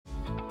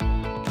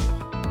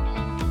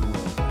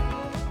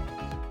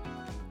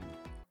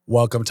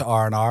Welcome to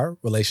R&R,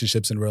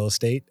 Relationships in Real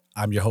Estate.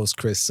 I'm your host,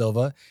 Chris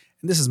Silva,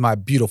 and this is my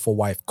beautiful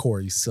wife,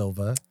 Corey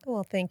Silva.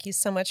 Well, thank you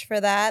so much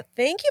for that.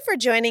 Thank you for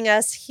joining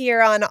us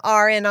here on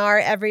R&R,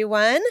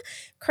 everyone.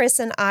 Chris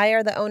and I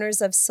are the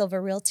owners of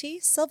Silva Realty,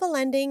 Silva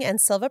Lending,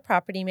 and Silva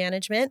Property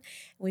Management.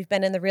 We've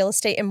been in the real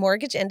estate and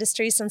mortgage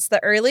industry since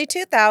the early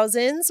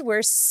 2000s.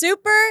 We're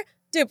super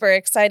duper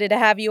excited to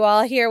have you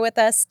all here with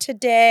us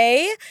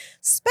today.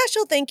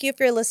 Special thank you if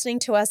you're listening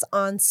to us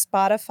on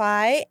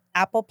Spotify,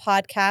 Apple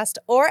Podcast,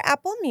 or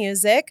Apple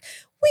Music.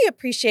 We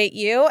appreciate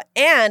you.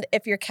 And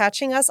if you're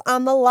catching us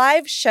on the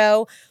live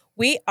show,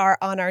 we are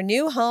on our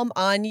new home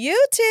on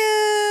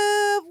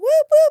YouTube.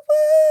 Whoop, whoop,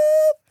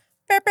 whoop.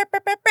 Bow, bow, bow,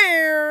 bow,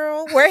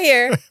 bow. We're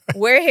here.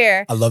 We're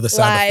here. I love the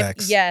sound live.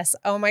 effects. Yes.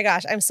 Oh my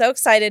gosh. I'm so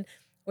excited.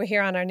 We're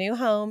here on our new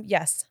home.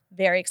 Yes.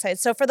 Very excited.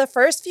 So for the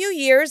first few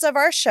years of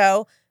our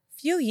show,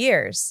 few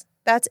years.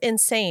 That's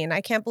insane.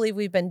 I can't believe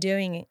we've been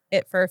doing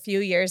it for a few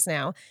years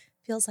now.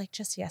 Feels like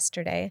just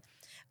yesterday.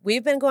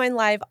 We've been going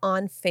live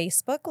on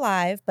Facebook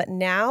Live, but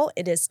now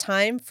it is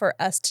time for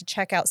us to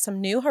check out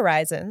some new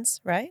horizons,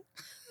 right?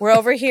 We're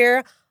over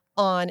here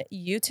on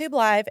YouTube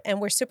Live, and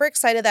we're super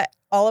excited that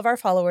all of our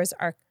followers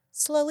are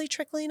slowly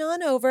trickling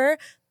on over.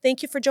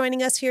 Thank you for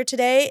joining us here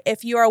today.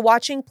 If you are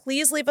watching,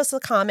 please leave us a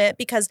comment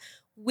because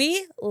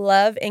we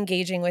love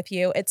engaging with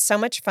you. It's so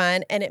much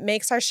fun, and it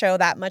makes our show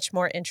that much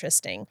more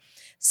interesting.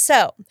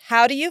 So,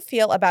 how do you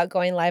feel about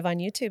going live on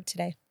YouTube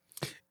today?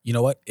 You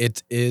know what?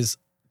 It is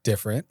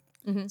different.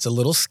 Mm-hmm. It's a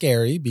little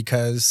scary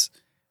because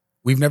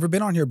we've never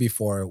been on here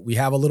before. We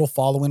have a little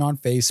following on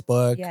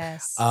Facebook.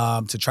 Yes.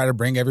 To try to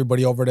bring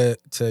everybody over to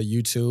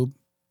YouTube.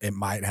 It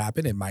might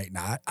happen. It might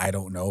not. I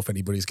don't know if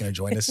anybody's going to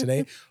join us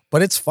today,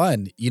 but it's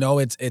fun. You know,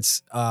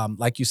 it's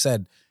like you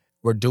said,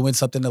 we're doing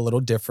something a little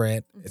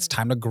different. Mm-hmm. It's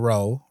time to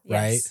grow,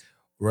 yes.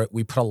 right?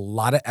 We put a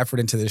lot of effort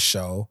into this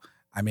show.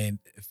 I mean,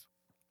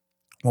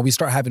 when we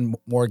start having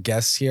more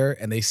guests here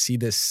and they see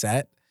this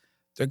set,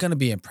 they're going to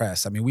be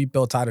impressed. I mean, we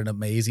built out an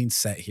amazing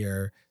set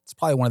here. It's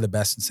probably one of the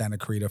best in Santa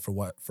Clarita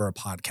for a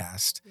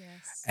podcast.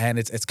 Yes. And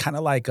it's kind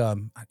of like,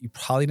 you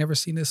probably never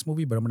seen this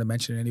movie, but I'm going to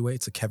mention it anyway.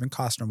 It's a Kevin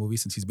Costner movie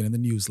since he's been in the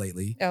news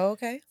lately. Oh,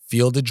 okay.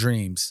 Field of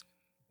Dreams.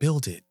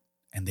 Build it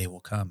and they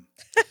will come.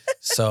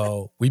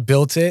 So we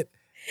built it.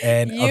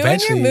 And you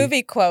eventually, and your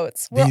movie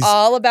quotes. We're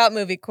all about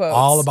movie quotes.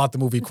 All about the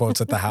movie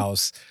quotes at the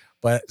house.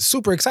 But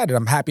super excited.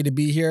 I'm happy to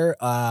be here.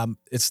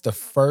 It's the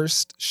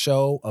first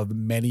show of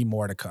many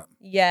more to come.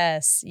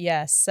 Yes,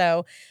 yes.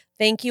 So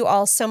thank you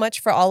all so much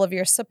for all of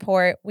your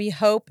support. We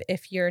hope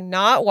if you're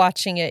not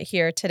watching it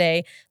here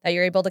today, that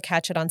you're able to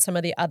catch it on some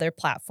of the other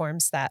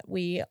platforms that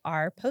we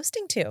are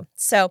posting to.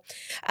 So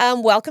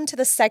welcome to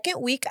the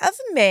second week of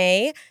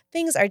May.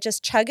 Things are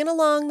just chugging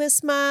along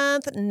this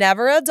month.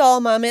 Never a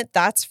dull moment,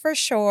 that's for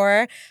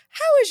sure.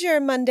 How is your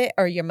Monday?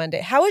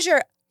 How is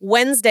your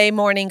Wednesday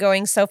morning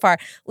going so far?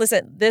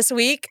 Listen, this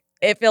week,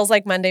 it feels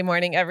like Monday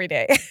morning every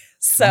day.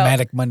 So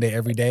Manic Monday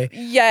every day.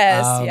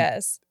 Yes,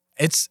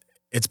 yes.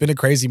 It's been a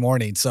crazy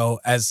morning. So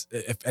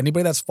if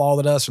anybody that's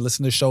followed us or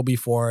listened to the show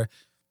before,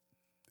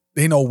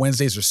 they know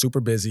Wednesdays are super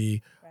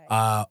busy.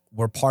 Right.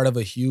 We're part of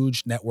a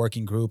huge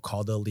networking group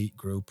called the Elite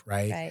Group,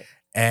 right?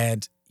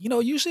 And you know,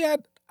 usually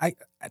I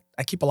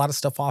keep a lot of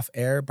stuff off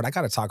air, but I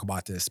got to talk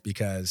about this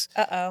because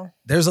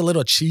there's a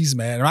little cheese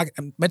man. And I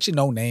mention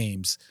no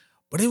names.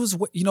 But it was,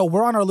 you know,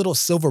 we're on our little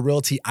Silva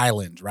Realty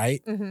Island,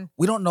 right? Mm-hmm.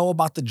 We don't know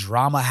about the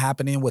drama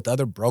happening with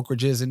other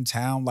brokerages in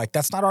town. Like,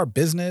 that's not our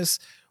business.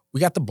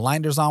 We got the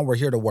blinders on. We're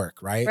here to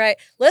work, right? Right.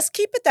 Let's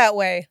keep it that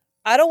way.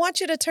 I don't want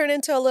you to turn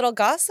into a little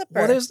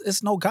gossiper. Well,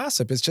 it's no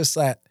gossip. It's just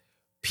that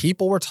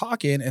people were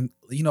talking and,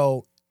 you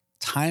know,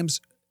 times,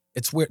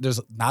 it's weird.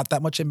 There's not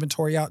that much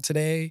inventory out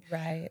today.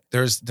 Right.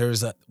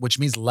 Which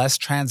means less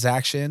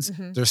transactions.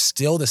 Mm-hmm. There's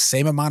still the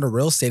same amount of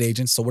real estate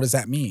agents. So what does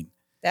that mean?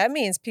 That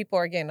means people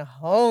are getting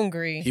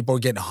hungry. People are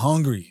getting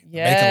hungry,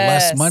 yes. Making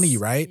less money,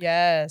 right?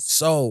 Yes.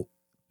 So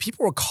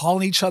people were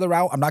calling each other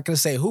out. I'm not going to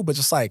say who, but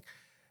just like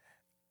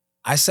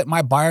I sent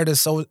my buyer to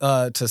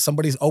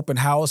somebody's open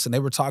house and they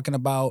were talking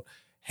about,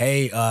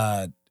 hey,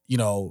 you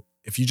know,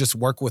 if you just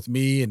work with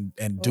me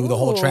and do the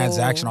whole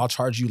transaction, I'll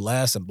charge you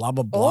less and blah,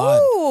 blah, blah.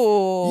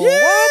 Ooh, yeah.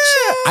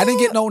 I didn't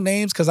get no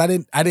names because I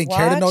didn't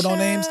care to know no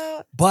names.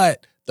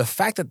 But the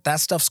fact that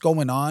stuff's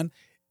going on,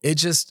 it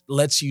just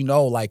lets you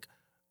know, like,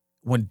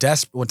 when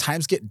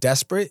times get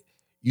desperate,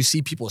 you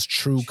see people's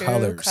true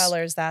colors. True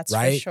colors, that's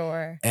right? for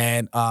sure.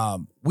 And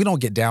we don't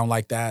get down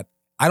like that.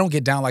 I don't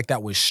get down like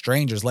that with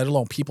strangers, let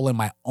alone people in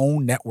my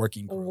own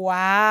networking group.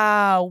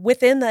 Wow.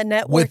 Within the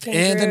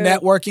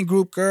networking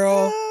group,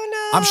 girl.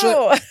 Oh,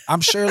 no. I'm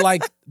sure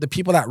like the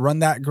people that run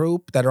that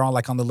group that are on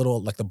like on the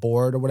little, like the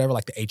board or whatever,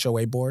 like the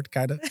HOA board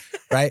kind of,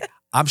 right?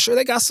 I'm sure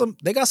they got some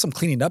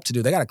cleaning up to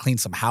do. They got to clean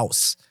some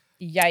house.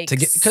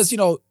 Yikes. Because, you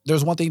know,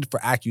 there's one thing for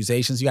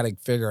accusations. You got to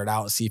figure it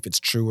out, see if it's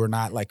true or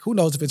not. Like, who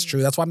knows if it's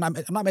true? That's why I'm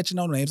not mentioning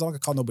no names. I'm not going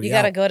to call nobody out. You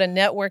got to go to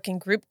networking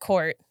group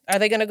court. Are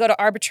they going to go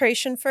to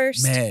arbitration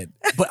first? Man,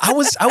 but I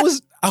was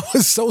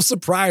so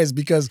surprised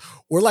because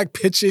we're like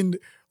pitching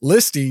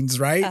listings,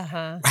 right?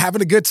 We're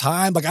having a good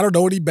time. Like, I don't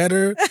know any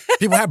better.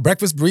 People have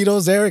breakfast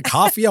burritos there and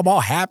coffee. I'm all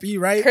happy,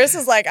 right? Chris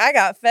is like, I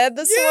got fed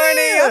this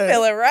morning. I'm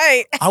feeling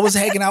right. I was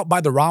hanging out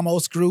by the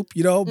Ramos group,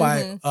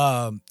 by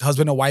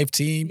husband and wife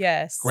team.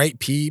 Yes. Great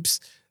peeps.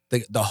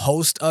 The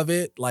host of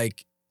it,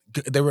 like,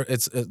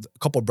 it's a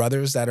couple of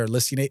brothers that had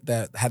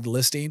the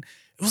listing.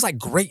 It was like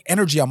great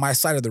energy on my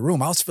side of the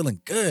room. I was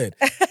feeling good.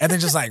 And then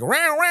just like,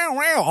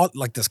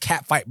 like this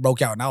cat fight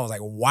broke out. And I was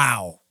like,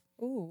 wow.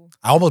 Ooh.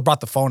 I almost brought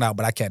the phone out,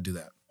 but I can't do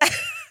that.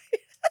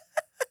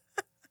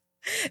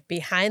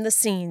 Behind the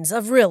scenes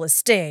of real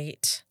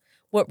estate.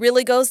 What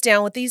really goes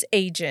down with these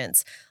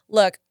agents.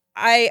 Look,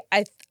 I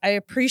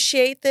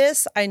appreciate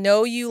this. I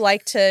know you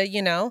like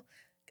to,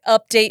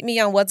 update me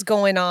on what's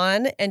going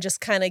on and just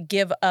kind of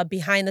give a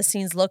behind the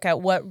scenes look at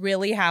what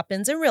really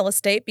happens in real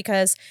estate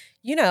because,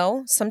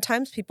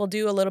 sometimes people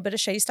do a little bit of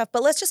shady stuff,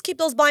 but let's just keep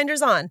those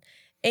blinders on.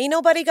 Ain't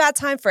nobody got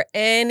time for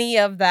any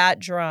of that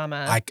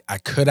drama. I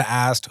could have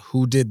asked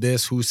who did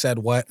this, who said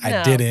what. No.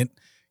 I didn't.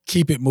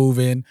 Keep it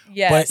moving.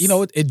 Yes.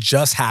 But, it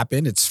just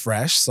happened. It's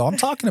fresh. So I'm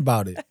talking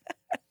about it.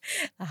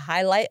 A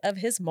highlight of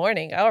his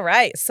morning. All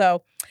right.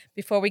 So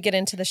before we get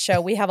into the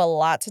show, we have a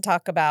lot to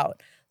talk about.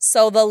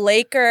 So the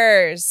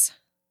Lakers,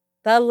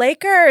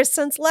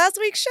 since last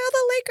week's show,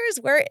 the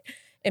Lakers were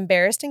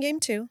embarrassed in game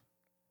 2,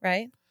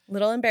 right?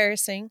 Little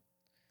embarrassing.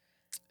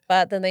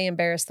 But then they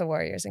embarrassed the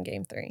Warriors in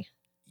game 3.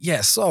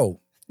 Yeah,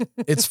 so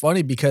it's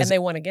funny because and they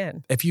won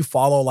again. If you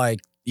follow like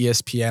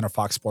ESPN or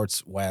Fox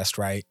Sports West,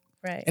 right?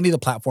 Right. Any of the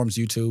platforms,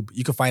 YouTube,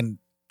 you can find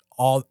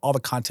all the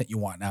content you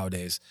want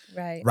nowadays.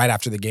 Right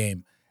after the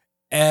game.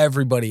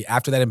 Everybody,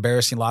 after that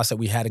embarrassing loss that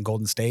we had in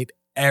Golden State,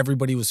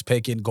 everybody was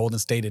picking Golden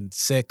State in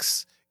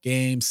 6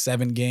 games,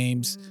 7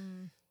 games.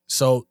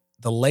 So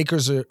the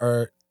Lakers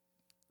are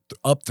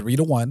up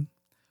 3-1.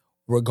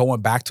 We're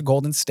going back to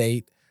Golden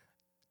State.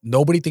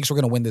 Nobody thinks we're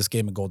going to win this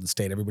game in Golden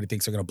State. Everybody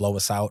thinks they're going to blow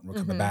us out and we're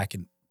coming back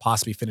and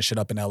possibly finish it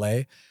up in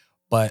LA.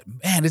 But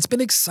man, it's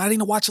been exciting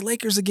to watch the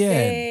Lakers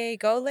again. Hey,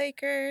 go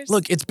Lakers.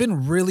 Look, it's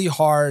been really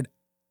hard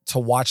to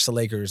watch the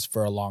Lakers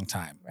for a long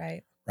time.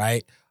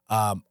 Right?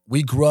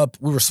 We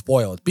were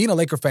spoiled. Being a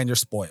Laker fan, you're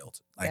spoiled.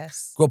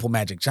 Grew up with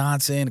Magic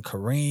Johnson,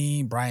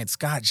 Kareem, Bryant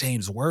Scott,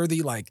 James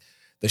Worthy, like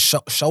the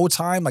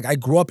Showtime. Like I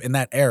grew up in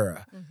that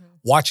era,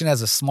 watching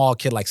as a small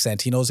kid, like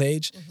Santino's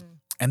age.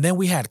 And then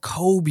we had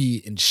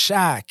Kobe and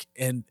Shaq,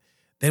 and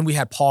then we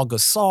had Paul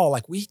Gasol.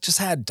 Like we just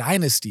had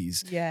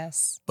dynasties.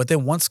 Yes. But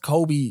then once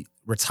Kobe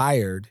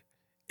retired,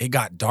 it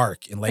got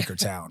dark in Laker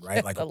Town,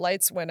 right? Like the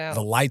lights went out.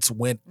 The lights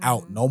went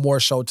out. No more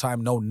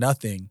Showtime, no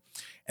nothing.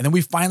 And then we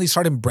finally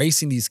started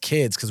embracing these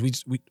kids because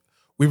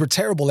we were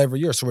terrible every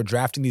year. So we're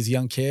drafting these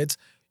young kids.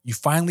 You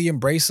finally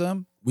embrace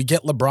them. We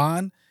get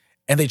LeBron,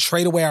 and they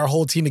trade away our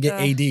whole team to get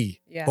AD.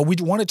 Yeah. But we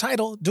won a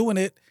title doing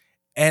it.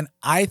 And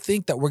I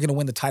think that we're going to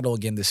win the title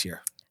again this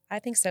year. I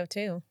think so,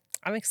 too.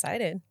 I'm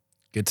excited.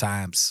 Good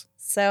times.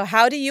 So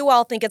how do you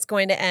all think it's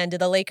going to end? Do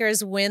the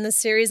Lakers win the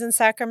series in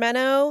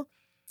Sacramento?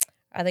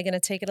 Are they going to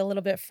take it a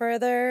little bit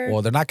further?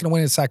 Well, they're not going to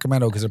win in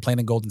Sacramento because they're playing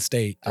in Golden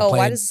State.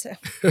 Why does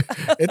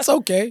It's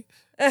okay.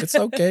 It's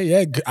okay.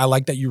 Yeah, I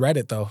like that you read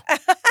it, though.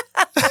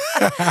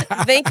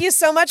 Thank you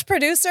so much,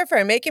 producer,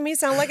 for making me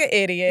sound like an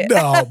idiot.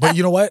 No, but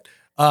you know what?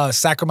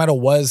 Sacramento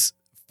was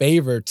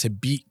favored to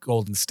beat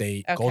Golden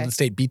State. Okay. Golden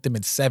State beat them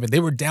in 7. They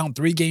were down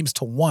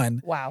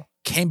 3-1. Wow.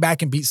 Came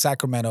back and beat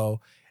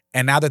Sacramento.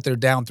 And now that they're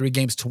down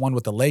 3-1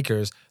 with the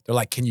Lakers, they're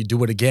like, can you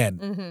do it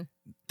again?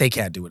 They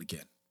can't do it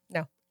again.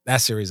 No. That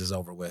series is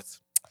over with.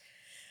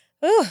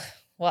 Ooh.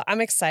 Well,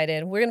 I'm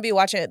excited. We're going to be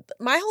watching it.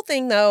 My whole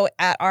thing, though,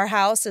 at our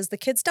house is the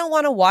kids don't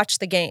want to watch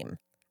the game.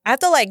 I have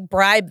to,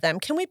 bribe them.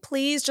 Can we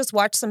please just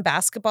watch some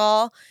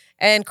basketball?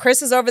 And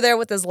Chris is over there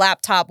with his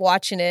laptop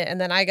watching it, and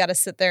then I got to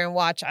sit there and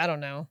watch, I don't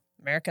know,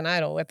 American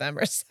Idol with them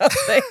or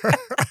something.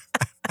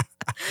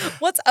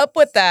 What's up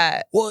with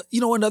that? Well,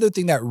 another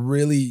thing that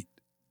really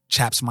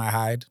chaps my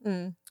hide.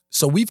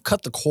 So we've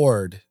cut the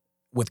cord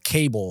with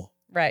cable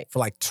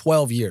for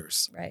 12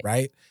 years,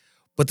 right?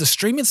 But the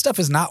streaming stuff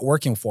is not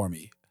working for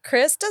me.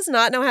 Chris does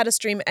not know how to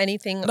stream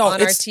anything on our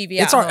TV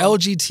at It's our home.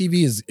 LG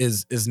TV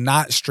is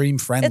not stream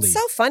friendly. It's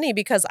so funny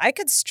because I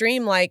could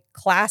stream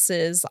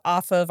classes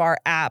off of our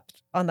app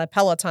on the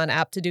Peloton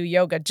app to do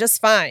yoga just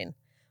fine.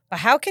 But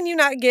how can you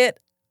not get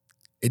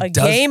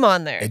game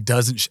on there? It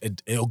doesn't.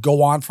 It'll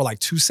go on for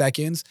 2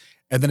 seconds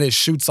and then it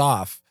shoots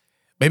off.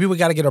 Maybe we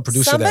got to get a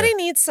producer Somebody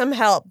needs some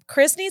help.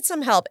 Chris needs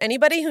some help.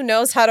 Anybody who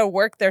knows how to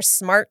work their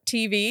smart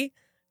TV,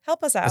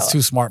 help us out. It's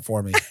too smart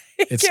for me.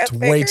 It's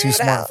way too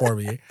smart for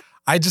me.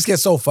 I just get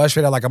so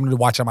frustrated. I'm going to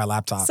watch on my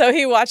laptop. So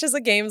he watches the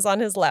games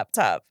on his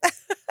laptop.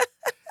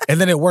 And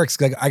then it works.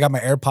 I got my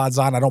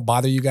AirPods on. I don't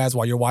bother you guys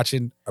while you're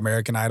watching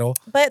American Idol.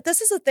 But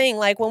this is the thing.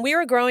 When we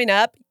were growing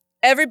up,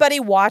 everybody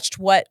watched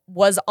what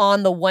was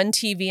on the one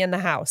TV in the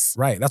house.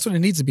 Right. That's what it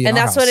needs to be. And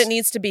that's what it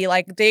needs to be.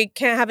 They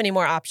can't have any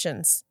more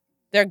options.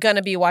 They're going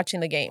to be watching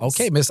the games.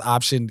 Okay, Miss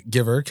Option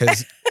Giver,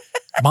 because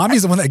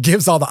mommy's the one that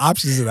gives all the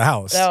options in the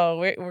house. So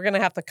we're going to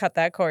have to cut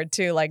that cord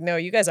too. No,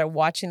 you guys are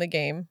watching the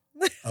game.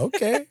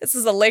 Okay. This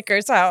is a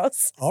Lakers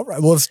house. All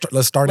right. Well,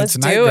 let's start Let's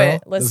it tonight, do girl.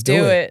 it. Let's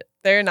do it.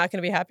 They're not going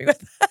to be happy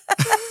with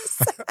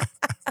us.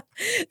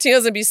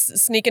 Tio's going to be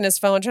sneaking his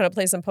phone trying to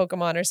play some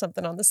Pokemon or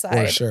something on the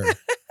side. For sure.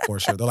 For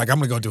sure. They're like, I'm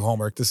going to go do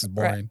homework. This is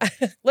boring.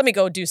 Right. Let me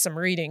go do some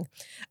reading.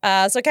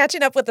 So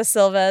catching up with the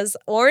Silvas,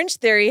 Orange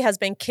Theory has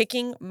been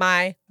kicking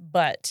my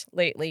butt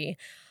lately.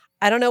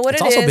 I don't know what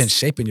it's it is. It's also been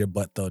shaping your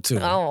butt though too. Oh,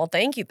 well,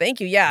 thank you. Thank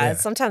you. Yeah.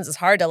 Sometimes it's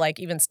hard to like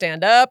even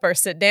stand up or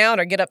sit down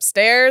or get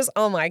upstairs.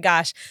 Oh my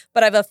gosh.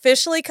 But I've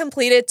officially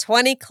completed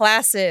 20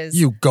 classes.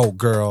 You go,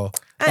 girl.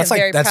 I'm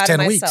very proud 10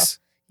 of weeks. myself.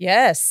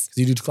 Yes.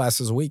 You do 2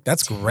 classes a week.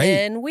 That's great.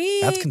 10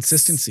 weeks. That's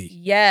consistency.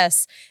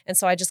 Yes. And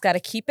so I just got to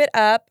keep it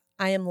up.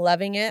 I am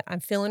loving it. I'm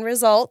feeling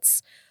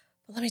results.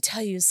 But let me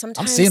tell you,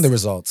 sometimes I'm seeing the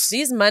results.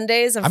 These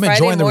Mondays and I'm Friday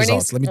enjoying the mornings,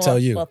 results. Let me tell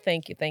you. Well,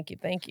 thank you.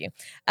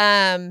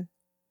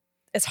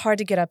 It's hard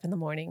to get up in the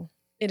morning.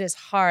 It is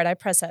hard. I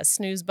press that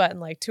snooze button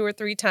like 2 or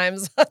 3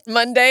 times on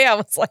Monday. I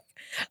was like,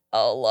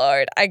 oh,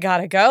 Lord, I got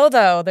to go,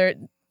 though.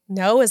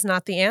 No is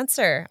not the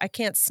answer. I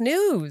can't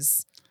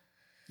snooze.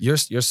 You're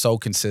so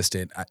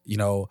consistent. Our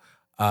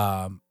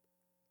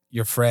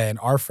friend,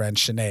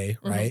 Shanae,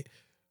 right?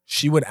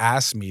 She would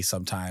ask me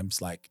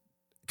sometimes, like,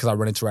 because I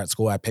run into her at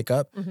school at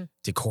pickup,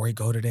 did Corey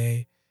go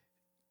today?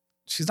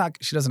 She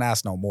doesn't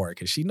ask no more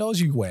because she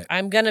knows you went.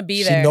 I'm going to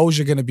be there. She knows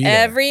you're going to be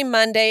there. Every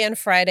Monday and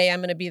Friday, I'm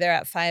going to be there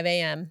at 5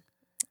 a.m.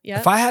 Yep.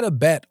 If I had a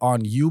bet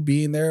on you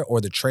being there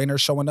or the trainer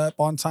showing up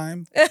on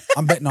time,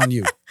 I'm betting on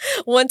you.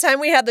 One time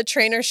we had the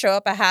trainer show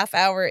up a half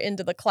hour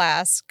into the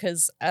class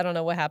because I don't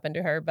know what happened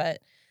to her, but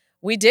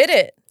we did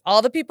it.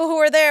 All the people who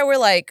were there were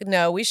like,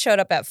 no, we showed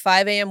up at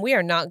 5 a.m. We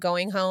are not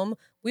going home.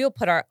 We will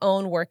put our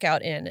own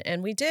workout in.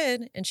 And we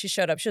did. And she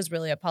showed up. She was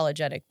really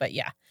apologetic, but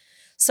yeah.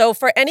 So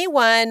for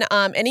anyone,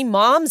 any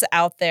moms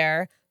out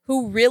there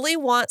who really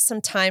want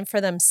some time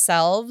for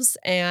themselves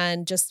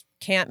and just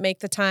can't make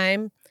the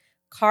time,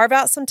 carve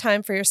out some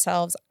time for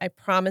yourselves. I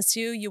promise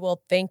you, you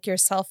will thank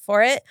yourself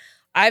for it.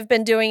 I've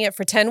been doing it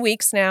for 10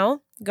 weeks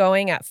now,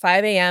 going at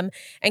 5 a.m.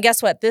 And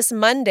guess what? This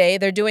Monday,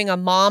 they're doing a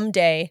mom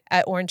day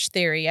at Orange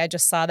Theory. I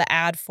just saw the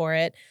ad for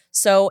it.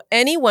 So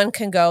anyone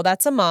can go,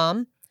 that's a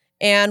mom,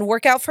 and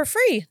work out for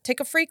free. Take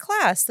a free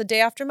class the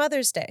day after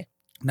Mother's Day.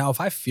 Now,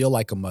 if I feel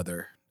like a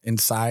mother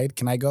inside,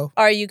 can I go?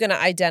 Are you going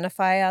to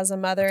identify as a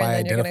mother? If I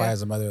identify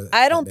as a mother?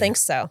 I don't think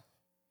so.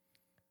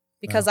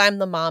 Because I'm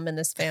the mom in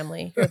this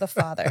family. You're the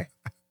father.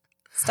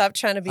 Stop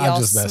trying to be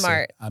all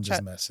smart. I'm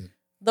just messing.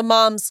 The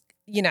moms,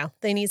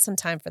 they need some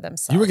time for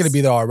themselves. You were going to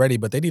be there already,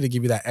 but they need to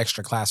give you that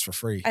extra class for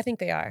free. I think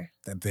they are.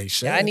 That they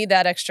should. Yeah, I need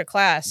that extra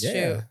class. Yeah.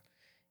 Shoot.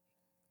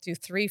 Do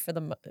 3 for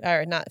the month,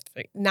 or not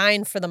 3,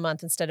 9 for the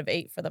month instead of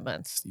 8 for the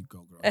month. You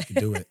go, girl. You can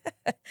do it.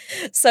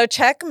 So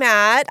check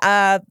Matt,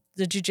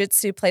 the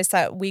jiu-jitsu place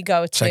that we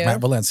go to. Check Matt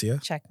Valencia.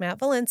 Check Matt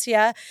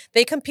Valencia.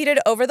 They competed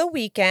over the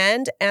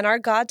weekend, and our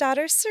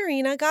goddaughter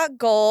Serena got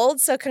gold.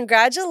 So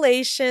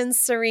congratulations,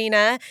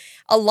 Serena,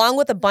 along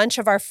with a bunch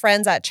of our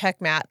friends at Check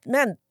Matt.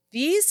 Man,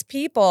 these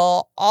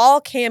people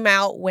all came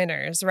out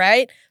winners,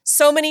 right?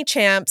 So many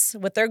champs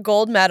with their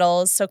gold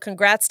medals. So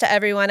congrats to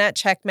everyone at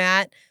Check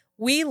Matt.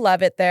 We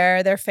love it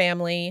there, their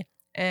family,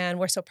 and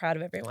we're so proud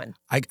of everyone.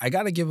 I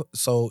got to give,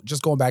 so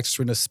just going back to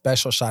Serena's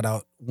special shout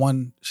out.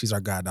 One, she's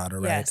our goddaughter,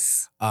 right?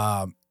 Yes.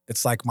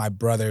 It's like my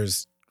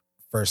brother's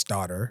first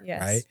daughter,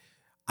 yes. right?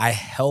 I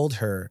held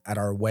her at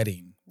our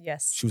wedding.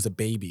 Yes. She was a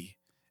baby,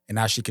 and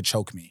now she could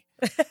choke me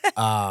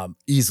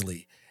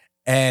easily.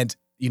 And,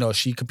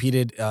 she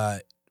competed,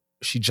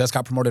 she just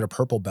got promoted to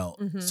purple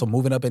belt. Mm-hmm. So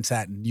moving up into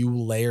that new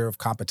layer of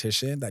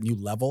competition, that new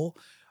level,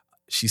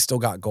 she still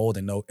got gold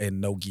and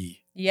no gi.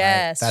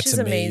 Yes, right? That's she's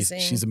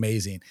amazing. She's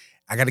amazing.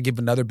 I got to give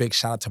another big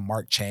shout out to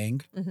Mark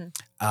Chang.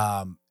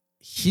 Mm-hmm.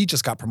 He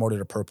just got promoted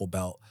to purple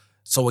belt.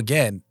 So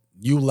again,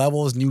 new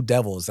levels, new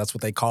devils. That's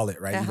what they call it,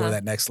 right? You go to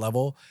that next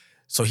level.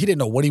 So he didn't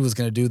know what he was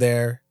going to do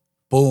there.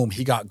 Boom,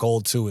 he got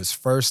gold too. His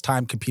first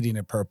time competing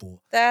in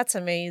purple. That's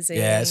amazing.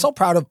 Yeah, so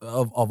proud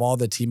of all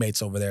the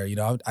teammates over there.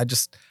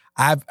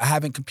 I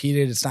haven't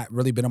competed. It's not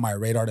really been on my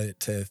radar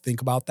to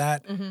think about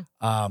that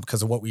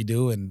because of what we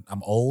do, and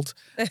I'm old.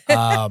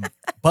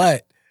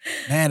 But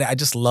man, I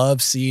just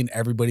love seeing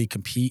everybody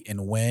compete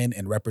and win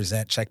and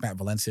represent Checkmate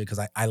Valencia because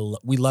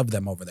we love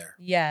them over there.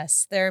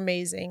 Yes, they're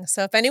amazing.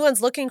 So if anyone's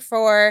looking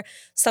for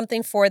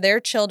something for their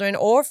children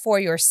or for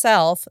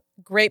yourself,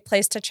 great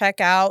place to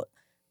check out.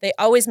 They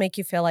always make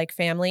you feel like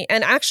family.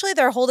 And actually,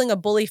 they're holding a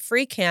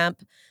bully-free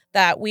camp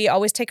that we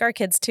always take our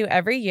kids to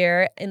every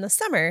year in the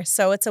summer.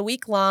 So it's a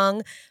week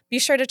long. Be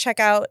sure to check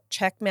out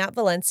Checkmate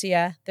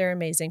Valencia. They're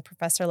amazing.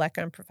 Professor Lecca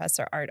and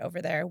Professor Art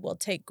over there will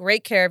take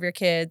great care of your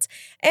kids,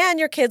 and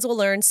your kids will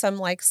learn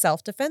some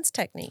self-defense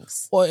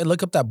techniques. Well, and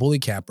look up that bully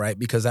camp, right?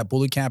 Because that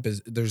bully camp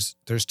there's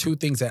 2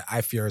 things that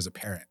I fear as a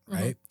parent,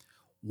 right?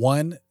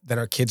 One, that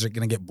our kids are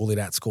going to get bullied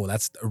at school.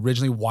 That's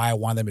originally why I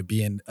wanted them to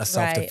be in a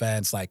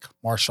self-defense, like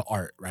martial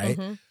art, right?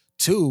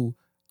 2,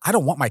 I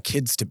don't want our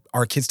kids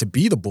to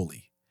be the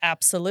bully.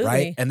 Absolutely.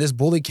 Right. And this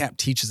bully camp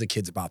teaches the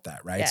kids about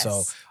that. Right. Yes.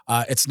 So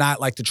it's not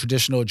like the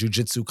traditional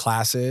jujitsu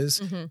classes.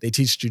 Mm-hmm. They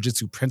teach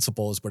jujitsu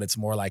principles, but it's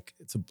more like,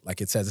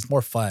 like it says, it's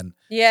more fun.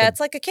 Yeah, So it's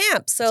like a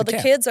camp. So the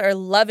camp. kids are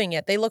loving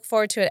it. They look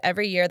forward to it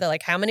every year. They're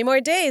like, how many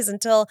more days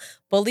until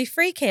bully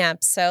free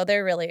camp? So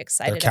they're really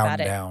excited about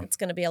it. Down. It's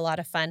going to be a lot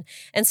of fun.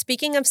 And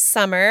speaking of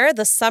summer,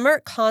 the summer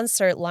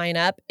concert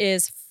lineup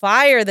is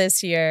fire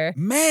this year.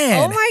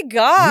 Man. Oh my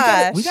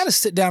gosh. We got to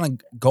sit down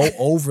and go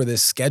over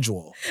this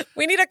schedule.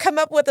 We need to come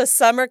up with a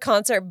summer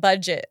concert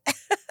budget.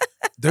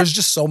 There's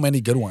just so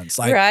many good ones.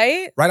 Like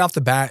right off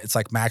the bat, it's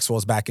like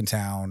Maxwell's back in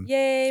town.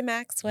 Yay,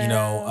 Maxwell. You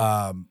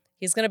know,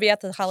 he's going to be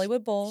at the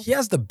Hollywood Bowl. He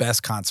has the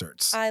best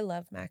concerts. I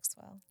love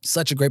Maxwell.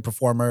 Such a great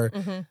performer.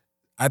 Mm-hmm.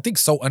 I think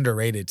so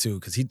underrated too,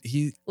 because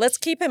he. Let's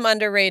keep him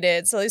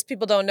underrated so these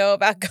people don't know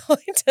about going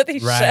to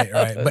these shows.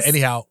 Right. But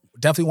anyhow,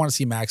 definitely want to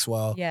see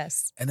Maxwell.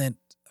 Yes. And then,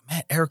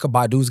 man, Erykah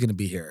Badu's going to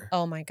be here.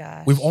 Oh my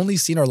gosh. We've only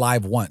seen her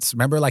live once.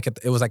 Remember, like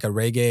it was like a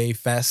reggae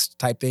fest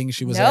type thing.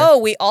 She was there. No,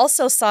 we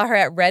also saw her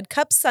at Red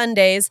Cup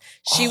Sundays.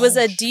 She was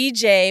a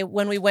DJ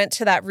when we went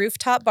to that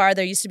rooftop bar.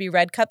 There used to be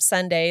Red Cup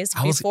Sundays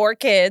before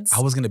kids.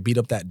 I was going to beat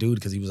up that dude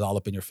because he was all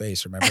up in your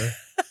face, remember?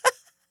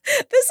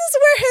 This is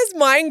where his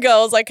mind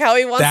goes, like how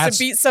he wants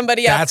to beat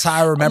somebody up. That's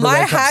how I remember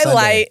My Red Cup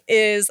highlight Sunday.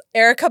 is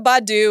Erykah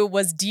Badu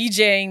was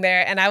DJing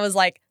there, and I was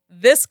like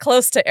this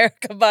close to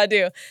Erykah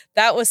Badu.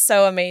 That was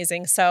so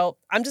amazing. So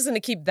I'm just going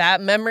to keep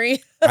that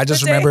memory. I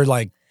just remember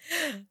like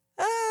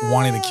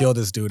wanting to kill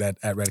this dude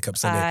at Red Cup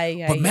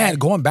Sunday. But man,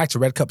 going back to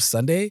Red Cup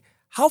Sunday,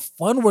 how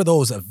fun were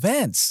those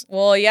events?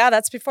 Well, yeah,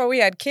 that's before we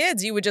had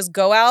kids. You would just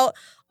go out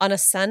on a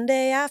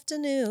Sunday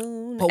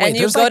afternoon and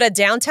you go to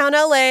downtown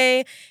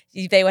LA.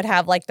 They would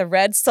have like the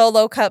red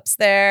solo cups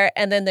there.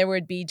 And then there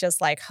would be just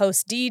like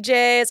host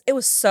DJs. It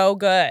was so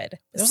good.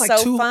 It was like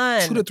so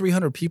fun. 200 to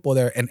 300 people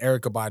there and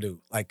Erykah Badu.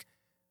 Like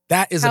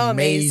that is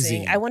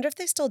amazing. I wonder if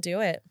they still do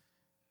it.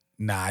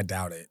 Nah, I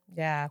doubt it.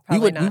 Yeah,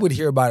 probably not. We would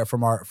hear about it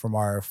from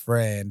our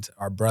friend,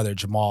 our brother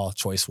Jamal,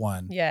 Choice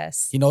One.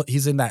 Yes.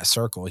 He's in that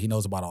circle. He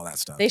knows about all that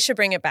stuff. They should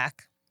bring it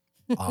back.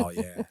 Oh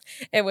yeah.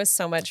 It was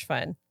so much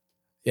fun.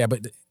 Yeah,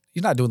 but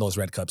you're not doing those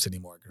red cups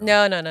anymore, girl.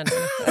 No. I'm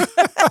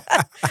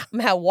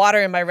gonna have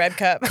water in my red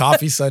cup.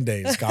 Coffee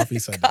Sundays. Coffee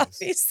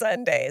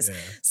Sundays. Yeah.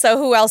 So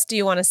who else do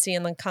you want to see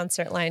in the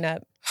concert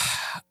lineup?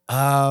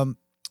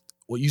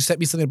 Well, you sent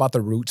me something about the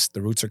Roots.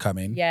 The Roots are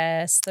coming.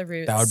 Yes, the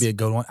Roots. That would be a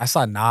good one. I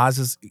saw Nas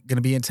is going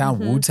to be in town.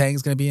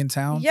 Wu-Tang's going to be in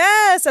town.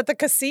 Yes, at the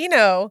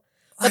casino.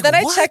 But then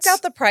I checked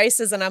out the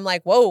prices and I'm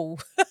like, whoa.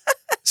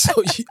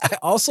 So I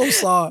also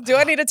saw. Do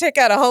I need to take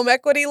out a home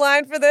equity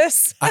line for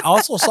this? I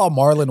also saw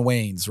Marlon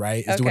Wayans,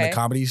 right? Is doing a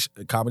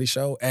comedy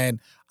show. And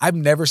I've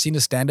never seen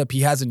his stand-up.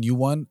 He has a new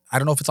one. I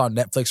don't know if it's on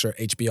Netflix or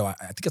HBO.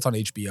 I think it's on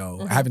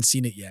HBO. I haven't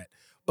seen it yet.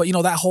 But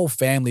that whole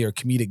family are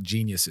comedic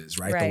geniuses,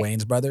 right? The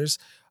Wayans brothers.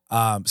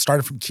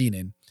 Started from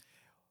Keenan.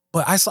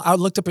 But I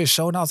looked up his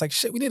show and I was like,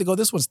 shit, we need to go.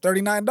 This one's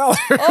 $39.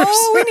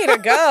 Oh, we need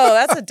to go.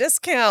 That's a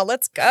discount.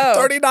 Let's go.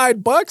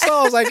 $39.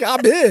 I was like,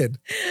 I'm in.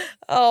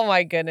 Oh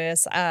my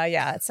goodness.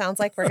 Yeah, it sounds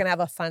like we're going to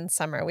have a fun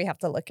summer. We have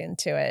to look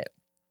into it.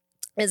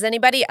 Is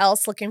anybody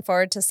else looking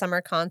forward to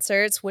summer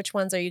concerts? Which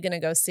ones are you going to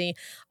go see?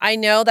 I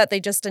know that they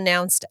just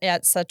announced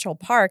at Central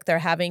Park, they're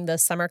having the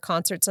summer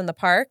concerts in the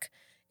park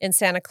in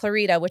Santa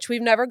Clarita, which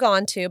we've never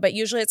gone to, but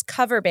usually it's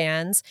cover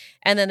bands.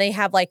 And then they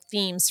have like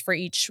themes for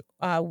each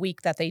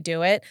week that they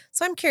do it.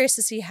 So I'm curious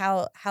to see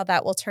how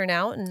that will turn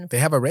out. And they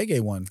have a reggae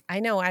one.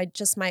 I know. I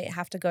just might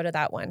have to go to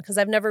that one because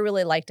I've never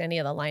really liked any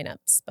of the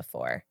lineups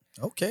before.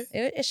 Okay.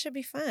 It should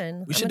be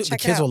fun. We should do. The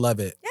kids will love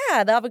it.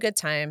 Yeah, they'll have a good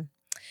time.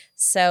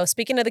 So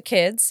speaking of the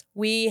kids,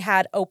 we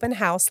had open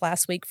house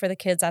last week for the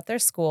kids at their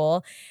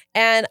school.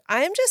 And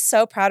I'm just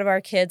so proud of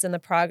our kids and the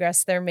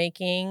progress they're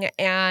making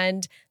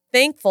and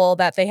thankful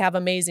that they have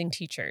amazing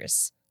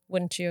teachers.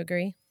 Wouldn't you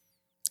agree?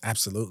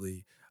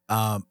 Absolutely.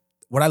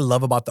 What I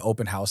love about the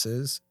open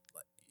houses,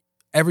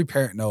 every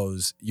parent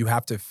knows you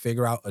have to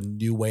figure out a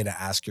new way to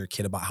ask your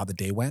kid about how the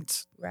day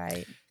went.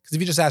 Right. Because if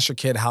you just ask your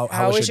kid, how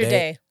was your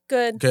day?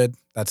 Good. Good.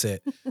 That's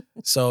it.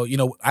 So,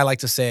 I like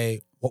to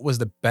say, what was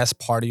the best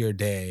part of your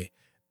day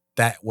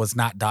that was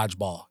not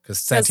dodgeball? Because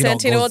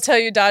Santino will tell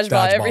you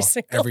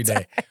dodgeball every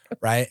day.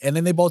 Right? And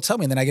then they both tell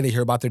me, and then I get to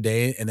hear about their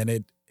day, and then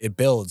it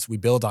builds. We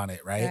build on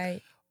it,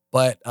 right?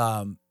 But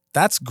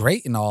that's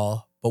great and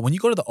all. But when you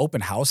go to the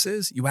open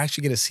houses, you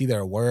actually get to see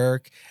their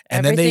work.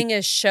 And everything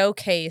is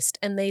showcased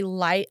and they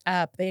light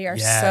up. They are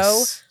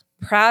so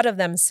proud of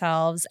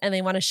themselves and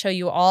they want to show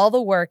you all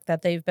the work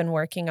that they've been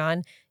working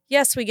on.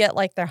 Yes, we get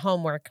like their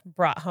homework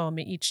brought home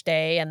each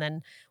day and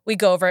then we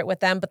go over it with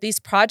them. But these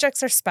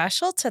projects are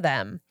special to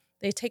them.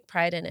 They take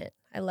pride in it.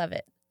 I love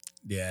it.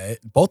 Yeah,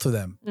 both of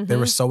them. They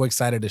were so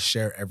excited to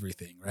share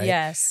everything, right?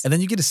 Yes. And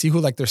then you get to see who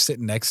like they're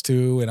sitting next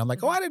to. And I'm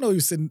like, oh, I didn't know he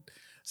was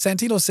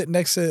Santino's sitting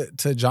next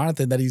to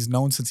Jonathan that he's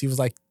known since he was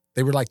like,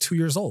 they were like 2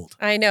 years old.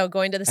 I know,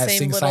 going to the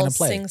same little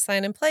sing,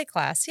 sign, and play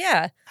class.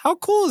 Yeah. How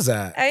cool is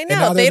that? I know. And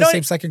now they're in the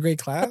same second grade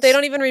class. But they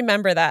don't even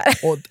remember that.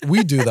 Well,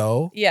 we do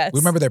though. Yes.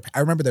 I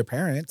remember their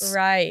parents.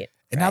 Right.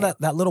 And now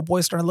that little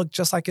boy's starting to look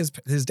just like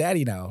his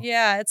daddy now.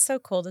 Yeah, it's so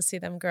cool to see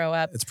them grow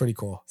up. It's pretty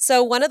cool.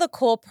 So one of the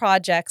cool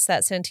projects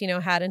that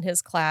Santino had in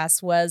his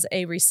class was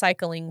a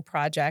recycling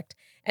project,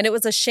 and it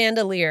was a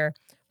chandelier,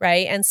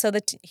 right? And so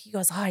he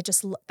goes,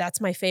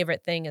 that's my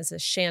favorite thing is a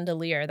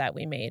chandelier that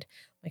we made.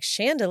 I'm like,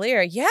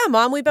 chandelier? Yeah,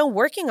 Mom, we've been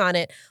working on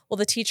it. Well,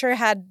 the teacher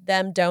had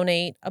them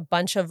donate a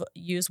bunch of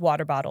used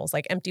water bottles,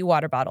 like empty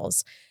water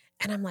bottles.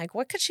 And I'm like,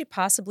 what could she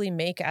possibly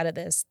make out of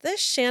this? This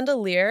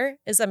chandelier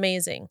is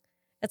amazing.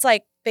 It's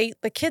like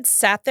the kids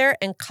sat there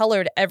and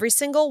colored every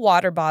single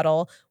water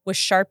bottle with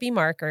Sharpie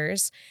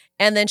markers.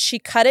 And then she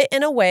cut it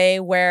in a way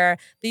where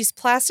these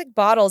plastic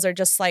bottles are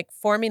just like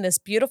forming this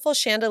beautiful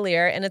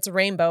chandelier, and it's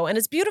rainbow and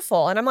it's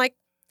beautiful. And I'm like,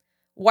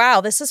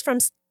 wow, this is from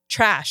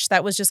trash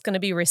that was just going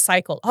to be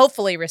recycled,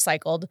 hopefully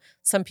recycled.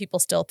 Some people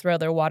still throw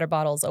their water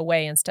bottles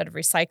away instead of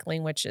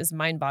recycling, which is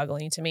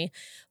mind-boggling to me.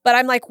 But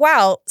I'm like,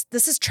 wow,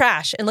 this is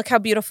trash, and look how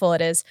beautiful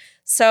it is.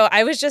 So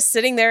I was just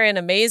sitting there in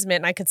amazement,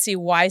 and I could see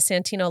why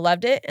Santino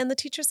loved it, and the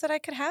teacher said I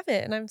could have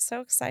it, and I'm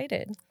so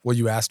excited. Well,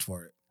 you asked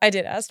for it. I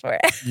did ask for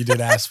it. You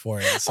did ask for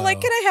it. So. I'm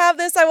like, can I have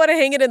this? I want to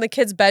hang it in the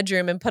kids'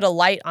 bedroom and put a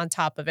light on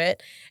top of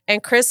it.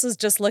 And Chris was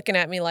just looking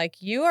at me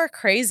like, you are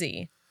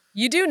crazy.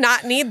 You do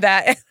not need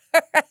that.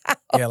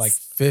 Yeah, like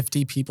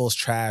 50 people's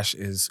trash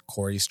is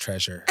Corey's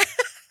treasure.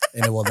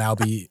 And it will now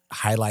be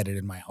highlighted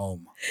in my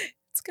home.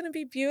 It's going to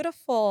be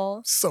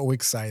beautiful. So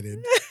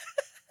excited.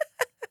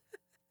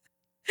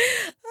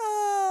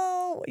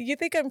 Oh, you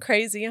think I'm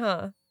crazy,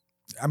 huh?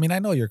 I mean, I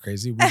know you're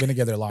crazy. We've been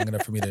together long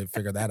enough for me to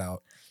figure that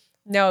out.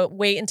 No,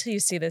 wait until you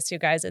see this, you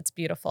guys. It's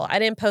beautiful. I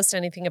didn't post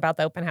anything about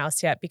the open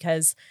house yet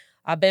because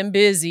I've been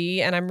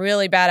busy and I'm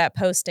really bad at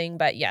posting.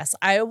 But yes,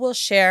 I will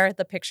share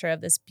the picture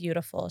of this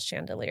beautiful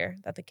chandelier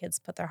that the kids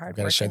put their hard work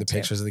into. Got to share the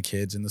pictures of the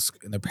kids and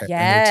their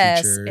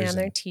teachers. And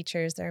their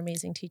teachers. They're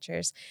amazing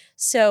teachers.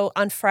 So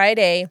on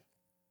Friday,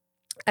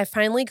 I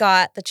finally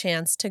got the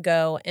chance to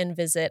go and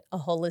visit a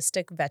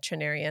holistic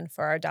veterinarian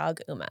for our dog,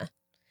 Uma.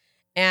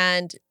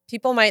 And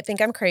people might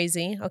think I'm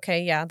crazy.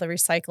 Okay, yeah, the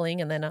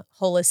recycling and then a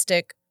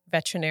holistic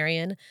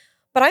veterinarian.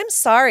 But I'm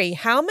sorry,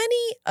 how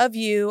many of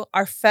you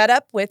are fed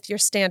up with your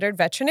standard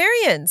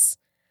veterinarians?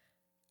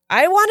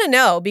 I want to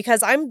know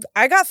because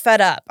I got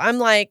fed up. I'm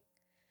like,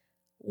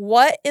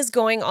 what is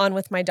going on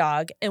with my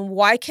dog? And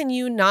why can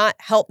you not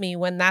help me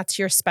when that's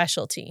your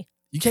specialty?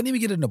 You can't even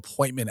get an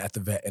appointment at the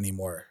vet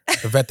anymore.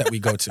 The vet that we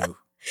go to.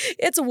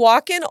 It's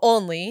walk-in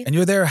only. And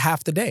you're there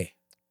half the day.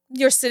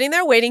 You're sitting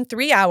there waiting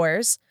 3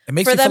 hours. It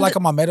makes me feel like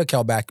I'm on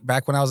Medi-Cal back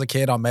when I was a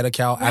kid on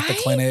Medi-Cal at the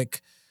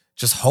clinic,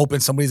 just hoping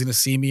somebody's going to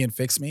see me and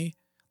fix me.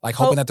 Like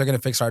hoping that they're going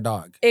to fix our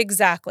dog.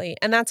 Exactly.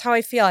 And that's how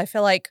I feel. I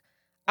feel like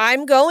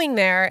I'm going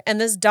there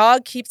and this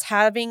dog keeps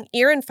having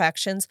ear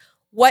infections.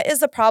 What is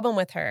the problem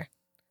with her?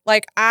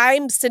 Like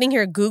I'm sitting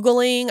here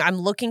Googling, I'm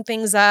looking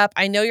things up.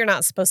 I know you're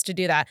not supposed to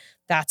do that.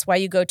 That's why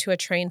you go to a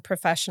trained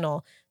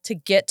professional to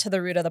get to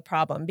the root of the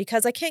problem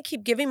because I can't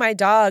keep giving my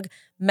dog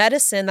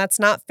medicine that's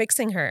not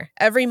fixing her.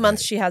 Every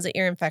month she has an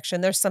ear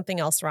infection. There's something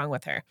else wrong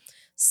with her.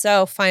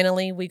 So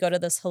finally, we go to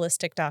this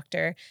holistic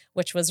doctor,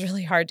 which was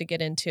really hard to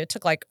get into. It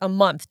took like a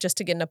month just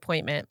to get an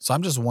appointment. So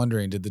I'm just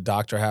wondering, did the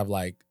doctor have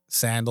like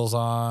sandals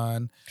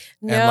on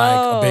and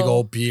like a big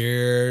old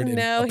beard and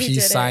a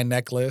peace sign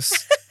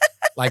necklace?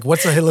 Like,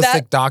 what's a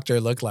holistic doctor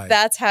look like?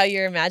 That's how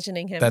you're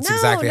imagining him. That's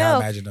exactly how I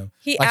imagine him.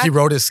 He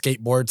rode his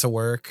skateboard to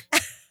work.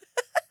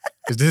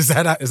 Is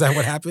that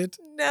what happened?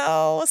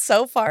 No,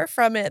 so far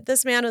from it.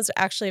 This man was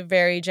actually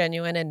very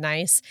genuine and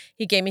nice.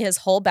 He gave me his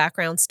whole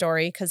background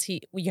story because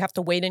you have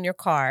to wait in your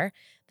car.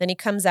 Then he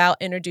comes out,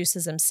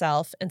 introduces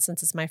himself. And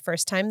since it's my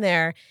first time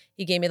there,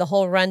 he gave me the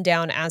whole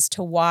rundown as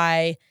to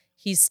why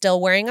he's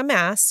still wearing a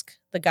mask.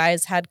 The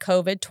guy's had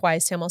COVID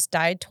twice. He almost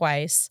died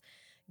twice.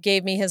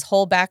 Gave me his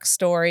whole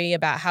backstory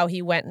about how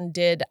he went and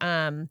did,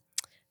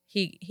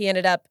 he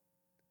ended up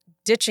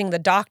ditching the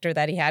doctor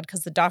that he had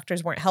because the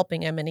doctors weren't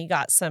helping him. And he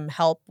got some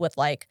help with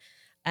like,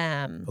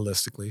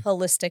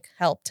 holistic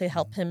help to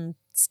help him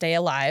stay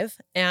alive.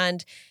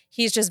 And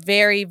he's just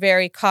very,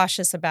 very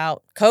cautious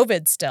about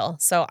COVID still.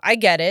 So I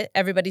get it.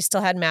 Everybody still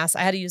had masks.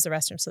 I had to use the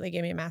restroom, so they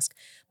gave me a mask.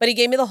 But he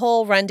gave me the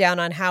whole rundown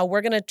on how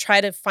we're going to try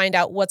to find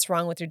out what's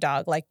wrong with your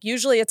dog. Like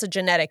usually it's a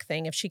genetic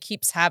thing. If she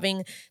keeps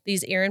having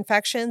these ear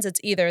infections, it's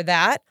either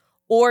that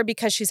or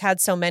because she's had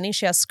so many,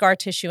 she has scar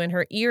tissue in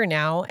her ear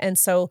now. And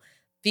so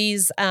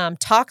these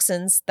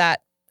toxins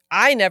that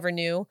I never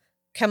knew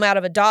come out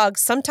of a dog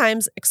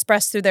sometimes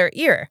expressed through their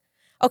ear.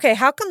 Okay,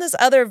 how come this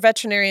other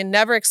veterinarian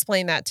never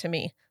explained that to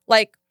me?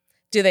 Like,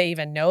 do they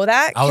even know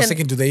that? I was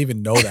thinking, do they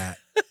even know that?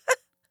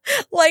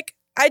 Like,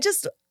 I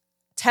just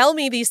tell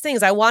me these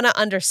things. I want to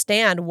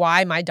understand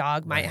why my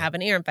dog might have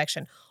an ear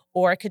infection.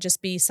 Or it could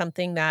just be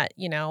something that,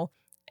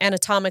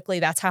 anatomically,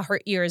 that's how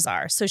her ears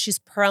are. So she's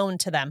prone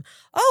to them.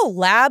 Oh,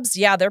 labs,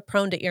 yeah, they're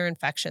prone to ear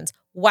infections.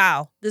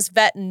 Wow, this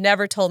vet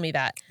never told me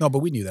that. No, but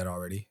we knew that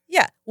already.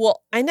 Yeah,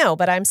 well, I know,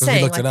 but I'm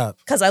saying looked it up.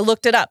 Because I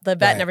looked it up. The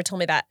vet never told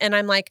me that. And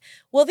I'm like,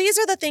 well, these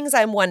are the things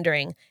I'm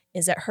wondering.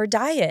 Is it her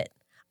diet?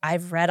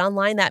 I've read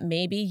online that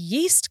maybe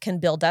yeast can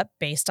build up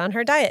based on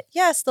her diet.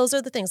 Yes, those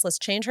are the things. Let's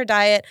change her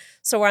diet.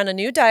 So we're on a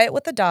new diet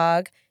with the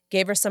dog,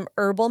 gave her some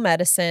herbal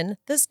medicine.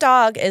 This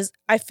dog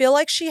I feel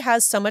like she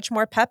has so much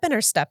more pep in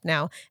her step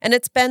now. And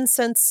it's been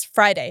since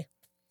Friday,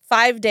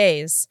 5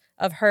 days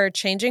of her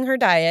changing her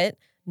diet.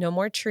 No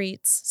more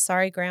treats.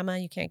 Sorry, Grandma,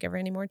 you can't give her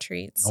any more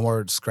treats. No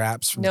more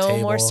scraps from the No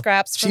table. more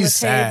scraps from the She's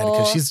sad table.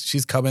 because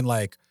she's coming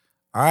like,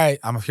 all right,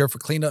 I'm here for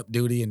cleanup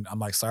duty. And I'm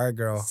like, sorry,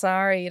 girl.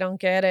 Sorry, you don't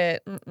get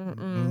it.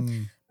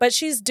 But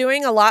she's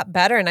doing a lot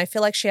better. And I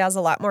feel like she has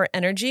a lot more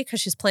energy because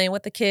she's playing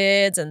with the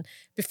kids. And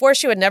before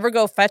she would never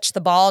go fetch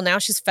the ball. Now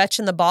she's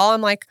fetching the ball.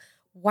 I'm like,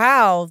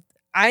 wow,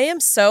 I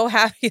am so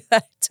happy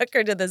that I took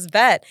her to this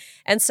vet.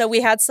 And so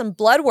we had some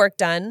blood work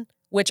done,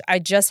 which I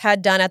just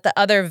had done at the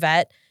other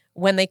vet.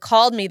 When they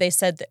called me, they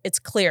said that it's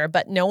clear,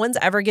 but no one's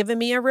ever given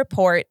me a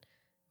report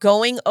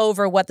going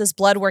over what this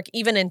blood work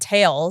even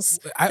entails.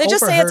 They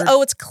just say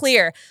it's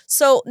clear.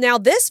 So now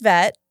this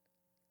vet,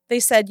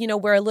 they said,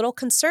 we're a little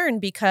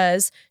concerned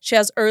because she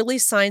has early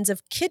signs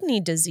of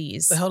kidney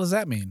disease. What the hell does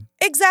that mean?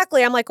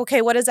 Exactly. I'm like,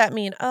 okay, what does that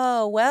mean?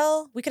 Oh,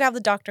 well, we could have the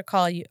doctor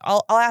call you.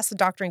 I'll ask the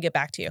doctor and get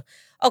back to you.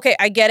 Okay,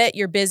 I get it.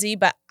 You're busy,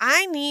 but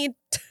I need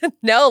to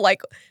know,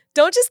 like,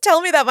 don't just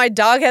tell me that my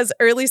dog has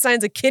early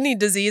signs of kidney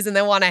disease and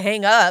then want to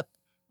hang up.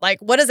 Like,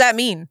 what does that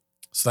mean?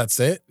 So that's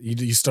it?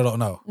 You still don't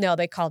know? No,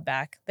 they called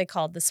back. They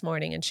called this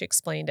morning and she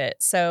explained it.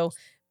 So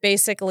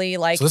basically,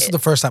 like... So this is the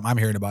first time I'm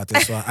hearing about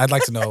this. So I'd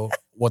like to know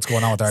what's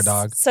going on with our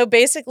dog. So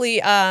basically,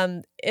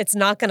 it's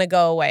not going to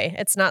go away.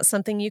 It's not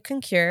something you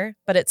can cure,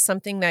 but it's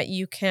something that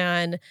you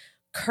can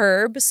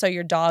curb so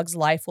your dog's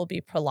life will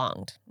be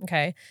prolonged.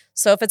 Okay.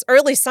 So if it's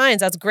early signs,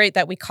 that's great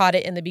that we caught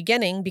it in the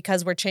beginning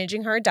because we're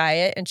changing her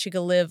diet and she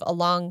could live a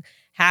long,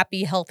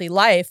 happy, healthy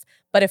life.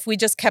 But if we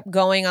just kept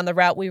going on the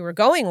route we were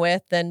going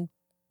with, then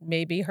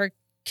maybe her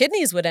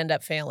kidneys would end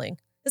up failing.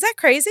 Is that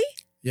crazy?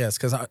 Yes,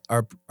 because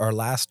our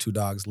last two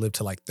dogs lived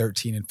to like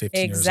 13 and 15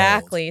 years old.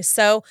 Exactly.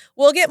 So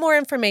we'll get more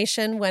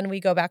information when we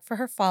go back for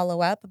her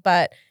follow-up.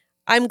 But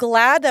I'm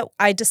glad that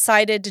I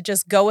decided to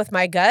just go with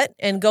my gut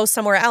and go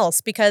somewhere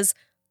else because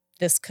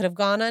this could have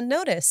gone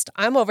unnoticed.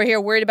 I'm over here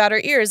worried about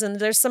her ears and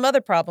there's some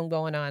other problem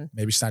going on.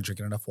 Maybe she's not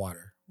drinking enough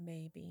water.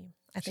 Maybe.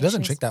 She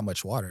doesn't drink that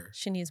much water.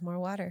 She needs more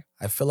water.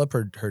 I fill up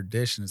her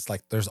dish and it's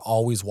like there's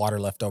always water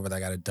left over that I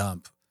got to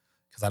dump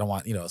because I don't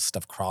want,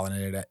 stuff crawling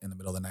in it in the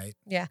middle of the night.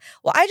 Yeah.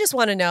 Well, I just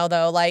want to know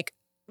though, like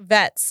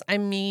vets, I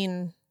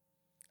mean,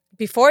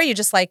 before you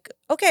just like,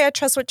 okay, I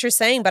trust what you're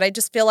saying, but I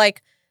just feel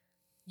like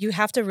you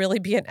have to really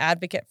be an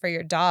advocate for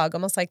your dog,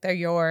 almost like they're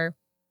your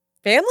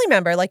family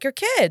member, like your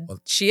kid. Well,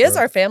 she is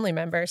our family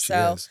member.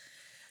 So,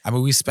 I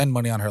mean, we spend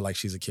money on her like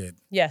she's a kid.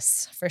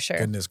 Yes, for sure.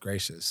 Goodness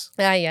gracious.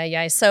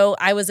 Yeah. So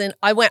I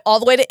went all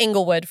the way to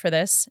Inglewood for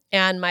this,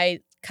 and my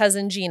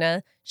cousin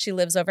Gina, she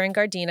lives over in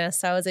Gardena,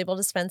 so I was able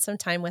to spend some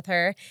time with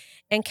her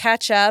and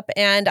catch up.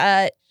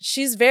 And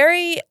she's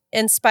very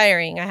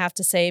inspiring, I have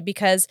to say,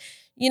 because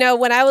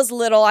when I was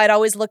little, I'd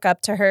always look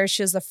up to her.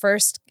 She was the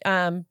first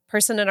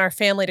person in our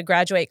family to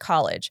graduate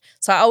college,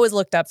 so I always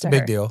looked up to her. It's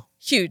a big deal.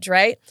 Huge,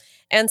 right?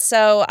 And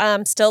so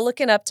I'm still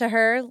looking up to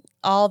her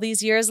all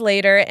these years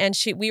later. And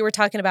we were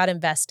talking about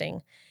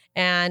investing.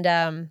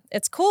 And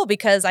it's cool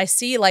because I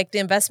see like the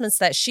investments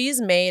that she's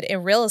made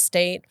in real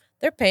estate,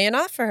 they're paying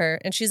off for her.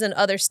 And she's in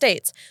other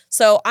states.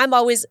 So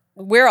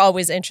we're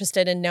always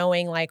interested in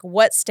knowing like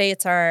what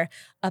states are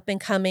up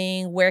and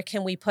coming, where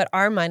can we put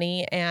our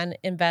money and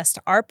invest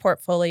our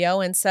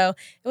portfolio. And so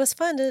it was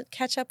fun to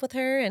catch up with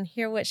her and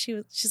hear what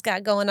she's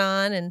got going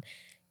on. And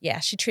yeah,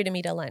 she treated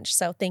me to lunch.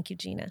 So thank you,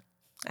 Gina.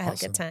 I had a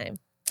good time.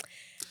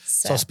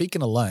 So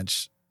speaking of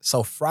lunch,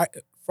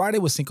 Friday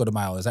was Cinco de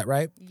Mayo, is that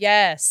right?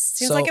 Yes.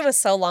 Seems like it was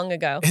so long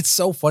ago. It's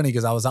so funny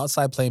because I was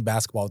outside playing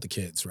basketball with the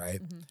kids,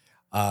 right?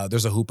 Mm-hmm.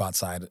 There's a hoop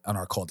outside on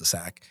our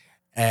cul-de-sac.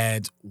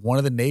 And one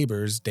of the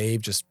neighbors, Dave,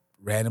 just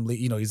randomly,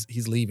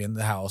 he's leaving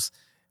the house.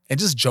 And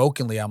just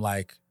jokingly, I'm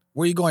like,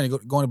 where are you going? You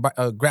going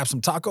to grab some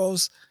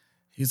tacos?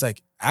 He's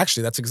like,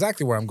 actually, that's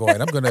exactly where I'm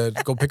going. I'm going to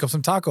go pick up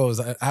some tacos.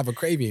 I have a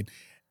craving.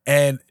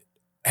 And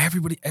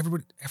everybody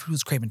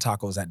was craving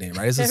tacos that day,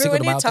 right? Is it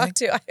everyone you talk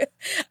to?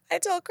 I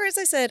told Chris,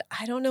 I said,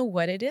 I don't know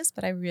what it is,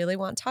 but I really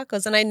want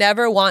tacos. And I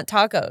never want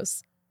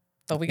tacos.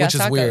 But we got tacos.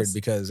 Which is weird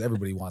because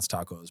everybody wants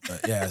tacos.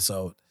 But yeah,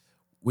 so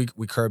we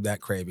curbed that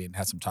craving,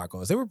 had some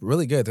tacos. They were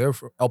really good. They were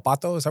El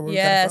Pato, is that where we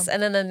got it from?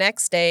 And then the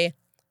next day,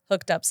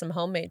 hooked up some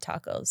homemade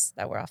tacos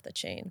that were off the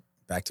chain.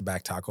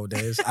 Back-to-back taco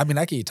days. I mean,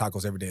 I could eat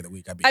tacos every day of the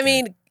week. I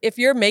mean, if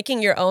you're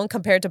making your own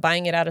compared to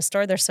buying it at a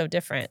store, they're so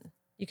different.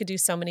 You could do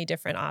so many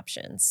different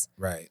options.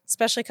 Right.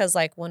 Especially because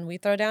like when we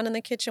throw down in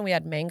the kitchen, we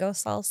had mango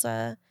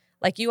salsa.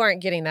 Like you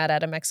aren't getting that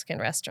at a Mexican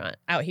restaurant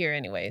out here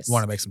anyways. You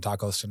want to make some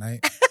tacos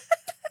tonight?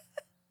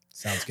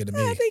 Sounds good to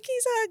me. I think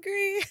he's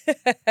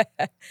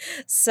hungry.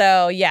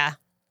 So yeah,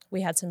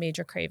 we had some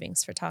major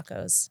cravings for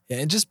tacos. Yeah,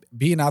 and just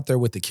being out there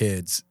with the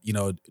kids,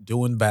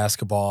 doing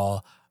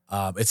basketball.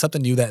 It's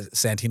something new that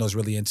Santino's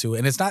really into.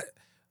 And it's not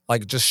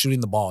like just shooting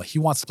the ball. He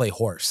wants to play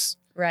horse.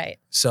 Right.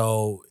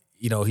 So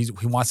he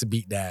wants to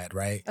beat dad,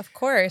 right? Of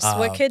course.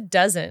 What kid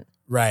doesn't?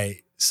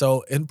 Right.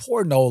 So in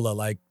poor Nola,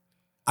 like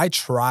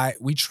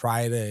we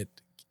try to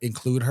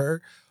include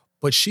her,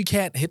 but she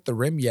can't hit the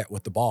rim yet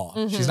with the ball.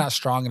 Mhm. She's not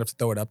strong enough to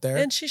throw it up there.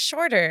 And she's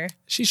shorter.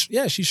 She's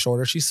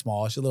shorter. She's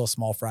small. She's a little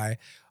small fry.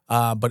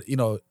 But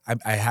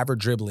I have her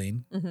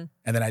dribbling, Mhm.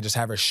 and then I just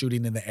have her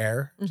shooting in the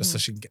air, just so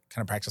Mhm. she can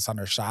kind of practice on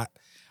her shot.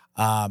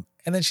 And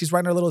then she's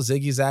running her little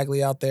ziggy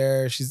zaggly out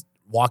there. She's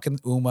walking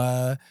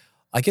Uma,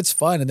 like it's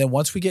fun. And then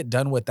once we get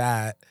done with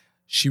that,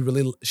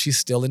 she's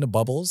still into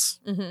bubbles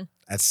Mhm.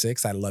 at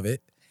 6. I love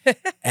it.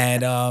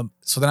 And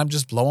so then I'm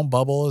just blowing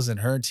bubbles,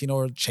 and her and Tino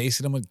are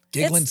chasing them and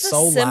giggling It's the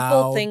so simple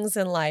loud. things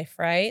in life,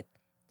 right?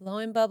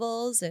 Blowing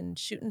bubbles and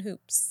shooting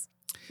hoops.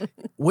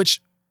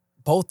 Which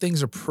both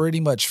things are pretty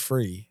much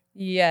free,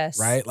 Yes.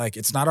 right? Like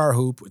it's not our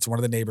hoop; it's one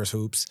of the neighbors'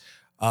 hoops.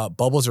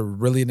 Bubbles are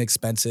really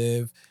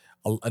inexpensive.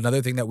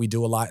 Another thing that we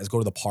do a lot is go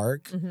to the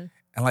park, Mhm.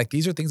 and like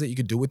these are things that you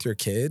could do with your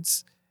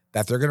kids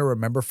that they're gonna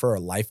remember for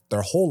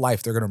their whole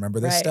life. They're gonna remember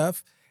this Right.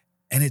 stuff.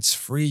 And it's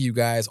free, you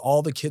guys.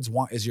 All the kids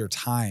want is your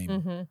time.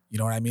 Mhm. You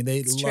know what I mean? They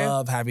It's true.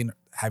 love having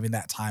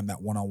that time,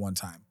 that one-on-one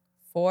time.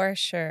 For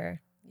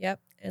sure. Yep.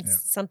 It's Yeah.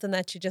 something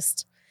that you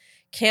just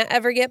can't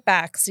ever get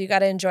back. So you got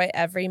to enjoy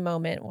every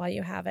moment while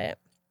you have it.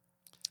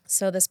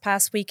 So this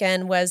past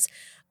weekend was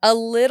a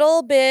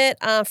little bit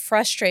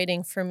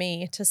frustrating for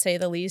me, to say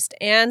the least,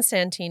 and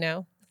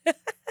Santino.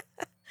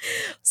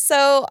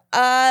 So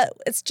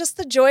it's just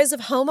the joys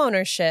of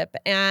homeownership.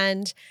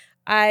 And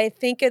I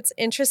think it's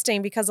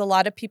interesting because a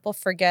lot of people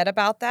forget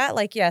about that.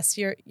 Like, yes,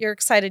 you're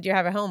excited you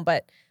have a home,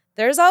 but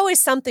there's always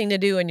something to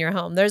do in your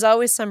home. There's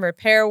always some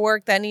repair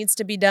work that needs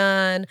to be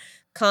done,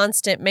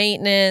 constant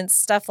maintenance,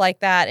 stuff like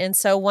that. And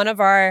so one of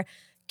our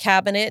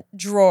cabinet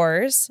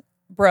drawers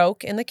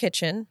broke in the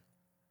kitchen.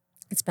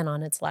 It's been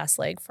on its last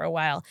leg for a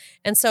while.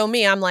 And so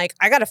I'm like,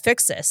 I got to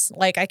fix this.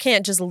 Like, I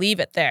can't just leave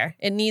it there.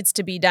 It needs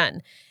to be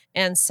done.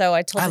 And so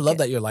I told I love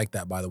that you're like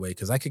that, by the way,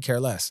 because I could care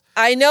less.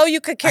 I know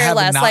you could care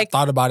less. I have not like,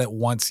 thought about it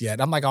once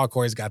yet. I'm like, oh,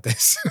 Corey's got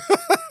this.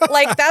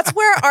 like that's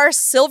where our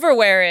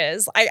silverware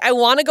is. I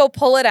want to go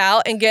pull it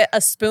out and get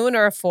a spoon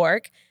or a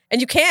fork,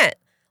 and you can't.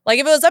 Like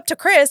if it was up to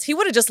Chris, he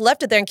would have just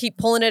left it there and keep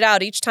pulling it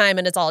out each time,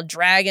 and it's all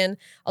dragging.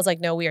 I was like,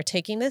 no, we are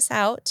taking this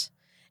out,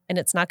 and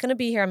it's not going to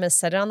be here. I'm going to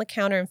set it on the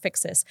counter and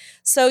fix this.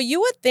 So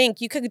you would think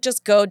you could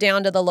just go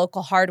down to the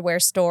local hardware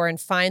store and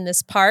find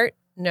this part.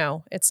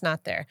 No, it's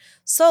not there.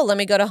 So let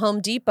me go to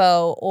Home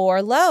Depot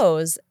or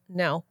Lowe's.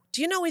 No.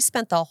 Do you know we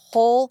spent the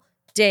whole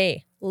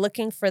day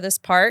looking for this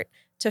part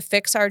to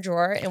fix our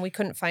drawer and we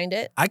couldn't find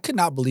it? I could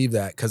not believe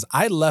that because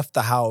I left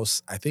the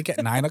house, I think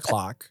at 9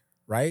 o'clock,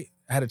 right?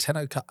 I had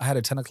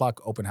a 10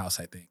 o'clock open house,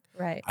 I think.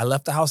 Right. I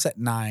left the house at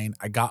 9.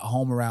 I got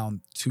home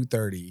around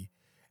 2:30.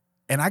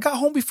 And I got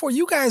home before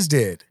you guys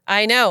did.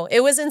 I know.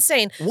 It was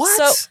insane. What?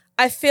 So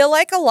I feel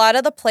like a lot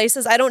of the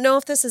places, I don't know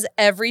if this is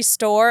every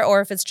store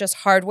or if it's just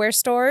hardware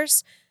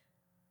stores,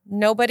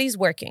 nobody's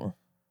working.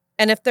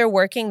 And if they're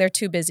working, they're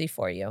too busy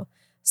for you.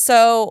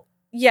 So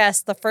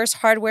yes, the first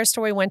hardware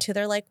store we went to,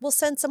 they're like, we'll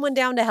send someone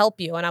down to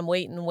help you. And I'm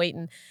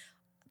waiting.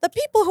 The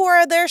people who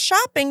are there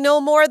shopping know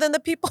more than the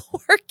people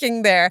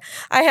working there.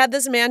 I had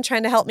this man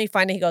trying to help me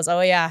find it. He goes,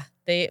 oh yeah,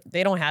 they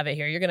don't have it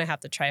here. You're going to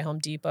have to try Home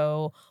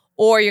Depot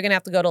or you're going to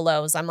have to go to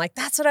Lowe's. I'm like,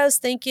 that's what I was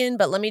thinking,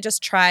 but let me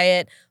just try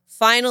it.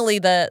 Finally,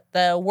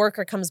 the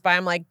worker comes by.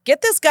 I'm like,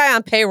 get this guy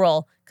on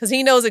payroll because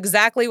he knows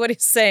exactly what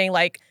he's saying.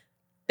 Like,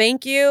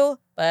 thank you,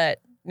 but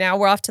now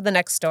we're off to the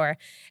next store.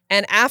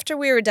 And after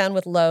we were done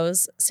with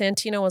Lowe's,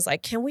 Santino was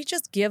like, can we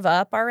just give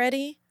up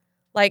already?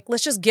 Like,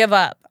 let's just give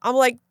up. I'm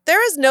like,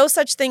 there is no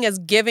such thing as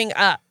giving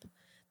up.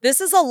 This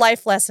is a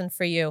life lesson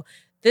for you.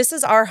 This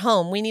is our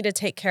home. We need to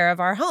take care of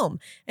our home.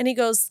 And he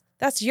goes,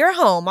 that's your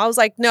home. I was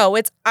like, no,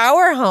 it's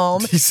our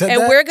home He said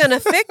and that? we're going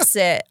to fix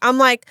it. I'm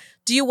like,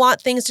 do you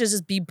want things to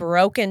just be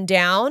broken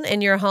down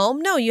in your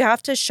home? No, you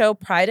have to show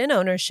pride and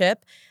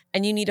ownership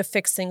and you need to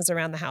fix things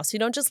around the house. You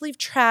don't just leave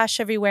trash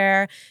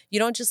everywhere. You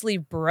don't just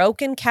leave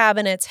broken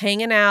cabinets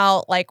hanging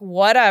out, like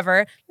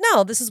whatever.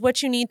 No, this is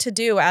what you need to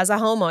do as a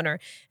homeowner.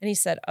 And he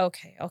said,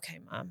 okay,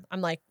 Mom.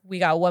 I'm like, we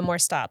got one more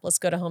stop. Let's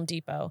go to Home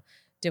Depot.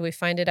 Did we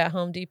find it at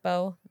Home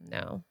Depot?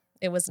 No.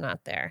 It was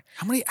not there.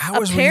 How many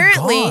hours were you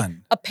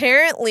gone?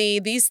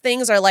 Apparently, these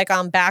things are like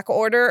on back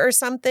order or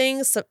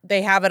something. So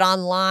they have it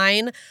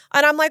online.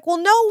 And I'm like, well,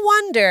 no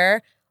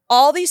wonder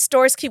all these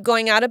stores keep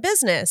going out of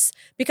business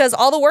because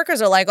all the workers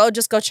are like, oh,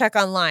 just go check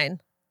online.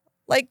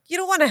 Like, you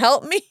don't want to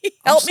help me?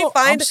 Help me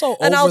find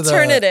an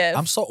alternative.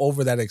 I'm so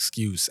over that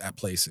excuse at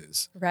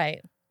places.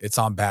 Right. It's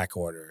on back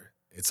order.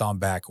 It's on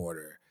back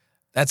order.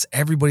 That's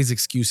everybody's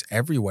excuse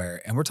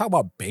everywhere. And we're talking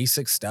about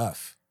basic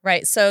stuff.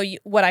 Right. So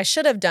what I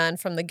should have done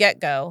from the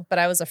get-go, but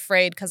I was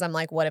afraid because I'm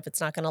like, what if it's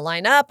not going to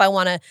line up? I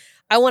want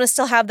to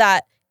still have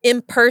that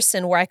in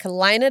person where I can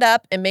line it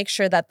up and make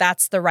sure that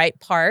that's the right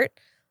part.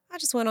 I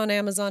just went on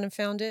Amazon and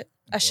found it.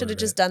 I should have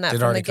just done that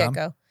from the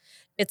get-go.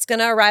 It's going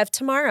to arrive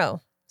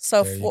tomorrow.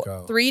 So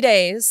 3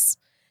 days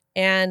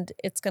and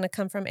it's going to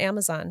come from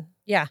Amazon.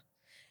 Yeah.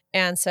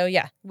 And so,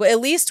 yeah, well,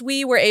 at least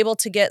we were able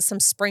to get some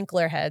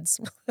sprinkler heads.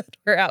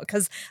 We're out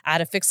because I had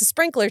to fix the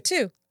sprinkler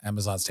too.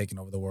 Amazon's taking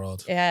over the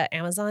world. Yeah,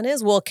 Amazon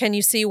is. Well, can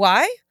you see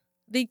why?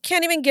 They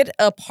can't even get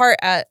a part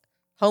at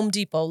Home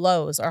Depot,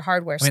 Lowe's, or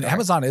hardware I mean, store.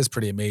 Amazon is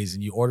pretty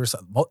amazing. You order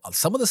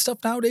some of the stuff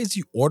nowadays,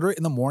 you order it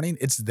in the morning,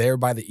 it's there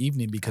by the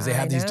evening because they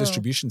have these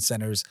distribution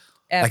centers.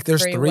 Like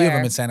there's 3 of them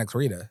Everywhere. in Santa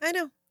Clarita. I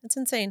know. It's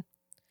insane.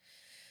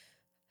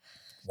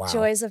 Wow.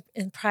 Joys of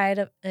and pride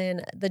of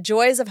and the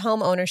joys of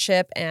home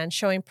ownership and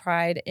showing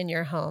pride in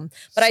your home.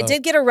 But I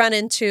did get a run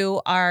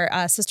into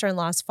our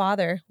sister-in-law's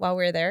father while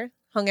we were there.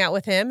 Hung out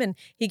with him, and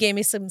he gave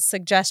me some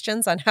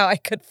suggestions on how I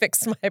could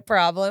fix my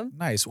problem.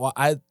 Nice. Well,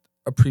 I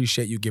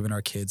appreciate you giving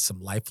our kids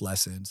some life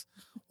lessons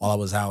while I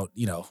was out,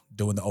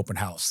 doing the open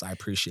house. I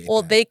appreciate that.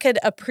 Well, they could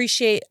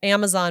appreciate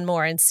Amazon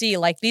more and see,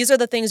 like, these are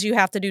the things you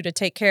have to do to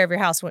take care of your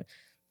house.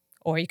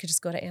 Or you could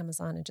just go to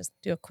Amazon and just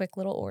do a quick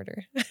little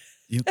order.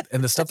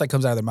 And the stuff that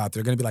comes out of their mouth,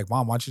 they're going to be like,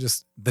 Mom, why don't you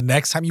just, the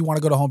next time you want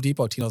to go to Home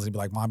Depot, Tino's going to be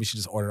like, Mom, you should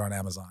just order it on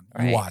Amazon.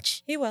 Right. You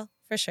watch. He will,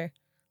 for sure.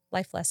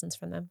 Life lessons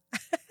from them.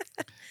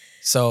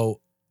 So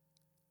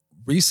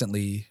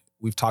recently,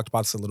 we've talked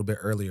about this a little bit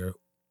earlier.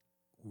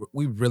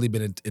 We've really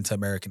been into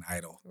American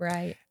Idol.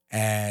 Right.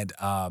 And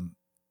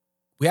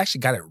we actually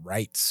got it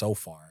right so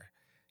far.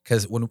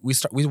 Because when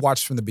we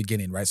watched from the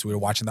beginning, right? So we were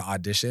watching the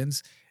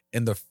auditions.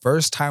 And the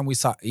first time we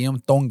saw Iam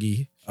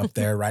Tongi up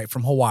there, right,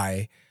 from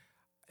Hawaii,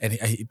 and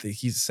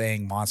he's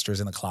saying "Monsters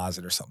in the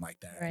Closet" or something like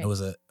that. Right. And it was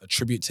a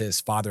tribute to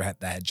his father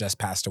that had just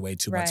passed away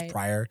 2 months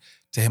prior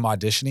to him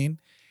auditioning.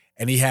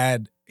 And he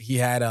had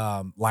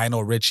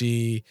Lionel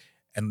Richie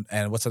and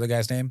what's the other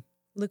guy's name?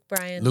 Luke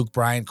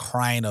Bryan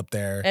crying up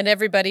there, and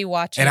everybody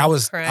watching. And I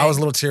was a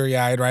little teary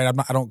eyed, right?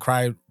 I don't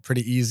cry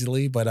pretty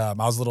easily, but I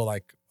was a little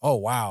like, oh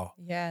wow,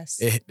 yes,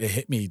 it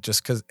hit me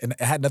just because, and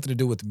it had nothing to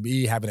do with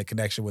me having a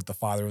connection with the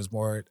father. It was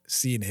more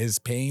seeing his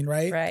pain,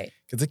 right? Right.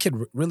 Because the kid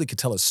really could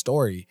tell a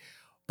story,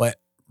 but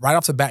right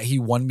off the bat, he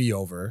won me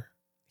over.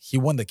 He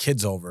won the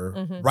kids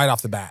over right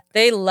off the bat.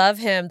 They love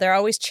him. They're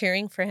always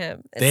cheering for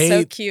him. It's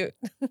so cute.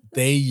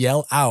 They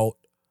yell out,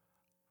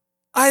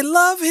 I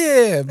love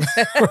him.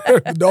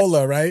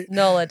 Nola, right?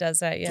 Nola does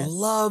that, yes.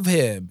 Love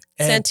him.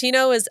 And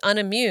Santino is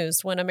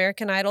unamused. When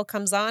American Idol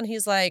comes on,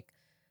 he's like,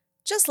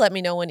 just let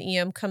me know when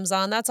EM comes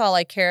on. That's all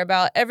I care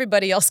about.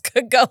 Everybody else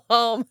could go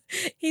home.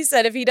 He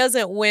said if he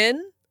doesn't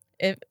win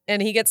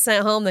and he gets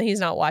sent home, then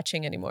he's not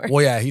watching anymore.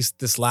 Well, yeah, he's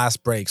this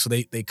last break. So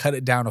they cut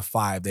it down to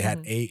 5. They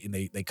had 8 and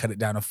they cut it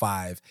down to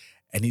 5.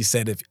 And he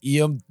said, if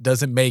EM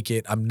doesn't make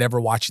it, I'm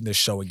never watching this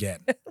show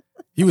again.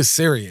 He was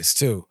serious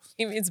too.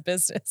 He means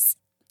business.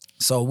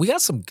 So we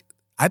got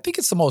I think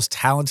it's the most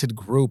talented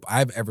group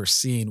I've ever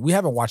seen. We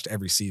haven't watched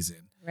every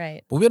season.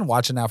 Right. But we've been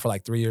watching now for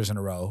like 3 years in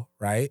a row,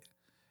 right?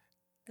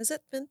 Has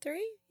it been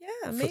 3?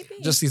 Yeah, maybe.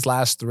 Just these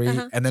last 3.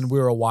 And then we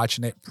were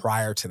watching it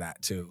prior to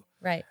that too.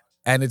 Right.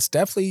 And it's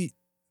definitely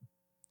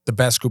the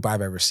best group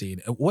I've ever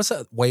seen. What's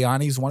that?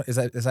 Wayani's one? Is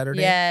that her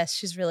name? Yes,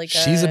 she's really good.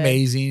 She's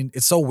amazing.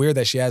 It's so weird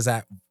that she has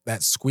that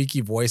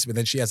squeaky voice, but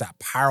then she has that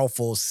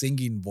powerful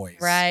singing voice.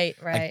 Right.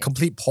 Like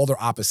complete polar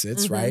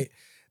opposites, right?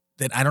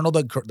 Then I don't know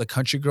the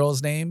country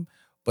girl's name,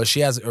 but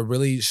she has a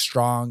really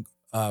strong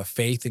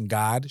faith in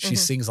God. She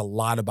sings a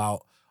lot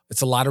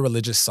it's a lot of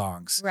religious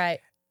songs. Right.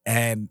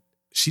 And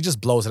she just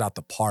blows it out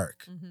the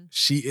park.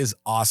 She is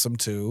awesome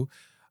too.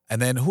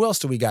 And then who else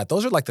do we got?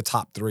 Those are like the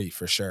top 3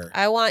 for sure.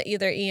 I want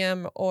either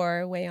EM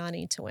or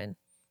Wayani to win.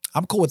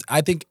 I'm cool with, I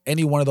think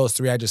any one of those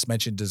 3 I just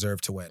mentioned deserve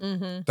to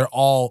win. They're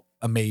all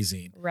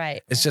amazing.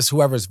 Right. It's just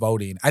whoever's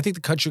voting. I think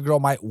the country girl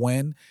might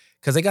win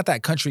because they got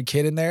that country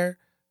kid in there.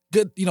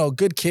 Good,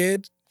 good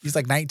kid. He's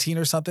like 19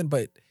 or something,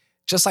 but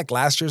just like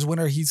last year's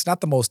winner, he's not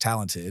the most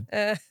talented.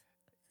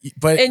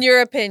 But in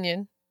your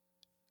opinion?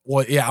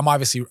 Well, yeah, I'm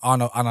obviously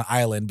on an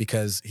island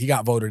because he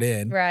got voted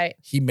in. Right.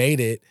 He made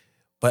it.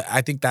 But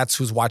I think that's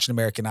who's watching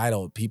American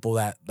Idol, people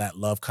that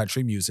love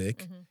country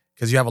music,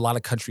 because you have a lot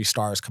of country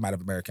stars come out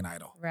of American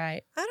Idol.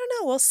 Right. I don't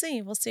know. We'll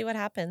see. We'll see what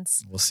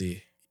happens. We'll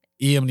see.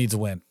 EM needs a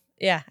win.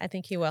 Yeah, I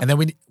think he will. And then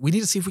we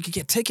need to see if we can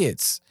get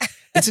tickets.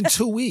 It's in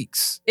 2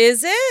 weeks.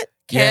 Is it?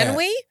 Can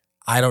we?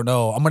 I don't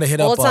know. I'm going to hit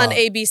up. Well, it's on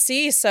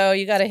ABC, so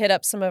you got to hit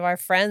up some of our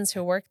friends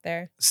who work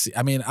there. See,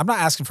 I mean, I'm not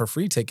asking for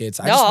free tickets.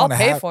 I'll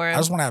pay for them. I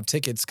just want to have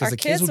tickets because the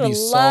kids would be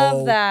love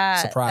so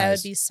that. surprised. That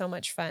would be so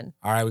much fun.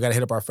 All right, we got to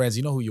hit up our friends.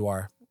 You know who you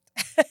are.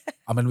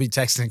 I'm going to be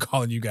texting and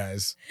calling you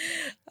guys.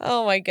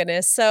 Oh, my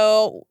goodness.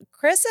 So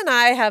Chris and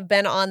I have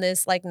been on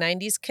this like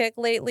 90s kick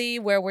lately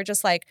where we're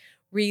just like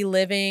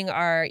reliving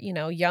our,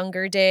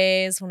 younger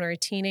days when we were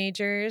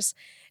teenagers.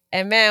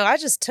 And man, I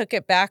just took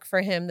it back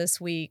for him this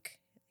week.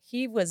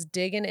 He was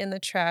digging in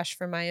the trash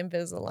for my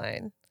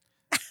Invisalign.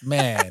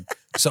 Man.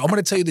 So I'm going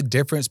to tell you the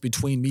difference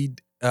between me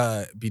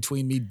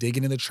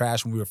digging in the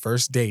trash when we were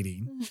first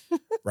dating,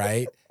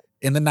 right?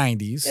 In the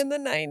 90s. In the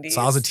 90s.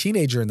 So I was a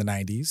teenager in the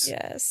 90s.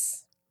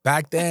 Yes.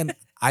 Back then,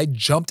 I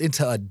jumped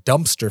into a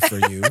dumpster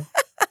for you.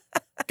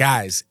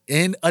 Guys,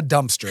 in a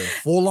dumpster.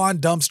 Full-on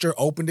dumpster,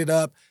 opened it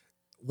up.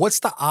 What's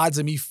the odds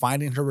of me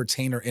finding her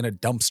retainer in a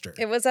dumpster?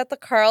 It was at the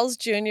Carl's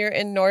Jr.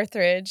 in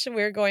Northridge.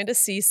 We were going to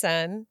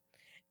CSUN.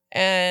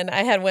 And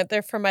I had went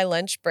there for my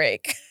lunch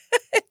break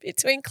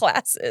between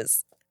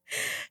classes.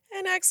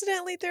 and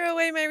accidentally threw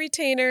away my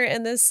retainer.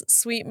 And this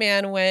sweet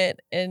man went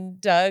and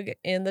dug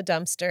in the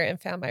dumpster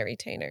and found my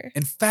retainer.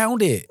 And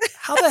found it.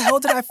 How the hell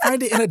did I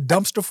find it in a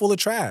dumpster full of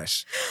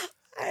trash?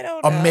 I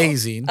don't know.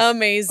 Amazing.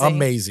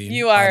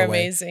 You are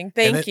amazing.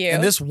 Thank you.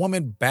 And this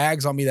woman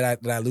bags on me that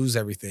I lose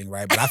everything,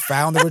 right? But I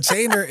found the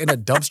retainer in a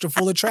dumpster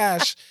full of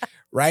trash,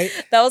 right?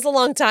 That was a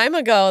long time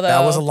ago, though.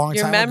 That was a long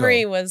time ago. Your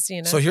memory was,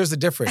 So here's the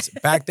difference.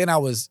 Back then I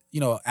was,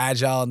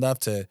 agile enough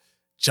to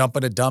jump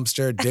in a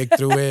dumpster, dig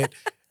through it.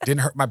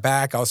 Didn't hurt my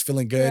back. I was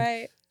feeling good.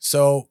 Right.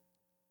 So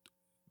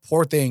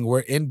poor thing, we're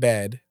in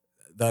bed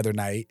the other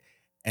night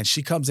and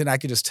she comes in. I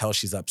could just tell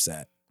she's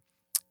upset.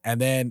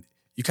 And then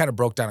you kind of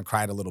broke down and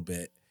cried a little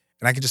bit.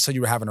 And I could just tell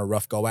you were having a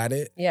rough go at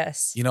it.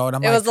 Yes. And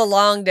I'm it was a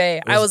long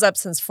day. I was up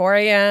since 4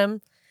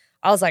 a.m.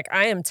 I was like,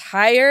 I am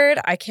tired.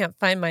 I can't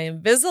find my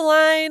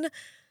Invisalign.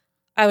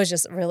 I was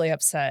just really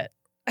upset.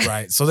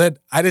 Right. So then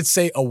I didn't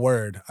say a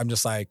word. I'm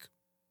just like,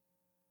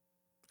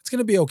 it's going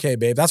to be okay,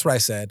 babe. That's what I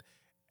said.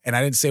 And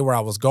I didn't say where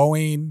I was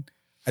going.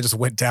 I just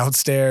went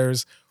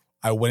downstairs.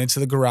 I went into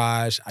the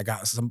garage. I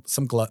got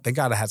some gloves. Thank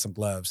God I had some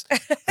gloves.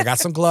 I got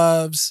some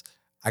gloves.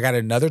 I got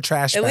another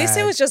trash bag. At least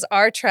it was just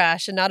our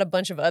trash and not a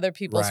bunch of other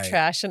people's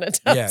trash in a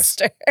dumpster. Yes.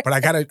 But I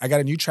got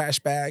a new trash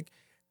bag.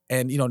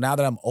 And now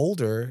that I'm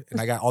older and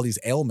I got all these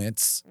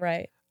ailments,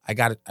 right. I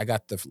got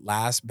the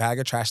last bag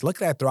of trash.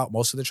 Luckily, I threw out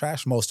most of the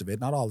trash, most of it,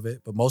 not all of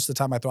it, but most of the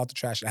time I throw out the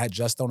trash. I had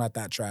just thrown out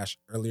that trash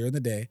earlier in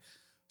the day.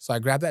 So I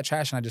grabbed that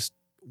trash and I just,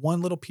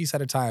 one little piece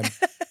at a time,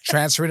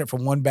 transferring it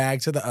from one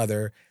bag to the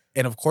other.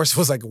 And of course, it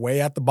was like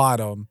way at the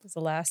bottom. It was the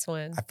last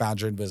one. I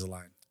found your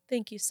Invisalign.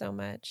 Thank you so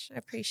much. I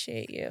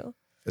appreciate you.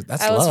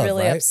 That's I was love,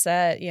 really right?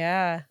 upset.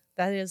 Yeah,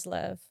 that is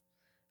love.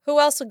 Who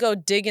else would go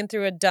digging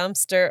through a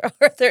dumpster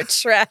or their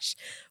trash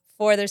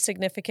for their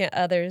significant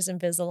other's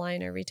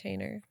Invisalign or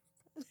retainer?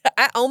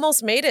 I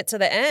almost made it to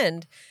the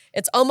end.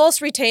 It's almost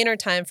retainer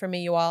time for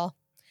me, you all.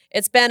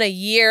 It's been a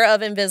year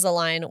of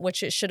Invisalign,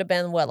 which it should have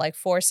been, what, like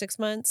 4-6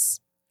 months?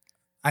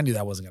 I knew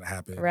that wasn't going to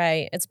happen.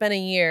 Right. It's been a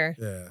year.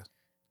 Yeah.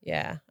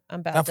 Yeah.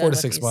 I'm about not done 4 to with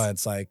 6 these.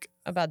 months. Like,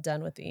 I'm about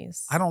done with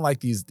these. I don't like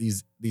these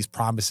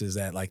promises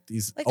that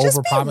these like,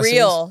 over promises. Just be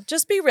real.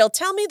 Just be real.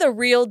 Tell me the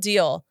real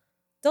deal.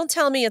 Don't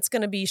tell me it's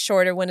going to be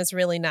shorter when it's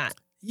really not.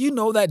 You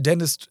know that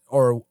dentist,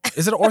 or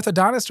is it an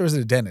orthodontist or is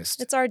it a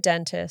dentist? It's our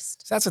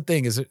dentist. So that's the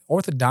thing, is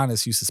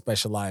orthodontists used to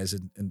specialize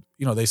in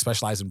they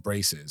specialize in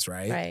braces,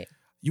 right? Right.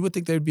 You would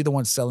think they'd be the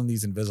ones selling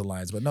these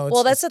Invisaligns, but no.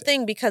 Well, that's the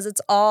thing, because it's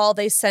all,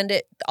 they send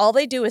it, all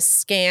they do is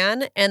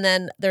scan, and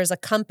then there's a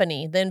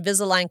company. The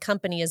Invisalign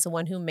company is the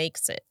one who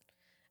makes it,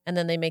 and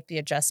then they make the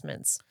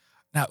adjustments.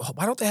 Now,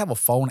 why don't they have a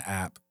phone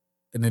app,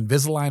 an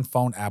Invisalign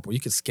phone app, where you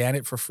could scan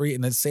it for free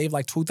and then save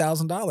like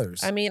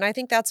 $2,000? I mean, I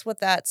think that's what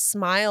that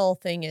Smile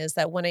thing is,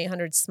 that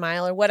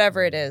 1-800-SMILE or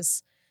whatever it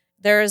is.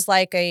 There's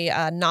like a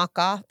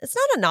knockoff. It's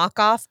not a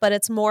knockoff, but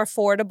it's more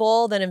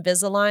affordable than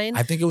Invisalign.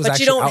 I think it was but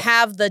you don't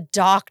have the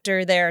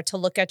doctor there to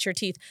look at your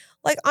teeth.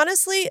 Like,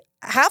 honestly,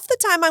 half the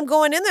time I'm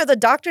going in there, the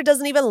doctor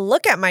doesn't even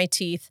look at my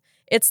teeth.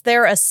 It's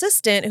their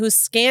assistant who's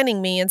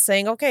scanning me and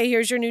saying, okay,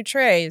 here's your new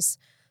trays.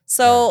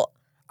 So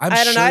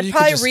I don't know. I'd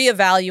probably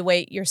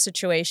reevaluate your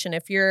situation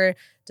if you're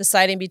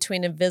deciding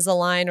between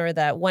Invisalign or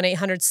that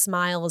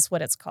 1-800-SMILE is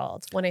what it's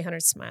called.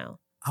 1-800-SMILE.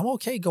 I'm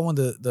okay going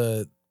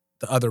the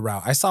other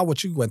route. I saw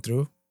what you went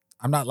through.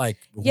 I'm not like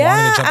wanting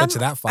to jump into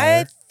that fire.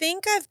 I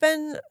think I've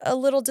been a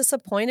little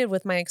disappointed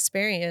with my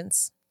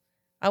experience.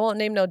 I won't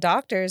name no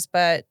doctors,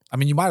 but I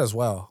mean, you might as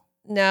well.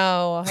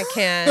 No, I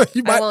can't.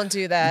 I won't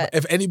do that.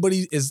 If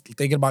anybody is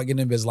thinking about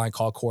getting Invisalign,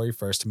 call Corey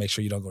first to make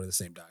sure you don't go to the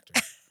same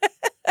doctor.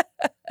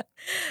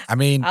 I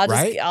mean,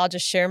 I'll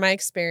just share my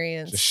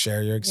experience. Just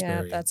share your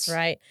experience. Yeah, that's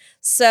right.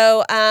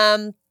 So,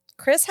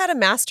 Chris had a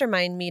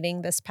mastermind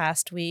meeting this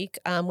past week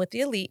with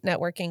the Elite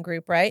Networking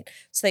Group, right?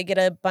 So they get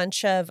a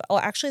bunch of,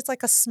 actually it's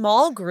like a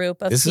small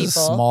group of people. This is a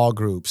small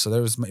group. So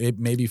there was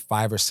maybe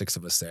 5 or 6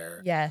 of us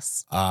there.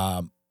 Yes.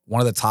 One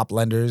of the top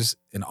lenders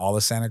in all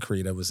of Santa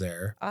Clarita was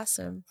there.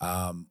 Awesome.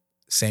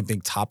 Same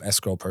thing, top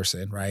escrow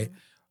person, right?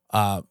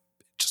 Mm-hmm.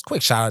 Just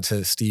quick shout out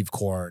to Steve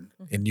Korn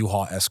in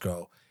U-Haul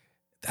Escrow.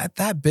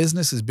 That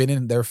business has been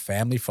in their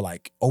family for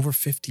like over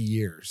 50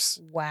 years.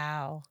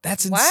 Wow.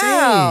 That's insane.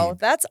 Wow.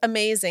 That's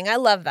amazing. I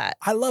love that.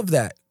 I love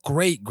that.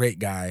 Great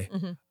guy.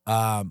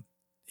 Mm-hmm.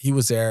 He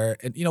was there,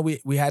 and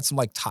we had some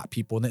like top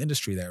people in the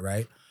industry there,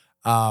 right?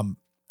 And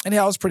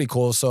yeah, it was pretty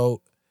cool.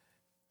 So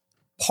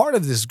part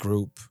of this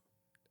group,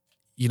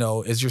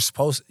 is you're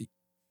supposed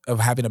of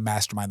having a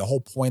mastermind. The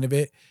whole point of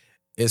it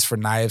is for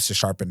knives to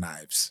sharpen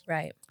knives.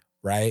 Right.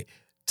 Right?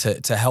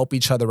 To help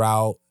each other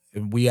out.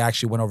 And we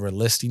actually went over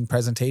listing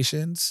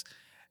presentations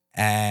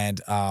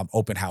and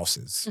open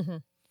houses. Mm-hmm.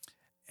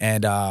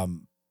 And I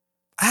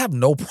have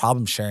no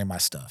problem sharing my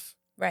stuff.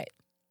 Right.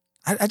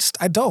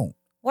 I don't.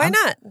 Why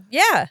not?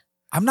 Yeah.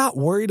 I'm not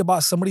worried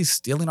about somebody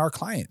stealing our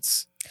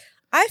clients.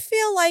 I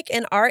feel like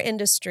in our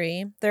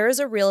industry, there is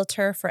a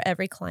realtor for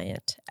every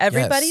client.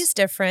 Everybody's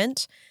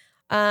different.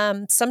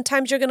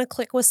 Sometimes you're going to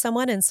click with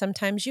someone and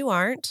sometimes you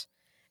aren't.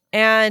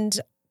 And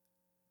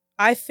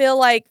I feel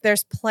like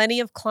there's plenty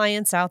of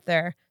clients out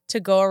there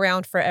to go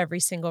around for every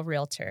single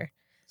realtor.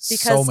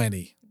 So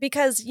many.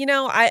 Because,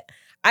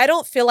 I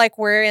don't feel like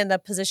we're in the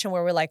position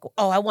where we're like,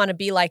 oh, I want to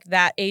be like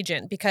that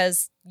agent,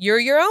 because you're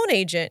your own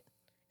agent.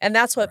 And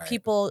that's what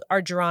people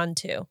are drawn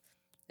to,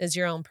 is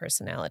your own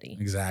personality.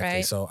 Exactly.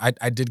 Right? So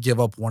I did give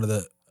up one of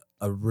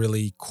a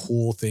really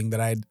cool thing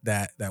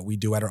that we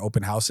do at our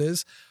open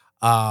houses.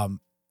 And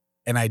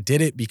I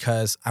did it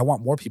because I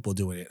want more people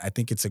doing it. I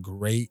think it's a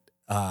great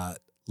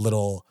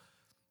little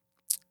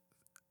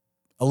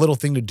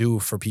thing to do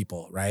for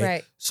people,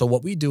 right? So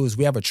what we do is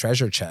we have a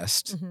treasure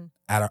chest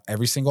at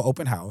every single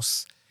open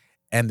house,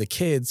 and the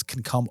kids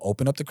can come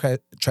open up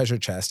the treasure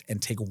chest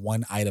and take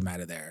one item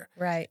out of there.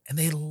 Right. And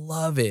they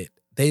love it.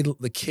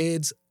 The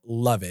kids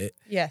love it.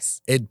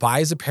 Yes. It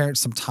buys the parents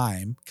some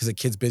time because the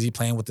kid's busy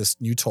playing with this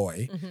new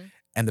toy,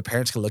 and the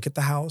parents can look at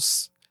the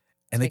house.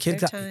 And the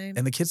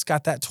kids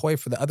got that toy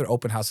for the other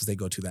open houses they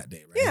go to that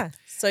day, right? Yeah.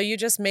 So you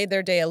just made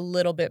their day a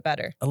little bit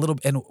better.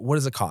 And what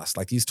does it cost?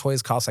 Like, these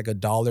toys cost like $1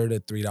 to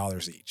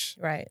 $3 each.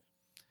 Right.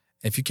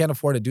 If you can't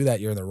afford to do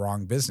that, you're in the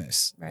wrong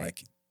business. Right.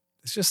 Like,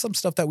 it's just some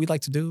stuff that we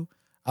like to do.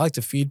 I like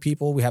to feed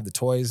people. We have the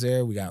toys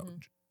there. We got,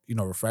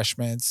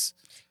 refreshments.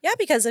 Yeah,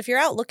 because if you're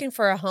out looking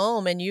for a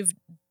home and you've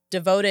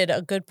devoted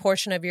a good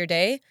portion of your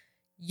day,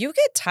 you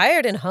get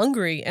tired and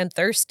hungry and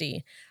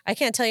thirsty. I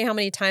can't tell you how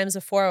many times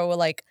before I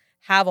would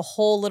have a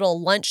whole little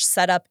lunch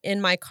set up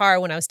in my car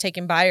when I was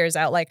taking buyers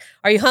out. Like,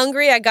 are you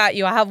hungry? I got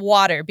you. I have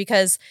water.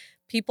 Because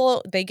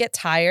people, they get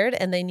tired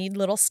and they need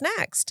little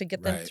snacks to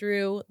get them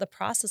through the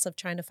process of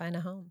trying to find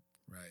a home.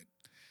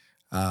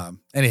 Right.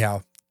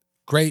 Anyhow,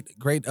 great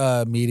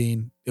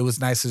meeting. It was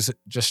nice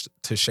just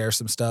to share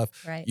some stuff.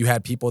 Right. You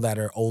had people that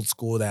are old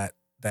school that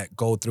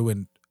go through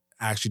and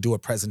actually do a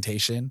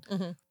presentation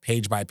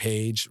page by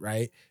page,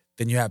 right?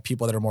 Then you have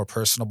people that are more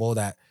personable,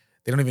 that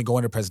they don't even go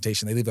into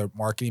presentation. They leave their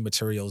marketing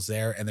materials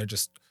there, and they're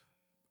just,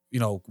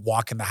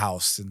 walking the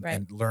house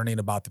and learning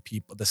about the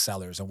people, the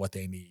sellers, and what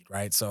they need,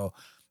 right? So,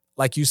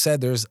 like you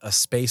said, there's a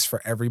space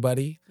for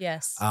everybody.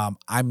 Yes.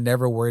 I'm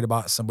never worried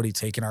about somebody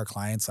taking our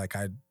clients. Like,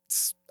 I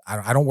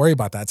don't worry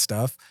about that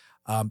stuff.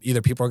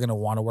 Either people are going to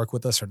want to work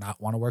with us or not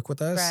want to work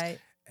with us. Right.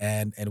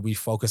 And we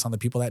focus on the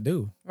people that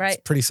do. Right.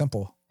 It's pretty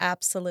simple.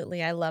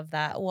 Absolutely. I love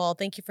that. Well,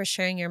 thank you for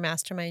sharing your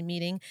mastermind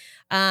meeting.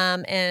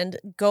 And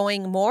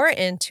going more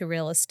into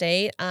real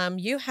estate,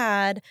 you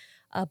had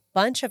a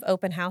bunch of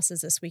open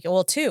houses this week.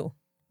 Well, 2.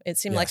 It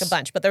seemed like a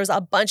bunch, but there was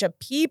a bunch of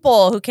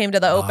people who came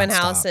to the open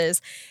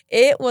houses.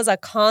 It was a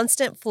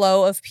constant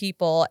flow of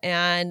people.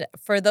 And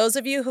for those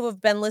of you who have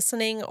been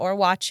listening or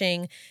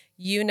watching,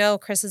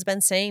 Chris has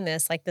been saying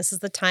this, like, this is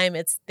the time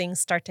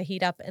things start to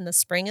heat up in the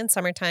spring and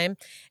summertime.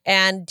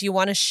 And do you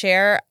want to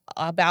share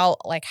about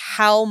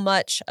how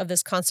much of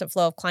this constant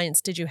flow of clients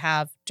did you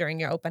have during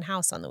your open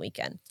house on the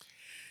weekend?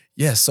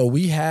 Yeah. So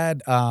we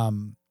had,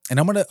 and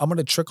I'm going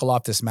to trickle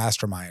off this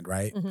mastermind,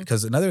 right?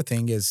 Because another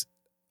thing is,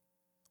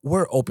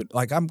 we're open.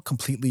 Like, I'm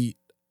completely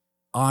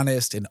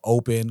honest and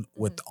open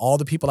with all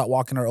the people that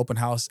walk in our open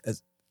house,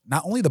 as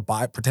not only the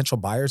potential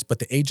buyers, but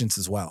the agents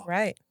as well.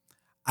 Right.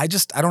 I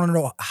don't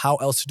know how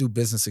else to do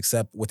business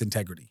except with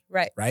integrity.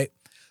 Right. Right.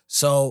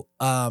 So,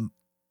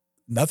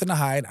 nothing to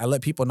hide. I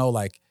let people know,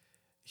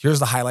 here's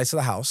the highlights of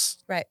the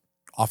house. Right.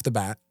 Off the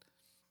bat.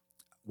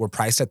 We're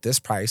priced at this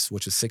price,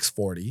 which is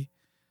 $640.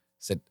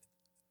 Said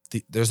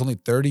there's only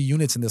 30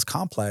 units in this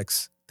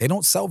complex. They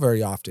don't sell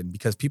very often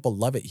because people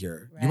love it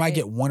here. Right. You might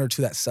get 1 or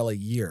 2 that sell a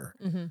year.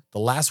 The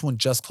last one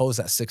just closed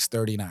at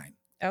 $639.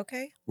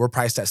 Okay. We're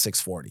priced at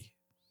 $640.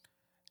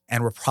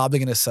 And we're probably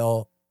going to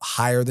sell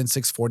higher than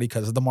 $640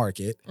 because of the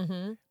market.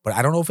 But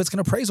I don't know if it's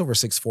going to appraise over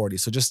 $640.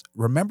 So just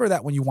remember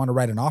that when you want to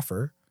write an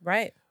offer.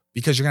 Right.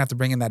 Because you're going to have to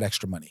bring in that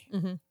extra money.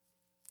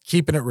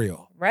 Keeping it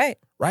real. Right.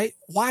 Right?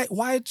 Why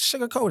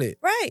sugarcoat it?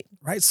 Right.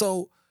 Right?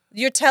 So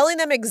you're telling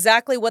them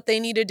exactly what they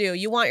need to do.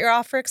 You want your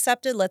offer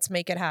accepted? Let's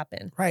make it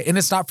happen. Right. And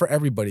it's not for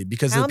everybody,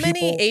 because how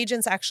many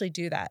agents actually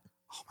do that?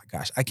 Oh my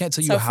gosh. I can't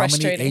tell you how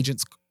many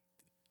agents.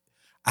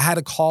 I had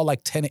to call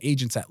 10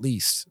 agents at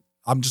least.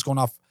 I'm just going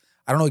off.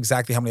 I don't know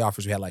exactly how many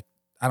offers we had.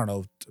 I don't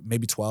know,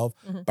 maybe 12.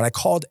 But I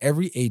called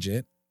every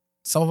agent.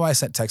 Some of them I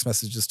sent text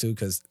messages to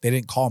because they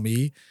didn't call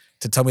me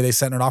to tell me they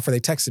sent an offer. They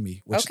texted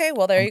me. Okay,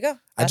 well, there you go.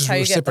 That's how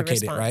you get the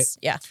response. Right?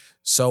 Yeah.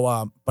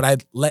 So, but I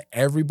let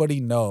everybody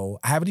know.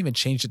 I haven't even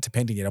changed it to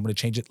pending yet. I'm going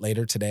to change it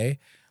later today.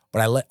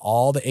 But I let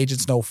all the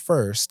agents know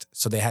first,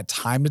 so they had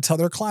time to tell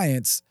their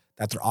clients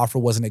that their offer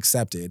wasn't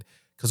accepted.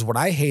 Because what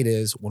I hate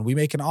is when we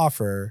make an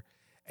offer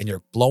and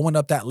you're blowing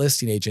up that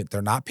listing agent,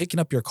 they're not picking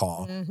up your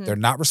call. They're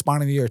not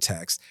responding to your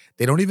text.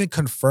 They don't even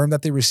confirm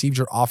that they received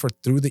your offer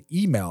through the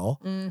email,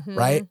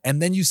 right?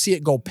 And then you see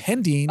it go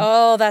pending.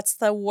 Oh, that's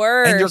the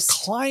worst. And your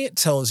client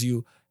tells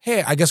you,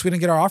 hey, I guess we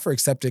didn't get our offer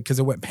accepted because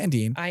it went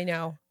pending. I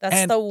know.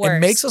 That's the worst. It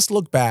makes us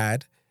look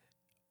bad,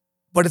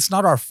 but it's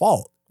not our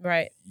fault.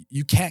 Right.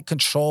 You can't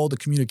control the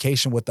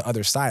communication with the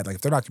other side.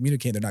 If they're not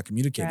communicating, they're not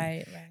communicating.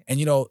 Right. And,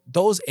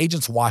 those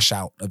agents wash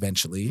out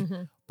eventually,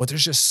 but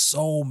there's just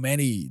so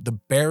many. The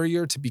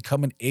barrier to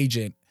become an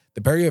agent,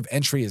 the barrier of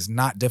entry is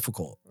not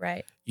difficult.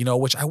 Right.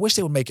 Which I wish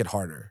they would make it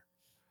harder.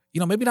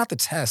 maybe not the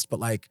test, but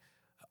like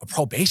a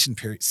probation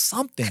period,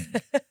 something,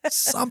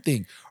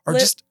 or Li-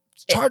 just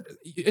charge.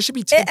 It should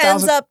be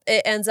 $10,000.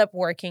 It ends up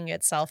working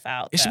itself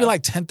out. It should be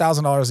like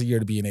 $10,000 a year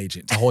to be an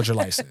agent, to hold your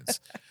license,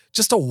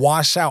 just to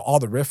wash out all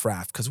the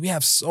riffraff, because we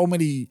have so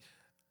many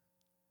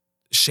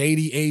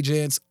shady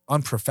agents,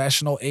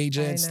 unprofessional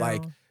agents.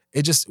 Like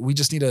we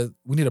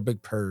need a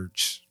big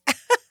purge.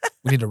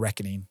 We need a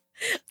reckoning.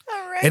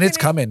 And it's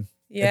coming.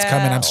 Yeah. It's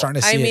coming. I'm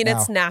starting to see it now.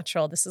 It's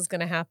natural. This is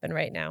going to happen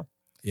right now.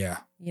 Yeah.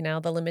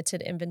 The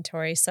limited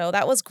inventory. So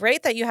that was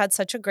great that you had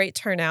such a great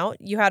turnout.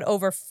 You had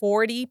over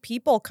 40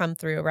 people come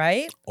through,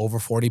 right? Over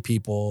 40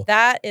 people.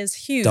 That is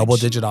huge.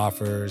 Double-digit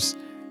offers.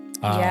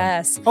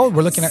 Yes. Oh,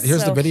 we're looking at,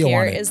 here's the video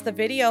on it. Here is the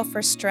video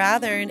for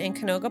Strathern in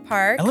Canoga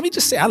Park. And let me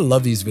just say, I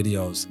love these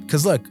videos.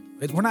 Because look,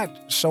 we're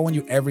not showing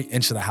you every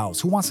inch of the house.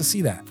 Who wants to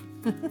see that?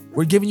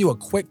 We're giving you a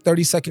quick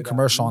 30-second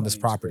commercial on this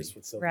property.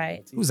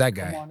 Right. Who's that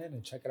guy? Come on in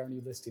and check out our new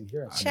listing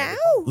here. Ciao.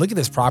 Look at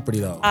this property,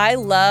 though. I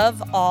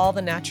love all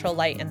the natural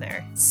light in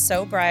there.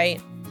 So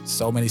bright.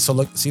 So many. So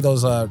look, see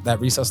those that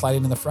recess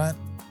lighting in the front?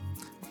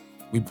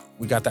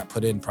 We got that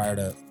put in prior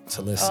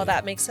to listing. Oh,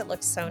 that makes it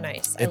look so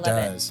nice. I It love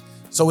does.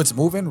 So it's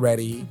move-in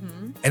ready.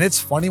 Mm-hmm. And it's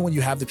funny when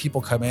you have the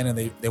people come in and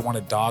they want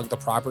to dog the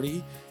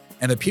property.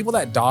 And the people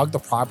that dog the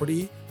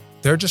property,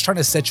 they're just trying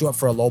to set you up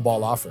for a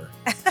lowball offer.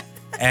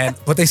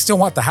 But they still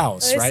want the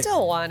house, right? They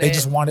still want it. They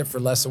just want it for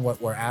less than what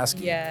we're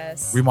asking.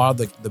 Yes.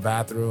 Remodeled the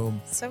bathroom.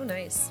 So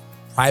nice.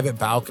 Private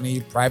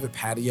balcony, private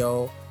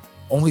patio,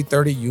 only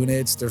 30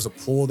 units. There's a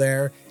pool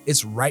there.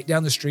 It's right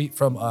down the street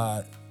from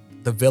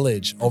the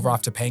village over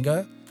off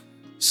Topanga.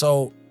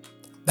 So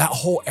that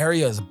whole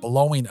area is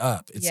blowing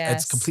up.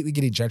 It's completely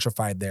getting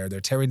gentrified there.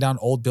 They're tearing down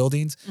old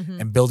buildings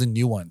and building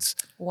new ones.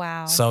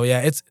 Wow. So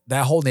yeah,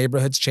 that whole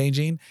neighborhood's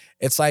changing.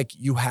 It's like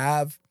you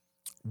have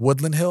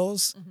Woodland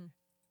Hills,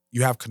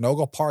 you have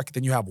Canoga Park,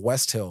 then you have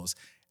West Hills.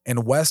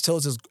 And West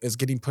Hills is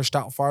getting pushed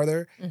out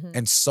farther.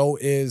 And so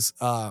is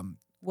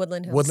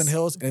Woodland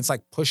Hills. And it's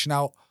like pushing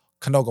out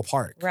Canoga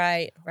Park.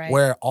 Right.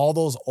 Where all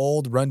those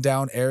old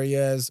rundown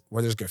areas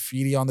where there's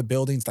graffiti on the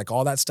buildings, like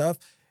all that stuff,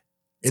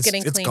 it's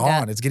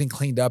gone. Up. It's getting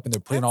cleaned up and they're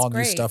putting all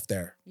new stuff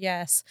there.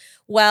 Yes.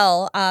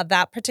 Well,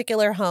 that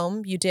particular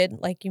home, you did,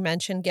 like you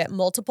mentioned, get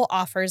multiple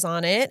offers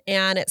on it.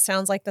 And it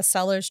sounds like the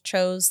sellers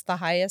chose the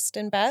highest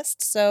and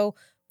best. So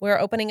we're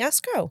opening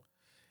escrow.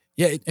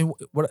 Yeah. And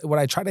what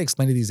I try to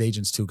explain to these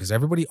agents too, because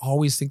everybody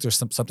always thinks there's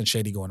something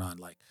shady going on.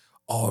 Like,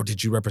 oh,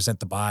 did you represent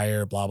the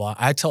buyer? Blah, blah.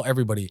 I tell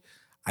everybody,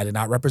 I did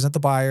not represent the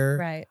buyer.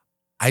 Right.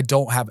 I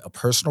don't have a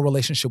personal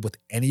relationship with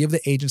any of the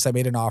agents that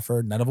made an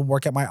offer. None of them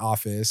work at my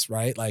office,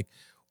 right? Like,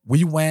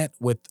 we went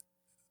with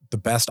the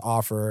best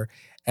offer.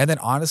 And then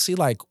honestly,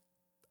 like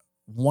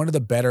one of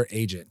the better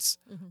agents.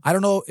 I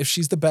don't know if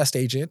she's the best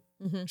agent.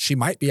 She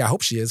might be. I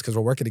hope she is because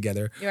we're working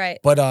together. You're right.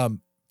 But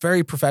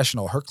very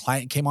professional. Her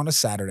client came on a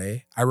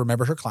Saturday. I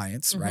remember her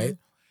clients, right?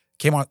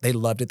 Came on. They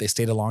loved it. They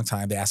stayed a long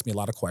time. They asked me a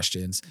lot of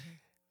questions.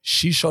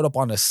 She showed up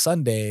on a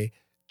Sunday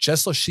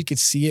just so she could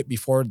see it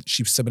before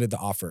she submitted the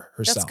offer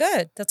herself. That's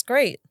good. That's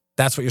great.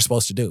 That's what you're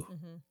supposed to do.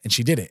 And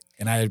she did it.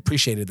 And I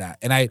appreciated that.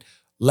 And I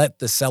let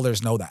the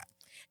sellers know that.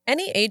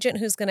 Any agent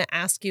who's going to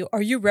ask you,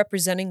 are you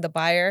representing the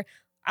buyer?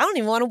 I don't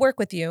even want to work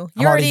with you.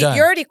 I'm already done.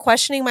 You're already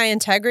questioning my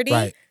integrity.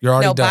 Right. You're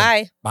already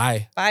done.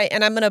 Bye.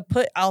 And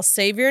I'll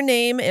save your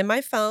name in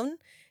my phone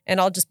and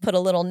I'll just put a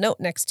little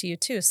note next to you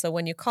too. So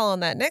when you call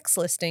on that next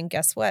listing,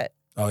 guess what?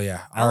 Oh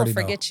yeah. I'll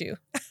forget you.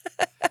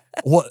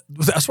 Well,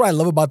 that's what I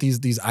love about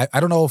these. I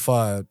don't know if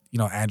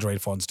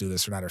Android phones do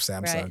this or not, or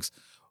Samsungs,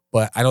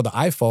 but I know the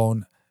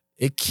iPhone,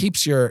 it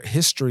keeps your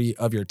history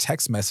of your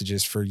text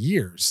messages for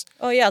years.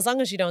 Oh yeah, as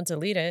long as you don't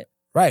delete it.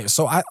 Right.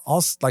 So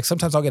I'll like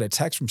sometimes I'll get a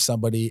text from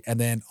somebody and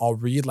then I'll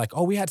read like,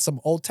 oh, we had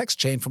some old text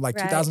chain from like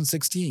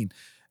 2016.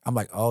 I'm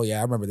like, oh yeah,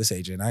 I remember this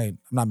agent. I'm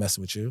not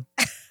messing with you.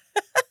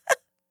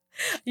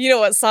 You know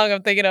what song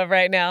I'm thinking of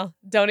right now?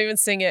 Don't even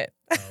sing it.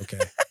 Oh, okay.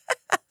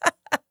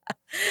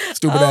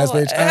 Stupid ass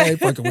bitch. I ain't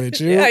fucking with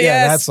you.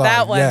 Yeah, that song.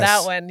 That one. Yes.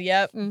 That one.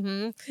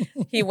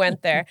 Yep. He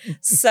went there.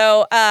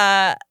 So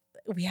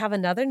we have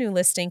another new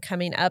listing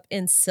coming up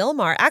in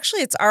Sylmar.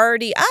 Actually, it's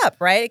already up,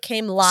 right? It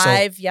came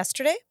live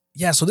yesterday.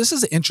 Yeah. So this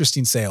is an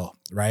interesting sale,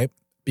 right?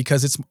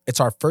 Because it's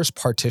our first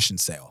partition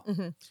sale.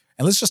 And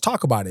let's just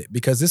talk about it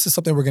because this is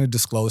something we're going to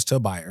disclose to a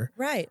buyer.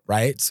 Right.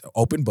 Right. It's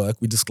open book.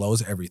 We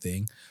disclose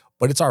everything.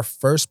 But it's our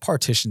first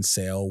partition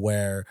sale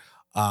where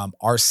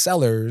our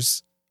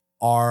sellers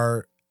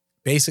are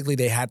basically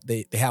they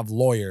have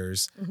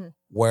lawyers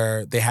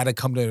where they had to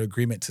come to an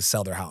agreement to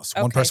sell their house.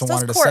 Okay, one person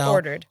wanted to court sell.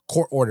 Ordered.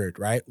 Court ordered,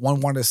 right? One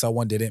wanted to sell,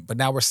 one didn't. But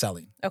now we're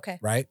selling. Okay.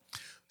 Right?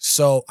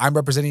 So I'm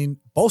representing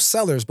both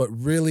sellers, but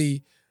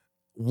really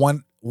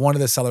one of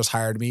the sellers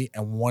hired me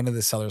and one of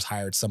the sellers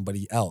hired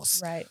somebody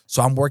else. Right.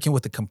 So I'm working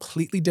with a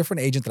completely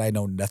different agent that I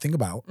know nothing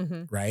about,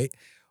 right?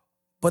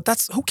 But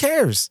who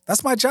cares?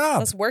 That's my job.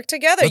 Let's work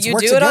together. Let's you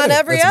work do together. it on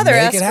every Let's other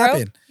make escrow. it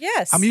happen.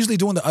 Yes. I'm usually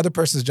doing the other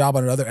person's job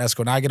on another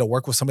escrow. Now I get to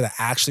work with somebody that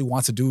actually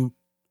wants to do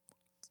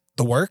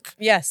the work.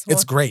 Yes.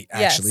 It's great,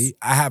 actually. Yes.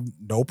 I have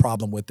no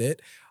problem with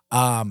it.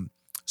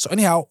 So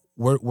anyhow,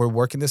 we're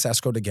working this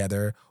escrow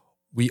together.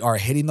 We are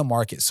hitting the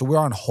market. So we're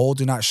on hold,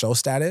 do not show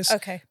status.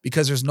 Okay.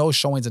 Because there's no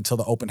showings until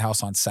the open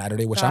house on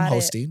Saturday, which I'm Got it.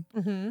 hosting.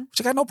 Mm-hmm. Which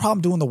I got no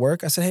problem doing the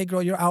work. I said, hey,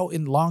 girl, you're out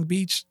in Long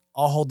Beach.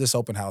 I'll hold this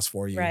open house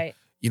for you. Right.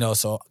 You know,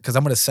 so because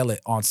I'm going to sell it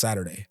on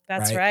Saturday.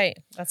 That's right.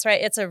 That's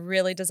right. It's a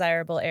really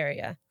desirable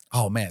area.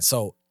 Oh, man.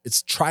 So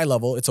it's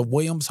tri-level. It's a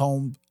Williams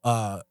home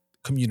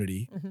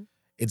community. Mm-hmm.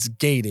 It's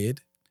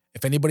gated.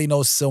 If anybody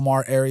knows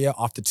Sylmar area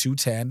off the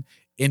 210,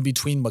 in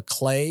between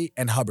Maclay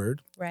and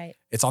Hubbard. Right.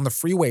 It's on the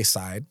freeway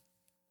side.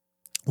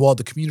 Well,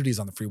 the community is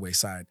on the freeway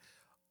side.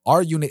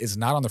 Our unit is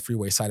not on the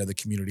freeway side of the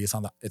community. It's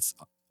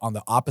on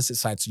the opposite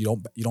side, so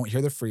you don't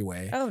hear the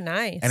freeway. Oh,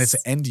 nice. And it's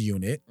an end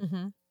unit,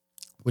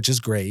 which is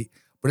great.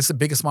 But it's the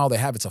biggest model they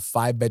have. It's a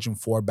 5-bedroom,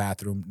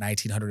 4-bathroom,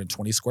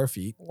 1,920 square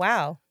feet.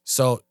 Wow.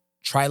 So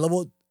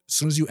tri-level, as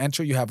soon as you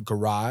enter, you have a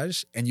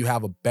garage and you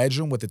have a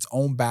bedroom with its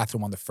own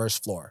bathroom on the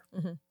first floor.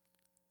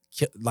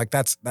 Like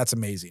that's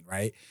amazing,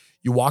 right?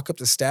 You walk up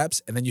the steps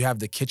and then you have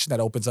the kitchen that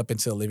opens up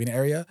into the living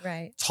area.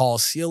 Right. Tall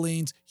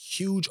ceilings,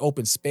 huge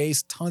open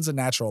space, tons of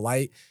natural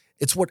light.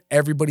 It's what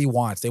everybody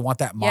wants. They want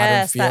that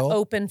modern feel. Yes, that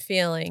open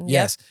feeling.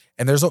 Yes.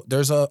 And there's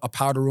a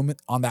powder room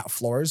on that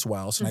floor as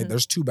well. So now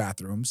there's 2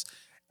 bathrooms.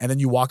 And then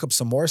you walk up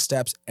some more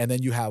steps and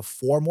then you have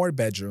 4 more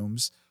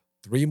bedrooms,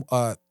 2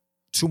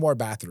 more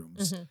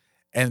bathrooms.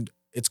 And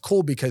it's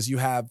cool because you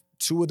have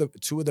two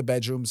of the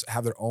bedrooms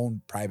have their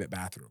own private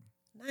bathroom.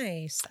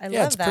 Nice. I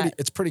love that.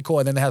 It's pretty cool.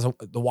 And then it has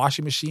the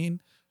washing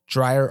machine,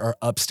 dryer are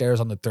upstairs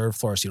on the 3rd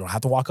floor. So you don't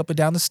have to walk up and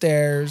down the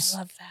stairs. I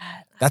love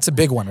that. That's a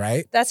big one,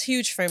 right? That's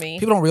huge for me.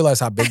 People don't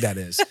realize how big that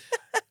is.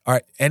 All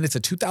right. And it's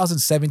a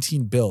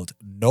 2017 build.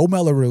 No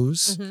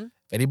Mellorews. If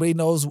anybody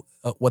knows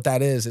what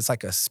that is, it's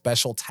like a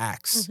special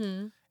tax.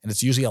 And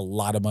it's usually a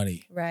lot of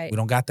money. Right. We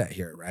don't got that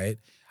here, right?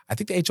 I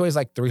think the HOA is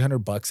like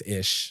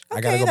 $300-ish. Okay,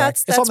 I gotta go back.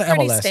 It's on the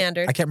pretty MLS.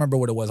 standard. I can't remember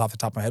what it was off the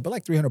top of my head, but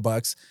like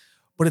 $300.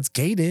 But it's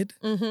gated.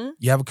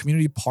 You have a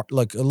community park,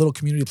 like a little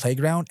community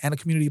playground and a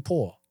community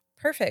pool.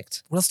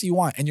 Perfect. What else do you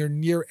want? And you're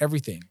near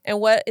everything. And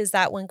what is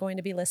that one going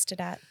to be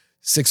listed at?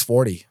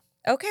 $640.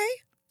 Okay.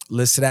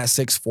 Listed at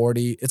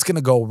 $640. It's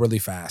gonna go really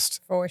fast.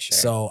 For sure.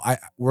 So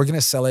we're gonna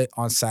sell it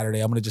on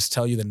Saturday. I'm gonna just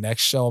tell you the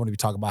next show. I'm gonna be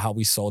talking about how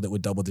we sold it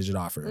with double-digit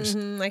offers.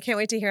 I can't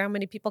wait to hear how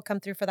many people come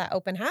through for that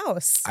open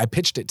house. I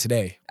pitched it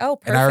today. Oh,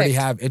 perfect. And I already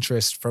have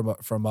interest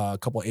from a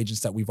couple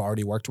agents that we've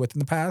already worked with in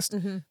the past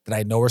that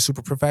I know are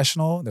super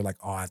professional. They're like,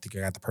 oh, I think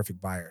I got the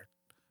perfect buyer.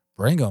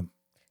 Bring them.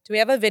 Do we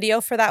have a video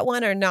for that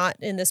one or not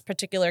in this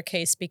particular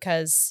case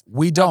because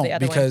we don't,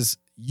 because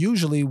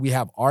usually we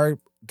have our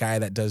guy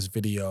that does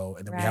video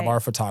and then we have our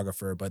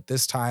photographer, but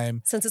this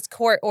time since it's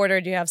court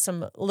ordered, you have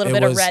a little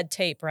bit of red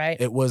tape, right?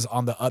 It was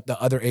on the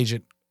other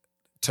agent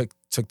took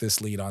this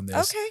lead on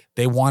this. Okay.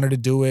 They wanted to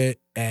do it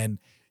and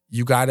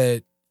you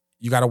gotta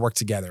work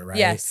together, right?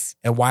 Yes.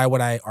 And why would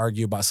I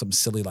argue about something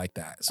silly like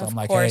that? So I'm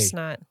like,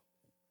 hey,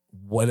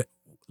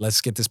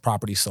 let's get this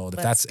property sold.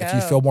 If you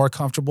feel more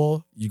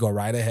comfortable, you go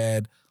right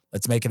ahead.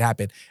 Let's make it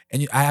happen.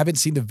 And I haven't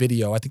seen the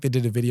video. I think they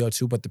did a video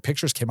too, but the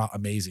pictures came out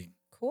amazing.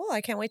 Cool.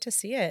 I can't wait to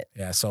see it.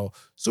 Yeah. So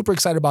super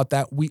excited about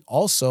that. We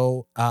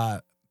also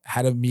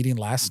had a meeting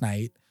last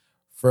night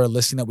for a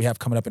listing that we have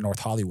coming up in North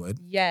Hollywood.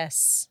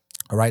 Yes.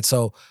 All right.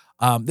 So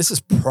this is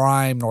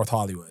prime North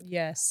Hollywood.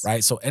 Yes.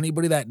 Right. So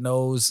anybody that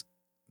knows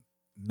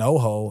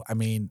NoHo, I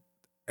mean,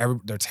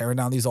 they're tearing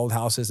down these old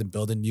houses and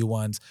building new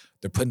ones.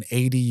 They're putting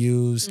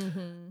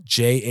ADUs,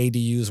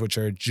 JADUs, which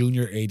are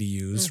junior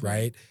ADUs,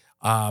 right?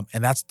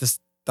 And that's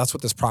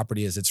what this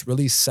property is. It's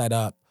really set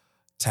up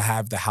to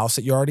have the house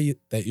that you already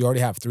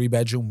have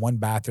 3-bedroom, 1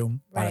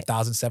 bathroom, about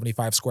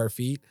 1,075 square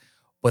feet.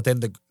 But then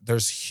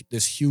there's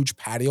this huge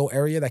patio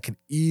area that can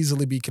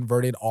easily be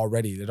converted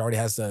already. It already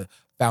has the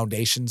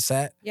foundation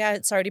set. Yeah,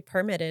 it's already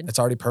permitted. It's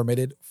already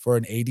permitted for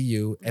an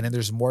ADU. And then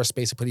there's more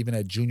space to put even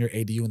a junior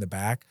ADU in the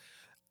back.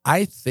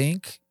 I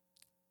think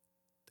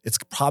it's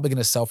probably going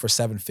to sell for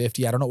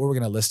 $750. I don't know what we're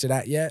going to list it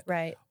at yet.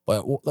 Right.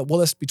 But we'll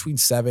list between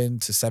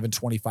 $7 to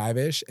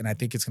 $725-ish. And I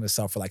think it's going to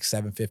sell for like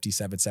 $750,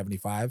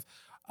 $775.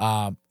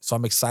 So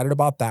I'm excited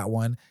about that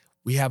one.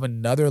 We have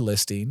another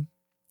listing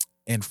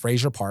in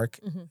Fraser Park.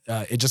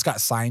 It just got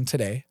signed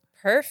today.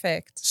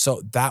 Perfect.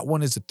 So that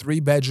one is a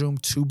 3-bedroom,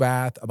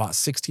 2-bath, about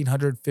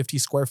 1,650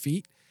 square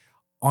feet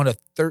on a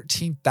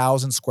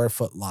 13,000 square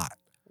foot lot.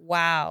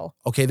 Wow.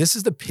 Okay, this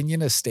is the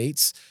Pinion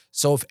Estates.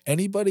 So if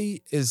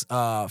anybody is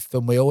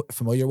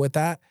familiar with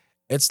that,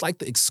 it's like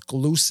the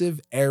exclusive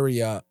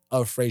area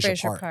of Fraser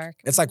Park.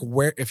 It's like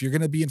if you're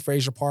going to be in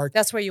Fraser Park,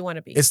 that's where you want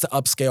to be. It's the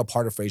upscale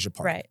part of Fraser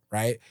Park.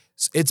 Right.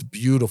 So it's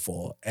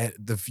beautiful. And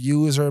the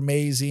views are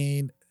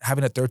amazing.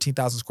 Having a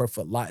 13,000 square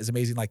foot lot is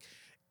amazing. Like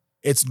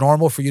it's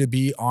normal for you to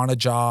be on a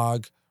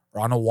jog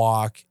or on a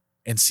walk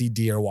and see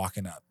deer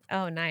walking up.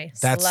 Oh,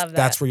 nice. Love that.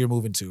 That's where you're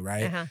moving to,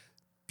 right?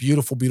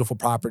 Beautiful, beautiful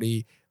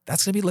property.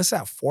 That's going to be listed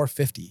at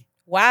 $450.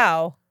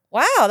 Wow.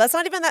 That's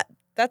not even that.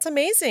 That's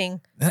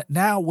amazing.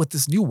 Now with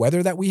this new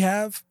weather that we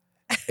have,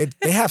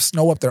 they have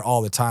snow up there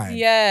all the time.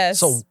 Yes.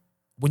 So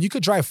when you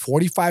could drive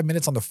 45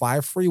 minutes on the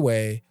 5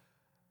 freeway,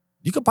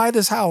 you could buy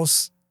this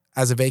house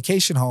as a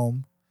vacation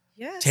home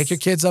Yes. Take your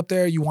kids up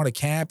there. You want to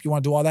camp. You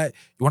want to do all that.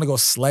 You want to go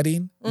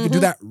sledding. You can do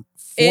Mhm. that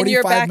In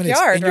your 45 minutes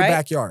backyard, in your right?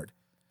 backyard.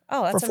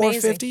 Oh, For that's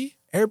amazing. $450,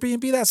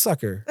 Airbnb that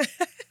sucker.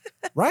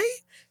 Right?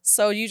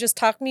 So you just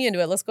talked me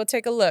into it. Let's go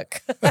take a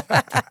look.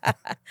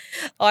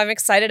 Oh, I'm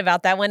excited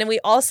about that one. And we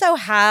also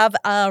have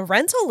a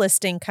rental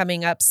listing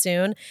coming up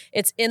soon.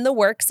 It's in the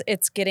works.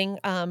 It's getting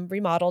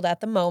remodeled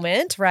at the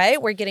moment, right?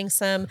 We're getting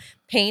some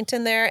paint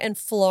in there and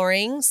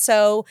flooring.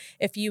 So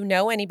if you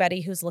know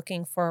anybody who's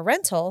looking for a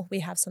rental,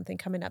 we have something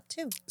coming up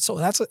too. So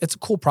it's a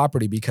cool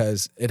property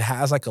because it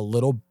has like a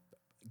little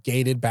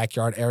gated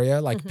backyard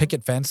area, like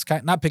picket fence,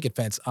 not picket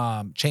fence,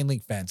 chain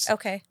link fence.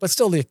 Okay. But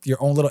still like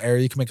your own little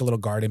area. You can make a little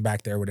garden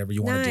back there, whatever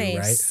you want to do,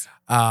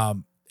 right?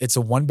 It's a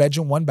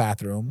 1-bedroom,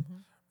 1-bathroom.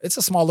 It's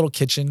a small little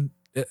kitchen.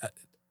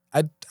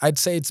 I'd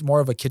say it's more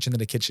of a kitchen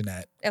than a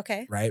kitchenette.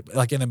 Okay. Right?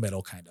 Like in the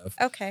middle, kind of.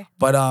 Okay.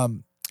 But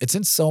it's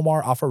in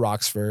Silmar off of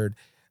Roxford.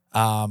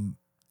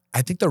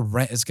 I think the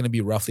rent is going to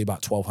be roughly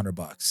about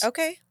 $1,200.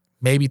 Okay.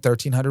 Maybe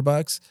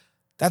 $1,300.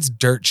 That's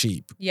dirt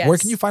cheap. Yes. Where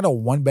can you find a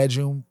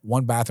 1-bedroom,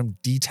 1-bathroom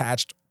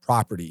detached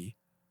property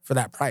for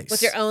that price?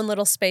 With your own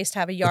little space to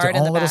have a With yard your in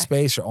the own little back.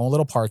 space, your own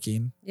little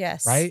parking.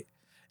 Yes. Right?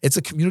 It's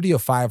a community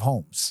of 5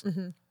 homes.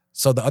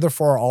 So the other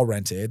 4 are all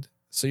rented.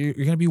 So you're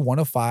going to be one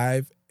of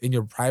 5 in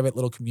your private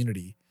little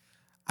community.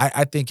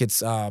 I think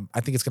it's going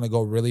to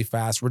go really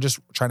fast. We're just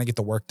trying to get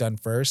the work done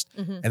first,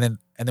 and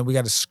then we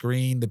got to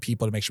screen the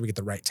people to make sure we get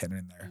the right tenant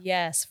in there.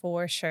 Yes,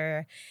 for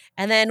sure.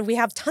 And then we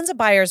have tons of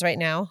buyers right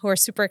now who are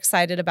super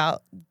excited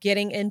about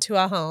getting into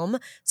a home,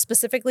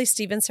 specifically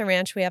Stevenson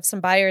Ranch. We have some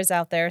buyers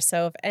out there.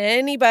 So if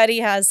anybody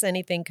has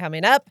anything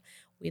coming up,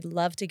 we'd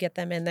love to get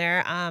them in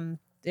there.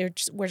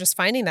 We're just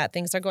finding that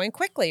things are going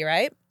quickly,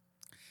 right?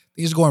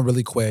 These are going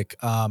really quick,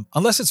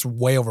 unless it's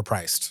way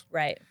overpriced.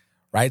 Right.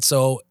 Right.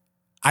 So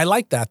I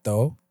like that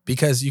though,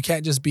 because you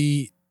can't just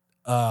be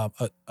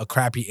a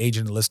crappy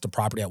agent and list the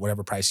property at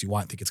whatever price you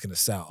want and think it's going to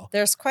sell.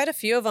 There's quite a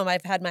few of them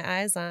I've had my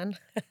eyes on.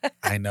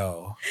 I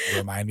know.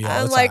 Remind me all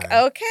I'm the like,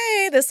 time.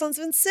 okay, this one's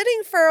been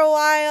sitting for a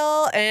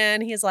while.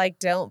 And he's like,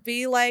 don't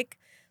be like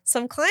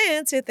some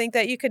clients who think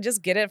that you could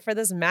just get it for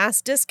this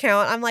mass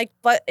discount. I'm like,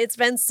 but it's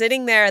been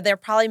sitting there. They're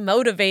probably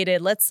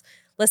motivated. Let's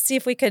see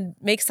if we could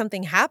make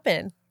something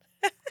happen.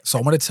 So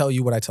I'm going to tell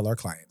you what I tell our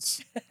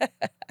clients.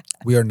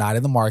 We are not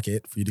in the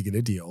market for you to get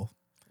a deal.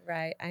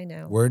 Right, I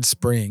know. We're in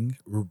spring.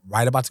 We're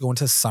right about to go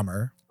into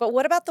summer. But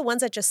what about the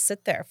ones that just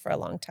sit there for a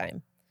long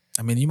time?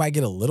 I mean, you might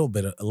get a little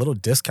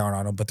discount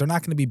on them, but they're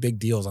not going to be big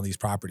deals on these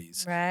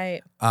properties.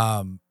 Right.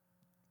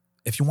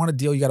 If you want a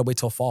deal, you got to wait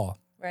till fall.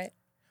 Right.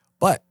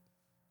 But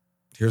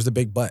here's the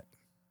big but.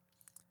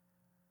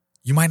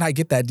 You might not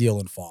get that deal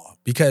in fall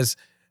because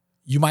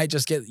you might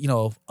just get,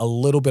 a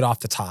little bit off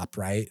the top,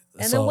 right?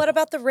 And then what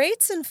about the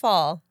rates in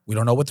fall? We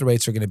don't know what the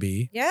rates are going to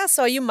be. Yeah,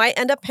 so you might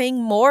end up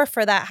paying more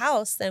for that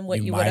house than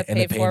what you would have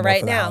paid for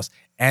right now.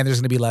 And there's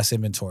going to be less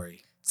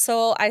inventory.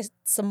 So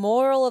the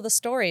moral of the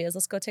story is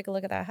let's go take a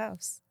look at that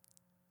house.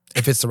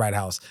 If it's the right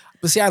house.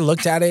 But see, I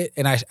looked at it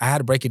and I had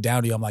to break it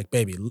down to you. I'm like,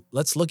 baby,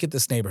 let's look at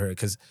this neighborhood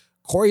because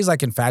Corey's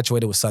like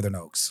infatuated with Southern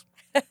Oaks.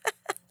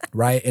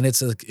 Right? And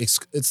it's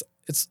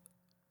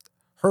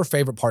her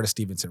favorite part of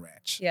Stevenson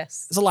Ranch.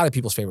 Yes. It's a lot of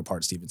people's favorite part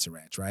of Stevenson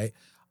Ranch, right?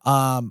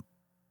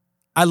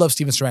 I love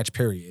Stevenson Ranch,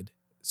 period.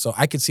 So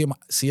I could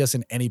see us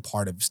in any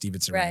part of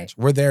Stevenson Ranch.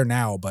 We're there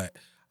now, but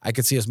I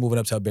could see us moving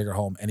up to a bigger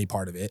home, any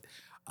part of it.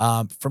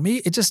 For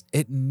me,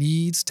 it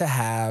needs to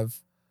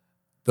have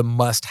the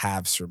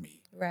must-haves for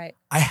me. Right.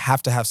 I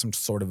have to have some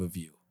sort of a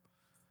view.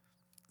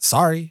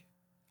 Sorry,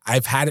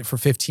 I've had it for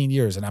 15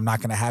 years and I'm not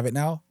going to have it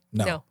now?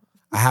 No.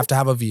 I have to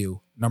have a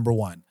view, number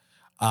one.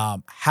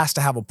 Has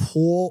to have a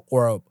pool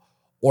or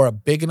a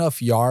big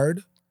enough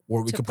yard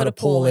where we could put a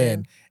pool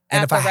in.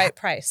 And at the right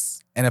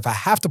price. And if I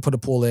have to put a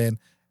pool in, it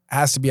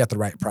has to be at the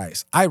right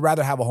price. I'd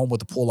rather have a home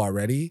with a pool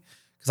already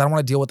because I don't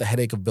want to deal with the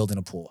headache of building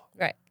a pool.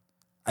 Right.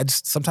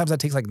 Sometimes that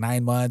takes like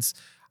 9 months.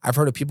 I've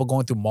heard of people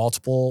going through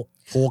multiple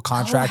pool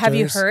contractors. Have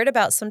you heard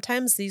about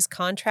sometimes these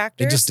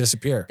contractors? They just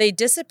disappear. They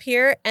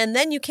disappear and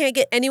then you can't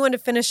get anyone to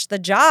finish the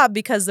job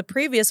because the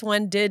previous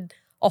one did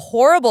a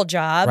horrible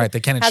job. Right. They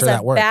can't ensure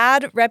that work. Has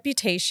a bad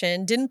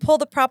reputation, didn't pull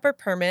the proper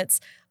permits.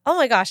 Oh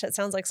my gosh, that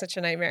sounds like such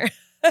a nightmare.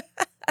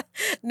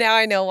 Now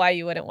I know why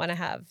you wouldn't want to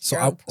have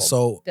your own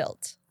pool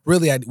built.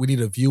 Really, we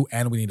need a view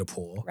and we need a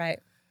pool. Right.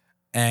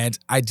 And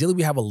ideally,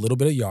 we have a little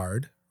bit of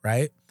yard,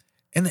 right?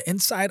 And the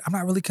inside, I'm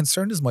not really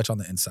concerned as much on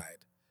the inside.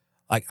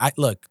 Like,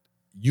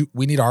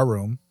 we need our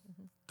room.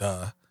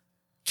 The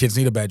kids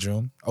need a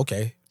bedroom.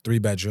 Okay,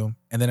 3-bedroom.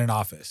 And then an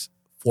office,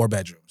 4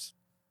 bedrooms.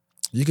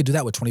 You could do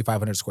that with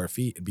 2,500 square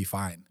feet and be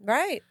fine.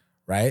 Right.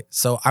 Right?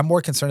 So I'm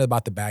more concerned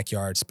about the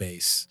backyard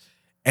space.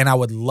 And I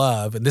would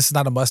love, and this is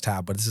not a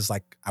must-have, but this is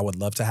like, I would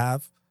love to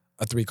have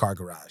a 3-car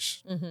garage.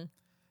 Mm-hmm.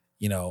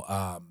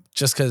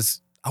 Just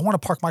because I want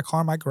to park my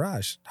car in my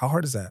garage. How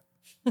hard is that?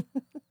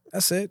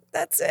 That's it.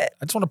 That's it.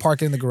 I just want to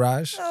park it in the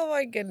garage. Oh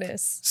my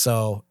goodness.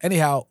 So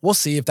anyhow, we'll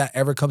see if that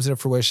ever comes into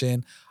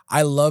fruition.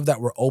 I love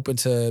that we're open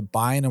to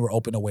buying and we're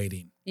open to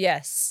waiting.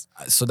 Yes.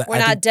 So that we're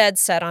not dead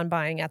set on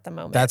buying at the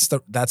moment. That's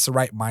the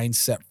right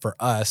mindset for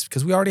us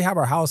because we already have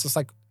our house. It's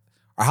like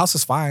our house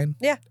is fine.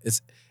 Yeah.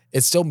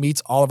 It still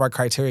meets all of our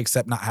criteria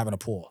except not having a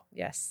pool.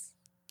 Yes.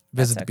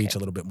 Visit the beach a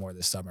little bit more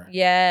this summer.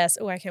 Yes.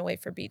 Oh, I can't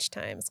wait for beach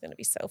time. It's going to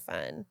be so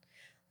fun.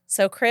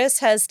 So Chris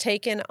has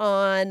taken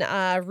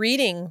on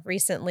reading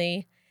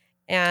recently,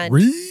 and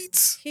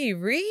He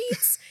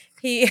reads.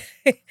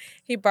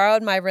 He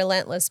borrowed my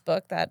Relentless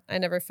book that I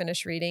never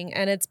finished reading,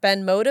 and it's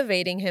been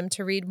motivating him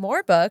to read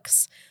more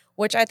books,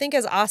 which I think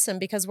is awesome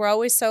because we're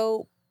always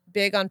so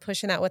big on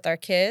pushing that with our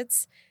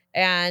kids.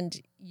 And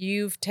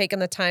you've taken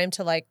the time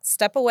to like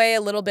step away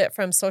a little bit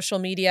from social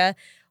media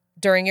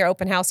during your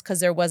open house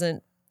because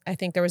I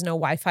think there was no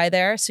Wi-Fi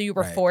there. So you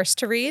were forced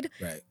to read.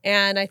 Right.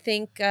 And I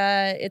think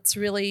it's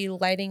really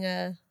lighting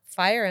a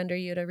fire under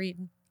you to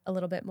read a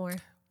little bit more.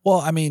 Well,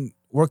 I mean,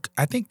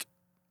 I think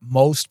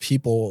most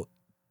people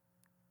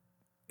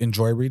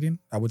enjoy reading,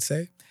 I would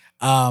say.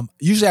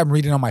 Usually I'm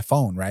reading on my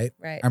phone, right?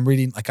 Right. I'm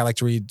reading, like I like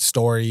to read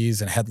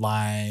stories and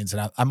headlines,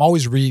 and I'm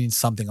always reading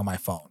something on my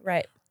phone.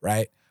 Right.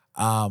 Right.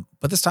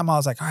 But this time I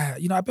was like,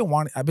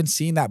 I've been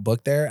seeing that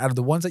book there. Out of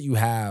the ones that you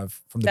have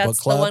from the book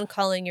club, that's the one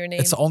calling your name.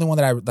 It's the only one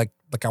that I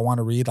like I want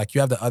to read. Like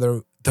you have the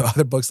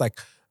other books, like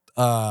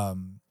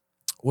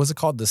what's it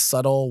called? The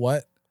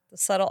subtle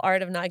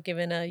art of not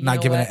giving an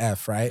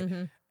F, right?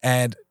 Mm-hmm.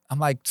 And I'm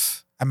like,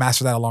 I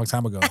mastered that a long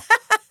time ago.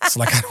 So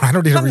like I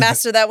don't need to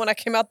master that when I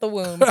came out the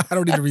womb. I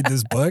don't need to read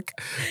this book,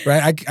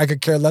 right? I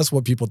could care less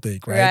what people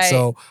think, right?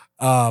 So,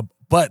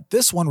 but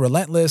this one,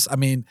 Relentless. I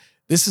mean,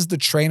 this is the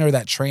trainer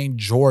that trained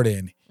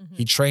Jordan. Mm-hmm.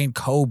 He trained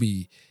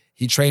Kobe.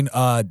 He trained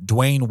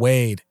Dwayne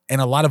Wade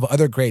and a lot of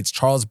other greats,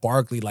 Charles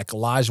Barkley, like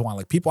Olajuwon,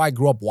 like people I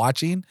grew up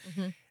watching.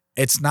 Mm-hmm.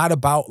 It's not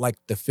about like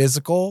the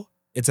physical;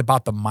 it's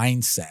about the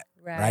mindset,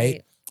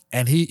 right?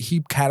 And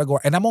he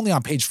categorized, and I'm only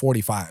on page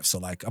 45, so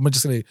like I'm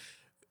just gonna,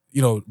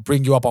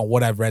 bring you up on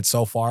what I've read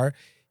so far.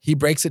 He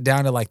breaks it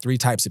down to like 3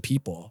 types of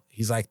people.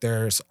 He's like,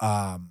 there's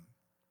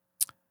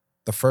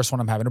the first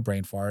one, I'm having a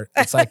brain fart.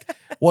 It's like,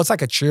 it's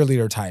like a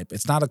cheerleader type.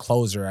 It's not a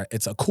closer.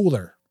 It's a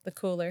cooler. The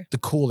cooler.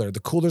 The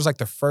cooler's like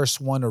the first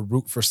one to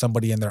root for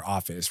somebody in their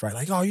office, right?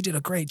 Like, oh, you did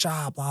a great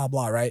job, blah,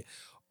 blah, right?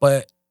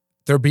 But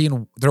they're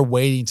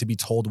waiting to be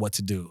told what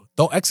to do.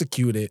 They'll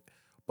execute it,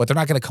 but they're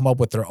not going to come up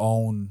with their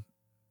own,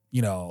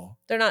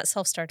 They're not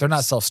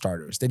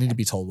self-starters. They need to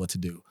be told what to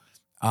do.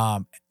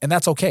 And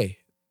that's okay.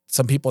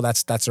 Some people,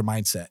 that's their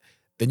mindset.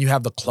 Then you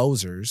have the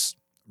closers,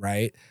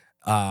 right?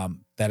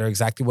 That are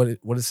exactly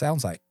what it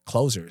sounds like.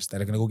 Closers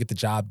that are going to go get the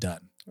job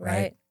done,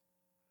 right?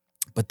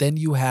 But then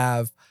you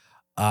have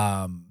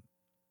the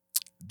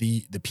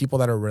people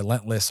that are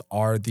relentless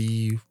are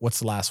what's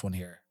the last one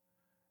here?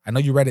 I know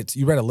you read it.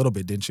 You read a little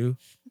bit, didn't you?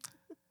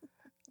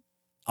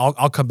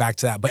 I'll come back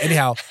to that. But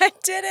anyhow, I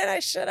didn't. I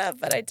should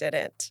have, but I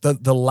didn't.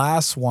 The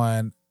last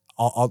one,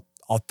 I'll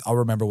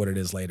remember what it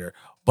is later.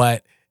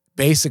 But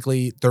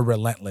basically, they're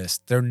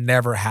relentless. They're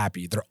never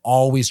happy. They're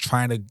always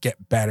trying to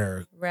get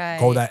better. Right.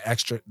 Go that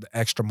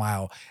extra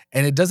mile.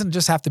 And it doesn't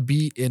just have to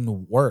be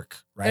in work,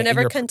 right? They're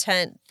never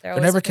content. They're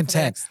never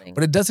content.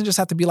 But it doesn't just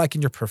have to be like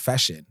in your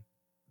profession.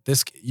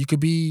 You could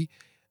be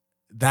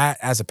that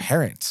as a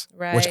parent,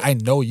 which I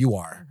know you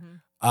are.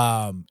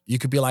 Mm-hmm. You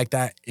could be like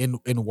that in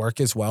work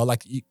as well.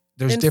 Like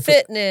there's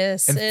different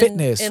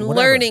fitness, and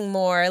learning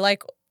more,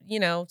 like,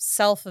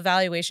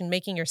 self-evaluation,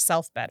 making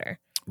yourself better.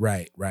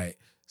 Right.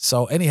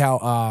 So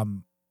anyhow,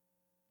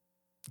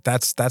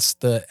 that's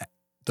the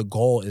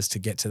goal is to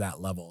get to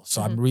that level.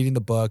 So I'm reading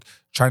the book,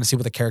 trying to see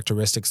what the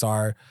characteristics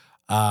are.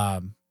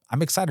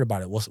 I'm excited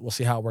about it. We'll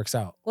see how it works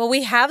out. Well,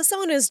 we have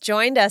someone who's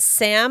joined us,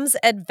 Sam's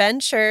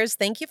Adventures.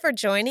 Thank you for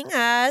joining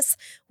us.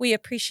 We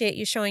appreciate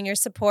you showing your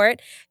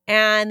support.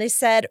 And they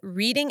said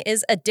reading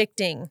is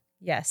addicting.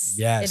 Yes,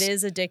 it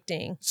is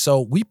addicting.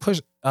 So we push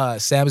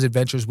Sam's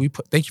Adventures.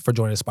 Thank you for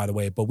joining us, by the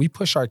way. But we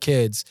push our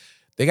kids.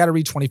 They got to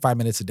read 25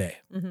 minutes a day,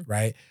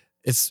 right?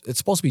 It's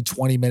supposed to be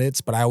 20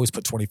 minutes, but I always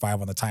put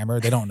 25 on the timer.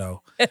 They don't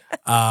know.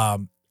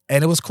 And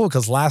it was cool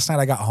because last night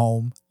I got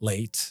home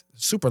late,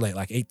 super late,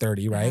 like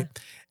 8:30, right?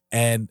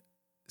 And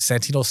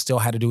Santino still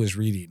had to do his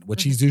reading,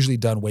 which he's usually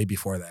done way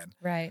before then.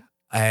 Right.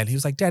 And he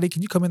was like, "Daddy,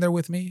 can you come in there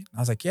with me?" And I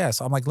was like, "Yeah."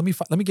 So I'm like, let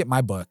me get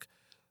my book.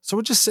 So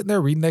we're just sitting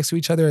there reading next to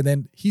each other. And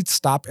then he'd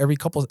stop every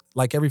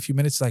few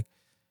minutes, like,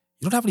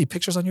 "You don't have any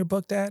pictures on your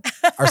book, Dad?"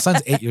 Our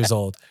son's 8 years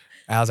old.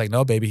 And I was like,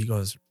 "No, baby." He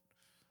goes,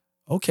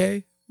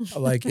 "Okay."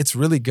 I'm like, it's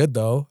really good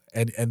though.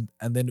 And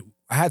then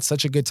I had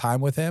such a good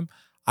time with him.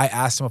 I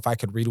asked him if I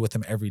could read with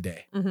him every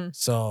day.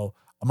 So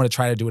I'm going to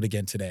try to do it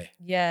again today.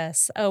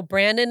 Yes. Oh,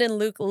 Brandon and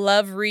Luke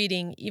love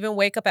reading, even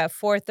wake up at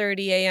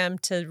 4:30 a.m.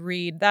 to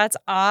read. That's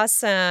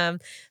awesome.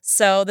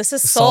 So this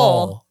is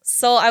Soul.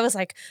 I was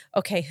like,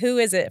 okay, who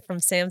is it from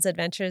Sam's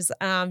Adventures?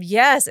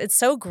 Yes, it's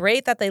so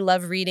great that they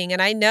love reading.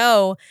 And I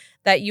know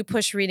that you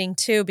push reading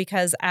too,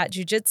 because at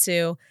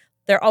jiu-jitsu,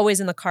 they're always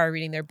in the car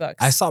reading their books.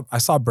 I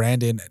saw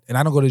Brandon, and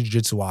I don't go to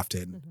jiu-jitsu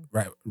often,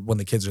 right, when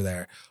the kids are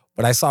there.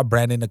 But I saw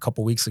Brandon a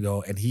couple weeks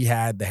ago, and he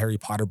had the Harry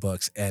Potter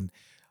books. And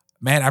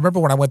man, I remember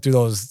when I went through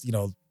those,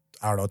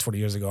 I don't know, 20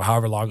 years ago,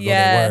 however long ago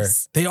they were.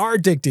 They are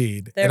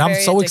addicting. They're and I'm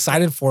very so addicting.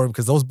 excited for them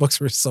because those books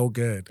were so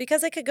good.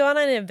 Because they could go on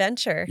an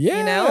adventure,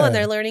 Yeah. and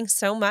they're learning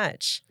so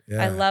much.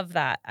 Yeah. I love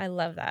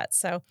that.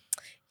 So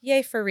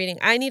yay for reading.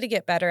 I need to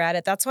get better at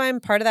it. That's why I'm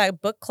part of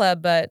that book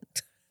club, but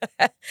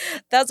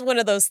that's one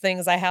of those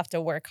things I have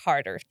to work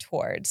harder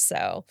towards.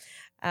 So,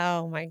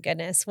 oh my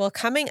goodness. Well,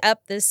 coming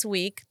up this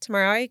week,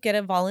 tomorrow I get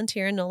a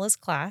volunteer in Nola's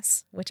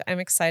class, which I'm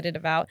excited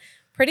about.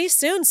 Pretty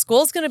soon,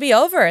 school's going to be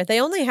over.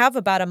 They only have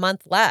about a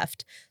month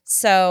left.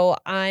 So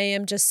I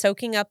am just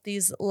soaking up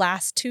these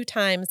last 2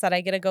 times that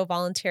I get to go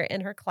volunteer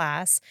in her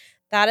class.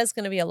 That is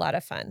going to be a lot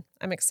of fun.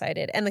 I'm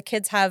excited. And the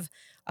kids have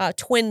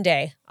twin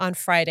day on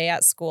Friday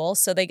at school.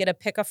 So they get to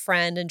pick a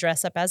friend and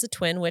dress up as a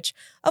twin, which,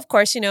 of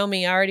course, you know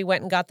me, I already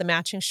went and got the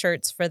matching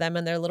shirts for them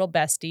and their little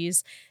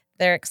besties.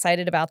 They're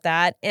excited about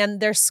that. And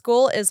their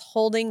school is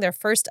holding their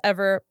first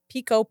ever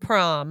Pico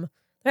prom.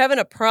 They're having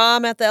a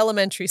prom at the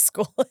elementary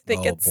school. I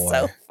think it's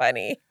so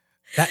funny.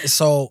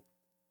 So,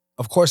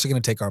 of course, they're going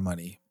to take our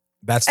money.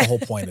 That's the whole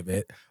point of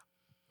it.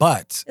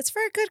 But it's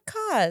for a good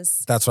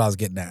cause. That's what I was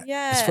getting at.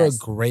 Yes. It's for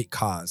a great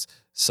cause.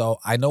 So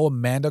I know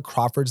Amanda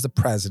Crawford's the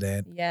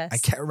president. Yes. I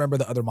can't remember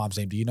the other mom's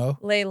name. Do you know?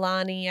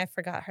 Leilani. I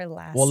forgot her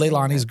last name. Well,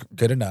 Leilani's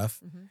good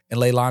enough. And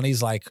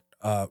Leilani's like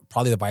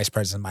probably the vice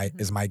president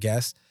is my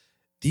guess.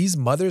 These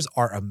mothers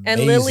are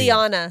amazing. And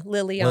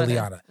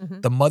Liliana.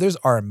 The mothers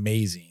are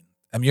amazing.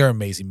 I mean, you're an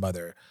amazing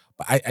mother.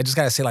 But I just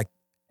got to say, like,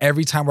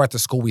 every time we're at the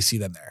school, we see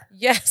them there.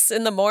 Yes.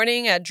 In the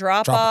morning at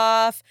drop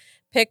off,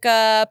 pick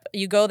up.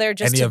 You go there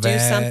just to do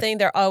something.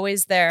 They're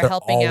always there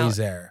helping out. Always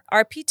there.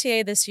 Our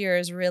PTA this year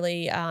is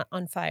really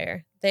on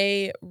fire.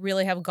 They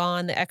really have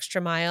gone the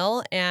extra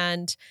mile,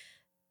 and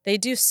they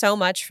do so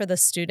much for the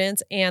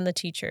students and the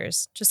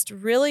teachers. Just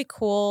really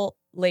cool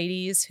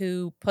ladies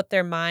who put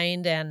their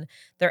mind and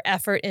their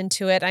effort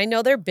into it. I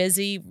know they're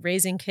busy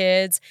raising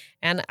kids,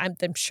 and I'm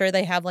sure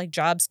they have like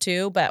jobs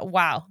too, but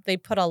wow, they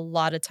put a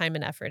lot of time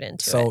and effort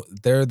into it. So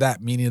they're that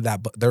meaning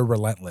that they're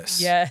relentless.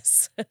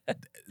 Yes. And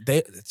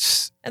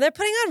they're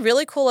putting on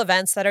really cool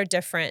events that are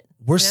different.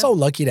 We're so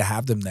lucky to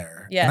have them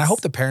there. Yes. And I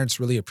hope the parents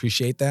really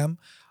appreciate them.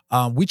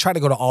 We try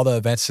to go to all the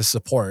events to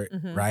support,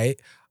 right?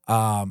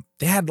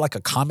 They had like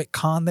a Comic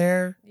Con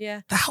there.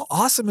 Yeah. How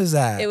awesome is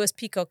that? It was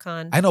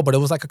PicoCon. I know, but it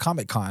was like a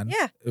Comic Con.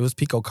 Yeah. It was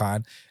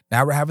PicoCon.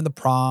 Now we're having the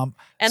prom.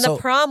 And the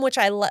prom, which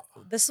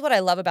this is what I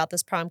love about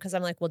this prom, because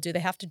I'm like, well, do they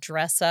have to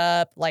dress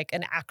up like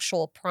an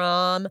actual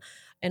prom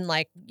and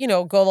like,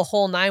 go the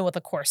whole 9 with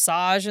a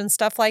corsage and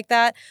stuff like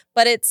that?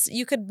 But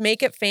you could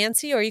make it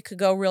fancy or you could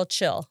go real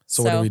chill.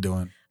 So what are we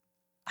doing?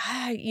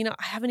 I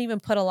haven't even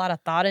put a lot of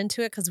thought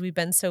into it because we've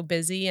been so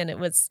busy, and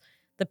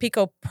the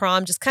Pico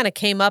prom just kind of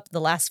came up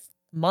the last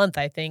month,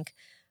 I think.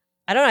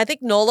 I don't know. I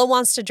think Nola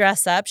wants to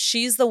dress up.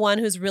 She's the one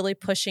who's really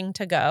pushing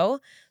to go.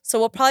 So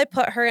we'll probably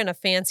put her in a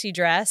fancy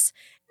dress,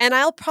 and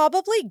I'll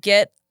probably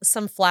get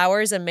some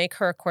flowers and make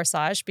her a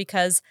corsage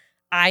because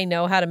I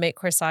know how to make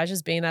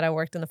corsages, being that I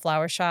worked in the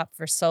flower shop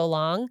for so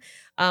long.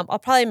 I'll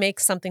probably make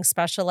something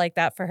special like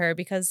that for her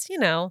because,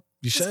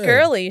 she's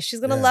girly. She's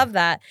going to love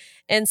that.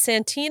 And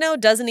Santino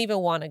doesn't even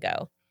want to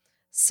go.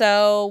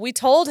 So we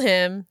told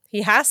him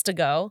he has to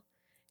go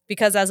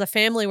because as a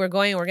family, we're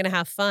going to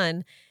have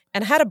fun.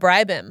 And I had to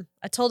bribe him.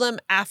 I told him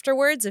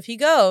afterwards, if he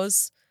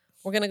goes,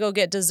 we're going to go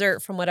get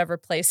dessert from whatever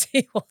place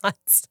he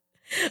wants.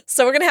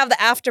 So we're going to have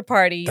the after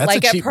party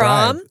like at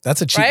prom. Bribe.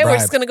 That's a cheap right? bribe. We're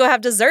just going to go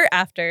have dessert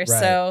after. Right.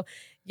 So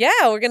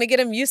yeah, we're going to get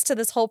him used to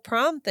this whole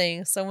prom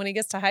thing. So when he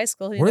gets to high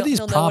school, he'll know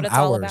what it's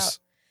all about.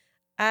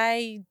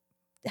 I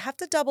have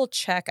to double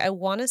check. I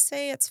want to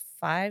say it's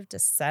 5 to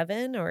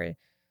 7 or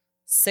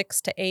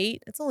 6 to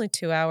 8. It's only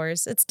 2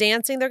 hours. It's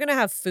dancing. They're going to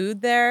have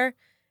food there.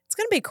 It's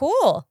going to be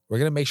cool. We're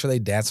going to make sure they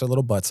dance their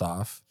little butts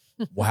off.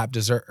 We'll have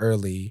dessert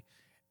early,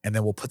 and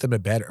then we'll put them to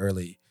bed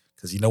early.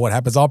 Because you know what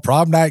happens on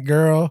prom night,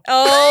 girl?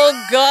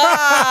 Oh,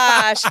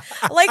 gosh.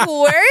 Like,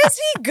 where is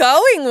he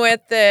going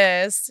with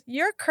this?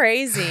 You're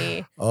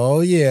crazy.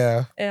 Oh,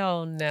 yeah.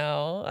 Oh,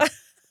 no.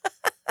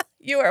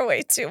 You are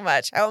way too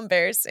much. How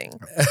embarrassing.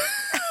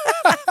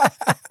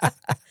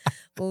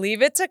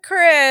 Leave it to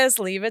Chris.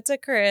 Leave it to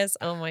Chris.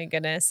 Oh, my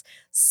goodness.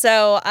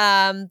 So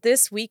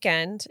this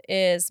weekend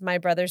is my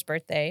brother's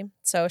birthday.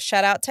 So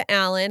shout out to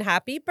Alan.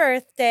 Happy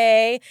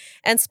birthday.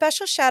 And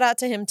special shout out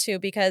to him, too,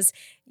 because,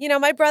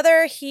 my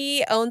brother,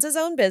 he owns his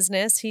own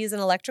business. He's an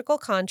electrical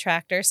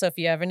contractor. So if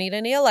you ever need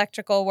any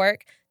electrical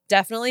work,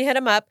 definitely hit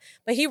him up.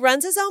 But he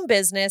runs his own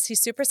business. He's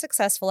super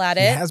successful at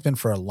it. He has been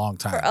for a long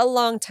time. For a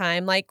long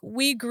time. Like,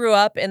 we grew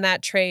up in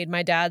that trade.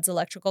 My dad's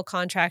electrical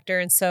contractor.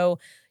 And so,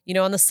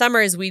 in the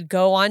summers, we'd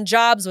go on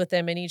jobs with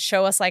him and he'd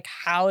show us like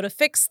how to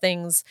fix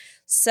things.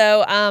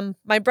 So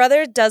my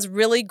brother does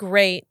really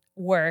great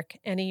work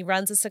and he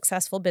runs a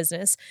successful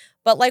business.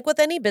 But like with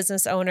any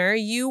business owner,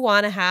 you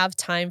want to have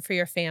time for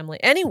your family.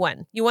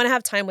 Anyone, you want to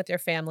have time with your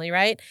family,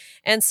 right?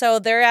 And so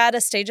they're at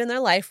a stage in their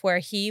life where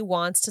he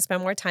wants to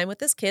spend more time with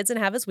his kids and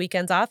have his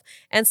weekends off.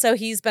 And so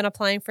he's been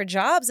applying for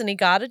jobs and he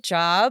got a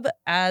job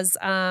as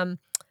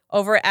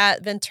over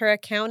at Ventura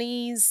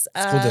County's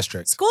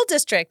school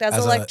district as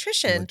an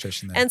electrician.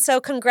 And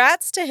so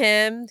congrats to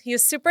him. He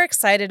was super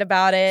excited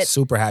about it.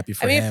 Super happy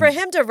for him. I mean, for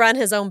him to run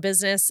his own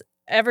business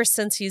ever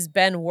since he's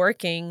been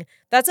working,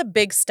 that's a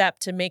big step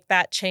to make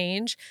that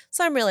change.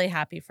 So I'm really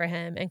happy for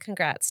him and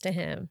congrats to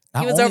him.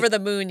 He was over the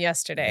moon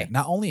yesterday.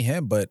 Not only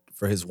him, but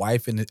for his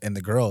wife and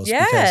the girls.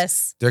 Yes.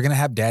 Because they're going to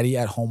have daddy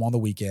at home on the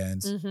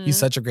weekends. Mm-hmm. He's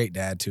such a great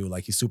dad too.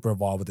 Like he's super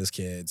involved with his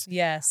kids.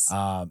 Yes.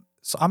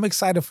 So I'm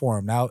excited for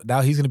him. Now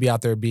he's going to be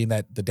out there being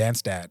the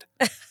dance dad.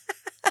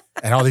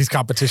 And all these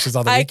competitions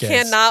on the weekends.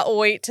 I cannot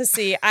wait to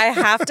see. I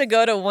have to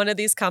go to one of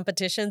these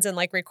competitions and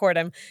like record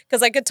him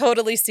because I could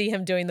totally see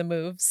him doing the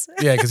moves.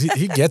 Yeah, because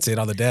he gets it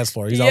on the dance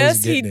floor. He's yes,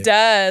 always getting he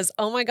does.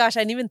 Oh my gosh,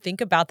 I didn't even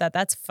think about that.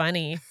 That's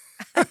funny.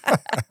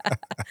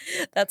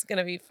 That's going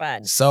to be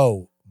fun.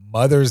 So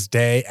Mother's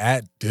Day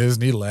at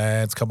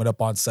Disneyland's coming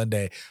up on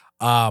Sunday.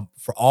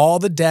 For all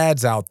the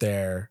dads out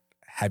there,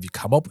 have you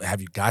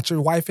got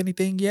your wife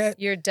anything yet?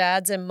 Your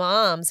dads and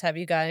moms, have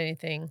you got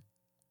anything?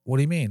 What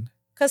do you mean?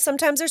 Because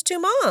sometimes there's two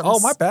moms. Oh,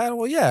 my bad.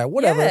 Well, yeah,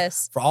 whatever.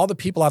 Yes. For all the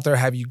people out there,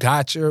 have you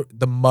got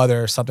the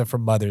mother something for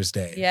Mother's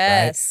Day?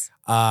 Yes.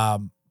 Right?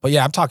 But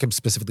yeah, I'm talking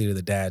specifically to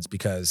the dads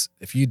because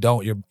if you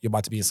don't, you're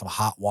about to be in some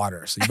hot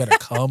water. So you better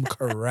come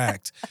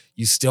correct.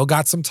 You still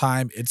got some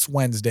time. It's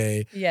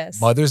Wednesday.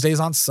 Yes. Mother's Day's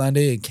on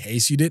Sunday, in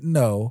case you didn't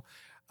know.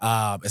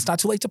 It's not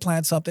too late to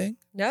plan something.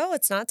 No,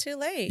 it's not too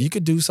late. You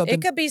could do something.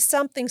 It could be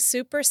something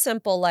super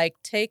simple like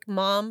take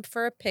mom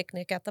for a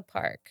picnic at the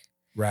park.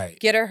 Right.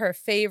 Get her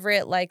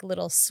favorite like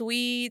little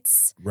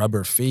sweets. Rub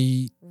her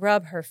feet.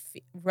 Rub her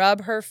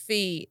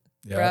feet.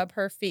 Yep. Rub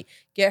her feet.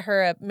 Get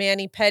her a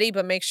mani-pedi,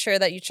 but make sure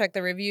that you check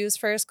the reviews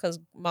first because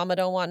mama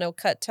don't want no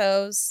cut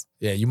toes.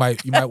 Yeah, you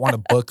might want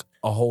to book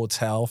a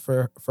hotel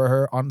for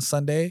her on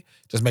Sunday.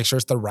 Just make sure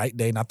it's the right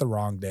day, not the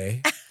wrong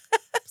day.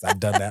 Because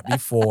I've done that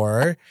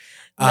before.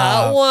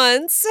 Not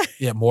once.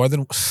 Yeah, more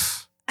than...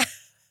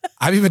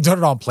 I've even done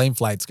it on plane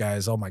flights,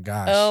 guys. Oh, my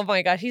gosh. Oh,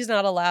 my God. He's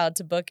not allowed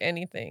to book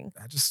anything.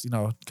 I just,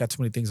 got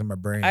too many things in my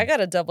brain. I got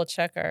to double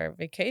check our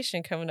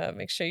vacation coming up.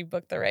 Make sure you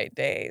book the right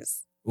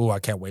days. Ooh, I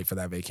can't wait for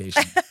that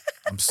vacation.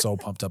 I'm so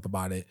pumped up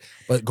about it.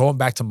 But going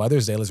back to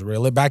Mother's Day, let's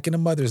reel it back into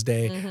Mother's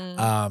Day.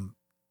 Mm-hmm.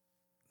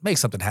 Make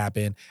something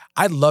happen.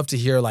 I'd love to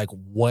hear, like,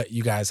 what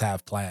you guys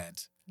have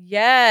planned.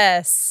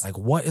 Yes. Like,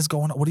 what is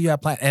going on? What do you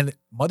have planned? And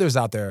mothers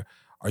out there,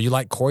 are you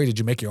like Corey? Did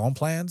you make your own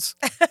plans?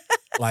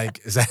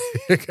 Like, is that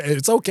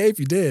it's okay if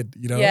you did,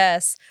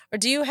 Yes. Or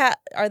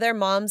are there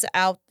moms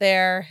out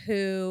there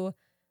who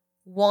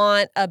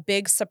want a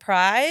big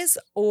surprise?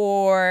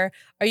 Or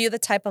are you the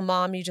type of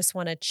mom you just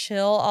want to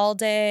chill all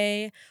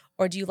day?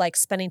 Or do you like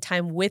spending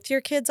time with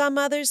your kids on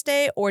Mother's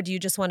Day? Or do you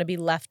just want to be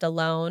left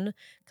alone?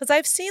 Because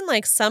I've seen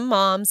like some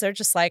moms, they're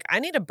just like, I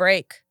need a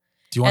break.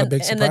 Do you want a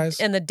big surprise?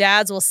 And the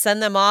dads will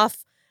send them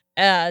off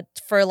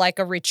for like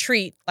a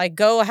retreat, like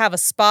go have a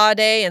spa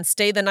day and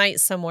stay the night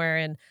somewhere.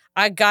 And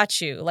I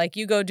got you. Like,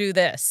 you go do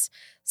this.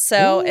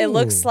 So It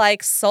looks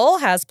like Sol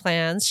has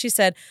plans. She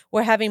said,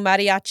 we're having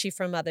mariachi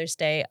for Mother's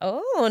Day.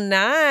 Oh,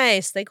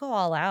 nice. They go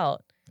all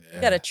out. Yeah.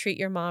 You got to treat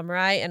your mom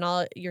right and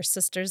all your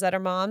sisters that are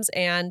moms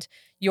and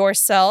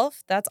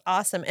yourself. That's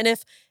awesome. And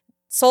if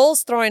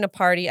Sol's throwing a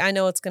party, I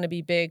know it's going to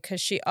be big because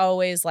she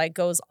always like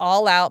goes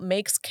all out,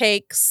 makes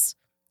cakes.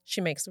 She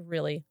makes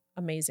really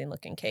amazing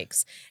looking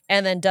cakes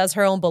and then does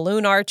her own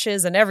balloon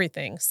arches and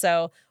everything.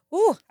 So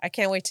I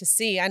can't wait to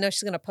see. I know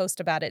she's going to post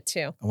about it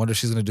too. I wonder if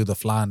she's going to do the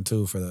flan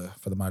too for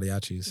the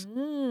mariachis.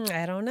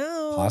 I don't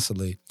know.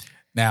 Possibly.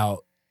 Now,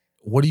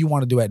 what do you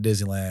want to do at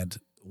Disneyland?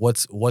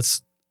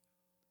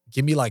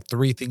 Give me like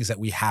 3 things that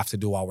we have to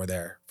do while we're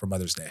there for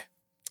Mother's Day.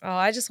 Oh,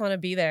 I just want to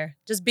be there.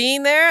 Just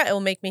being there, it will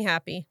make me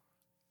happy.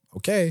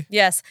 Okay.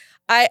 Yes.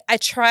 I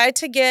tried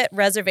to get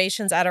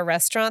reservations at a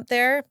restaurant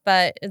there,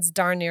 but it's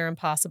darn near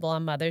impossible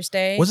on Mother's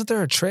Day. Wasn't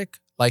there a trick?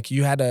 Like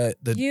you had the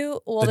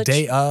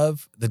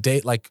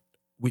day like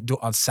we do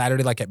on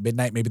Saturday, like at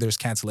midnight, maybe there's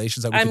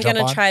cancellations that we can jump on. I'm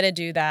going to try to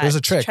do that. There's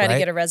a trick, try to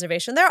get a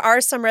reservation. There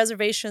are some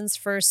reservations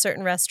for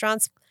certain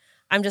restaurants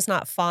I'm just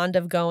not fond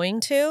of going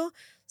to.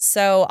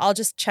 So I'll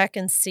just check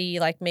and see,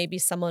 like maybe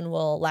someone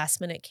will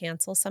last minute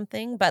cancel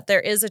something. But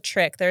there is a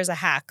trick. There's a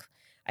hack.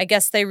 I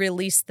guess they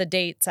release the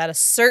dates at a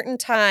certain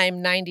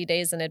time 90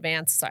 days in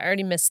advance. So I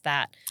already missed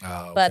that.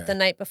 Oh, okay. But the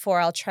night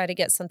before, I'll try to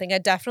get something. I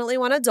definitely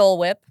want a Dole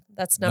Whip.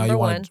 That's number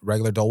one. Want a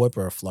regular Dole Whip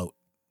or a float?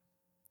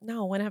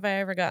 No, when have I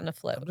ever gotten a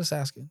float? I'm just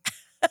asking.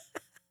 No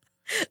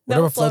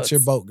Whatever floats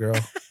your boat, girl.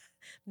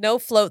 No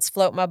floats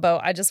float my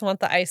boat. I just want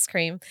the ice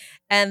cream.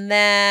 And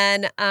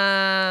then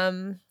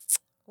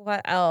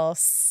what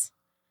else?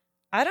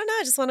 I don't know.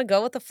 I just want to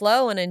go with the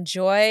flow and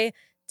enjoy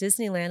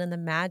Disneyland and the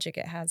magic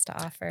it has to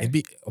offer. I'm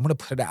going to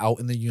put it out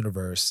in the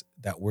universe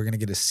that we're going to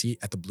get a seat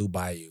at the Blue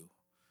Bayou.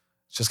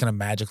 It's just gonna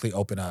magically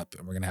open up,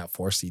 and we're gonna have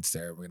 4 seats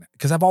there.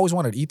 Because I've always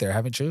wanted to eat there,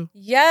 haven't you?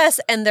 Yes.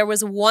 And there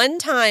was one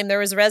time there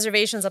was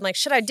reservations. I'm like,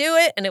 should I do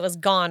it? And it was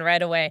gone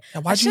right away.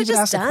 Yeah, why'd you even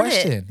ask the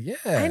question? Yeah.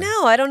 I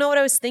know. I don't know what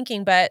I was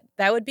thinking, but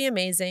that would be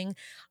amazing.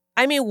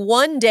 I mean,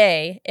 one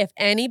day, if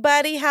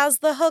anybody has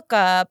the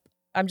hookup,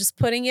 I'm just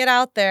putting it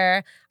out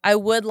there, I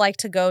would like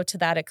to go to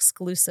that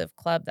exclusive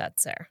club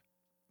that's there.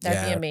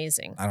 That'd be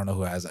amazing. I don't know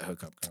who has that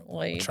hookup.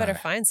 Well, you better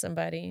find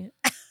somebody.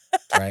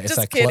 Right.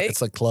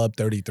 It's like Club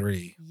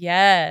 33.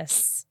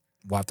 Yes.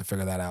 We'll have to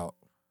figure that out.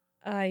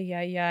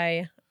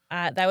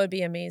 That would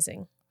be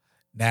amazing.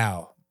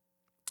 Now,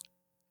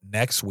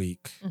 next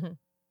week,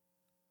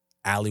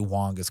 Ali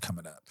Wong is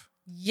coming up.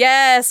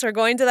 Yes, we're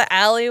going to the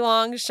Ali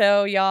Wong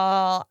show,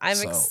 y'all.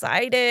 I'm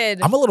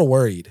excited. I'm a little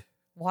worried.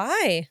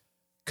 Why?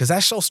 Because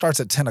that show starts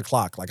at 10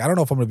 o'clock. Like, I don't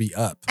know if I'm going to be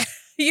up.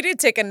 You did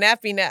take a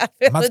nappy nap.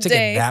 I'm about to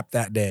take a nap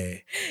that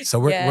day. So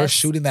we're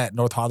shooting that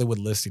North Hollywood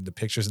listing, the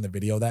pictures in the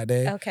video that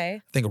day. Okay.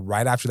 I think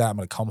right after that, I'm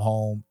going to come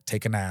home,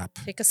 take a nap.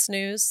 Take a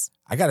snooze.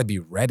 I got to be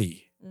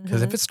ready.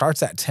 Because if it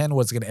starts at 10,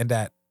 what's going to end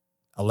at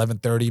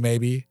 11:30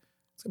 maybe?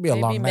 It's going to be a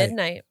long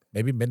night.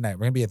 Maybe midnight.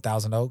 We're going to be in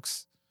Thousand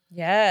Oaks.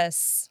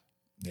 Yes.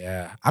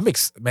 Yeah.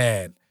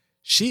 Man,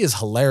 she is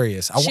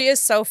hilarious. She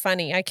is so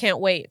funny. I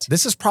can't wait.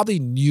 This is probably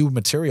new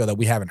material that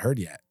we haven't heard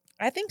yet.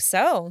 I think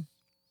so.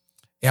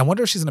 Yeah, I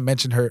wonder if she's gonna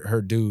mention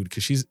her dude,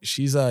 because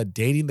she's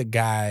dating the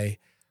guy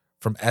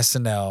from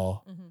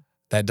SNL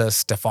that does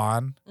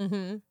Stefan.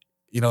 You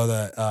know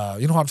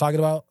you know who I'm talking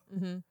about?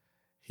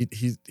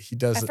 He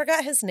does. I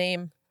forgot his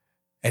name.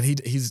 And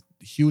he's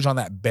huge on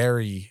that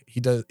Barry.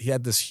 He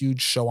had this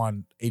huge show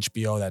on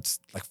HBO that's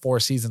like 4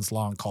 seasons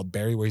long called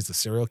Barry, where he's the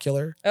serial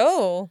killer.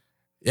 Oh.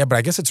 Yeah, but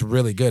I guess it's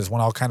really good. It's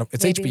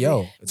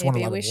HBO. It's won a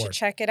lot of awards. Maybe we should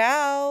check it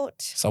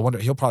out. So I wonder,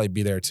 he'll probably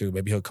be there too.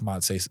 Maybe he'll come out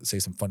and say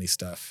some funny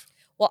stuff.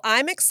 Well,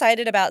 I'm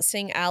excited about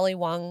seeing Ali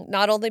Wong,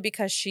 not only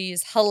because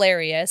she's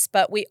hilarious,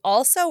 but we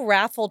also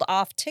raffled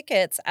off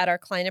tickets at our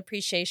client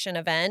appreciation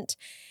event.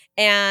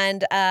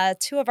 And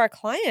 2 of our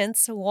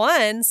clients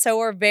won. So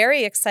we're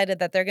very excited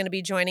that they're going to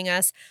be joining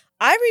us.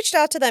 I reached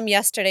out to them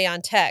yesterday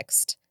on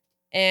text,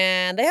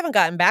 and they haven't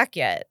gotten back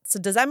yet. So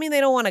does that mean they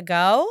don't want to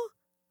go?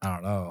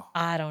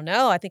 I don't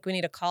know. I think we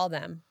need to call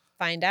them,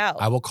 find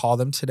out. I will call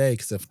them today,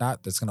 because if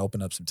not, that's going to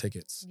open up some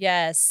tickets.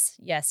 Yes.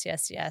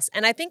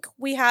 And I think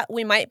we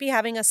might be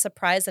having a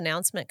surprise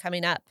announcement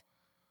coming up,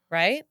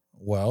 right?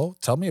 Well,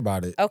 tell me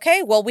about it.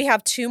 Okay. Well, we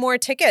have 2 more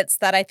tickets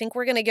that I think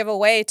we're going to give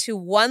away to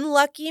one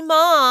lucky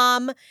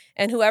mom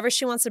and whoever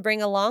she wants to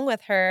bring along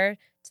with her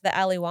to the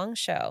Ali Wong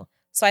show.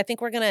 So I think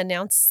we're going to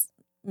announce.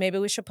 Maybe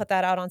we should put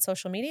that out on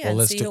social media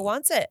and see who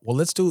wants it. Well,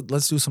 let's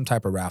do some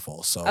type of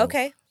raffle. So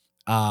okay.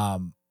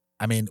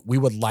 I mean, we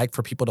would like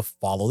for people to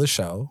follow the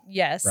show.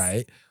 Yes.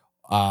 Right.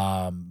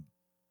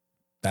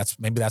 That's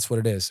what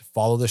it is.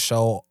 Follow the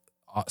show.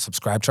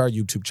 Subscribe to our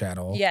YouTube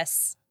channel.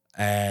 Yes.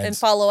 And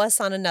follow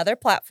us on another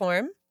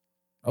platform.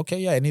 Okay,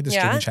 yeah, any of the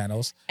streaming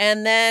channels.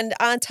 And then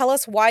tell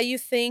us why you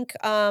think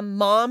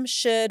mom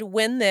should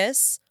win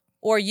this,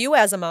 or you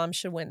as a mom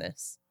should win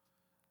this.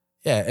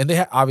 Yeah,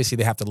 and obviously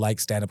they have to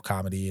like stand-up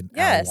comedy and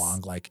Ali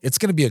Wong. Like, it's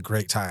going to be a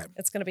great time.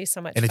 It's going to be so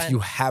much fun. fun.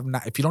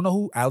 And if you don't know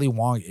who Ali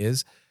Wong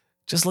is,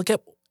 just look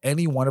at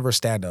any one of her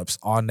stand-ups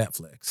on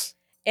Netflix.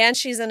 And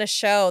she's in a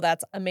show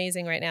that's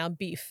amazing right now,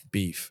 Beef.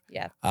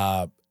 Yeah.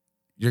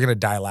 You're going to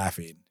die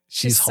laughing.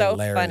 She's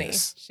hilarious. So funny.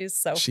 She's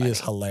so funny. She is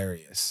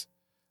hilarious.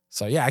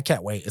 So yeah, I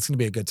can't wait. It's going to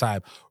be a good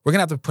time. We're going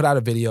to have to put out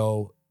a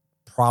video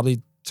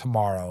probably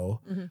tomorrow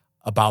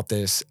about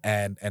this,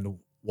 and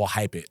we'll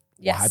hype it.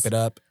 Yes. We'll hype it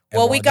up.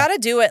 Well, we got to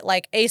do it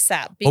like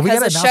ASAP, because we got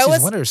to the announce show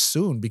these winners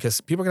soon, because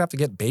people are going to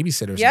have to get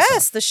babysitters.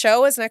 Yes, the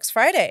show is next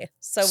Friday.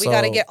 So we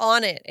got to get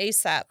on it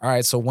ASAP. All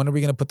right. So when are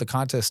we going to put the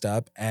contest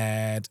up?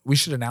 And we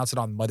should announce it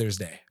on Mother's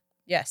Day.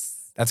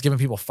 Yes. That's giving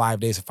people 5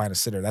 days to find a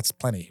sitter. That's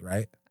plenty,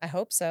 right? I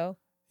hope so.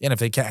 Yeah, and if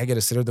they can't get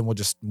a sitter, then we'll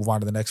just move on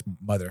to the next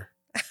mother.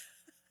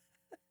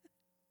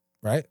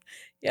 Right?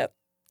 Yep.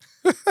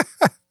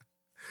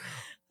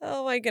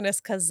 Oh my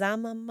goodness, because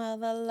I'm a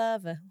mother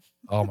lover.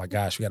 Oh my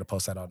gosh, we got to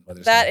post that on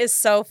Mother's Day. That is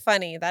so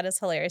funny. That is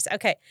hilarious.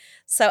 Okay,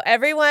 so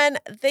everyone,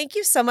 thank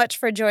you so much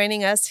for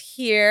joining us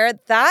here.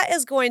 That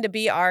is going to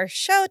be our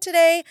show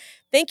today.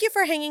 Thank you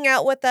for hanging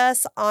out with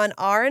us on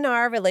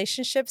R&R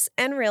Relationships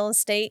and Real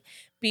Estate.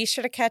 Be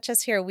sure to catch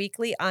us here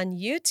weekly on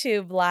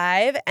YouTube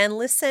Live and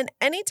listen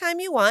anytime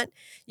you want.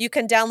 You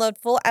can download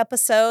full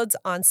episodes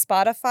on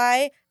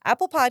Spotify,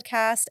 Apple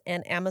Podcast,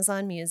 and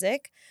Amazon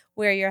Music.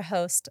 We're your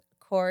host,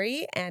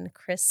 Corey and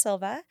Chris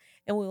Silva,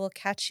 and we will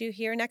catch you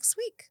here next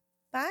week.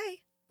 Bye.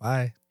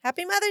 Bye.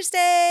 Happy Mother's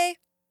Day.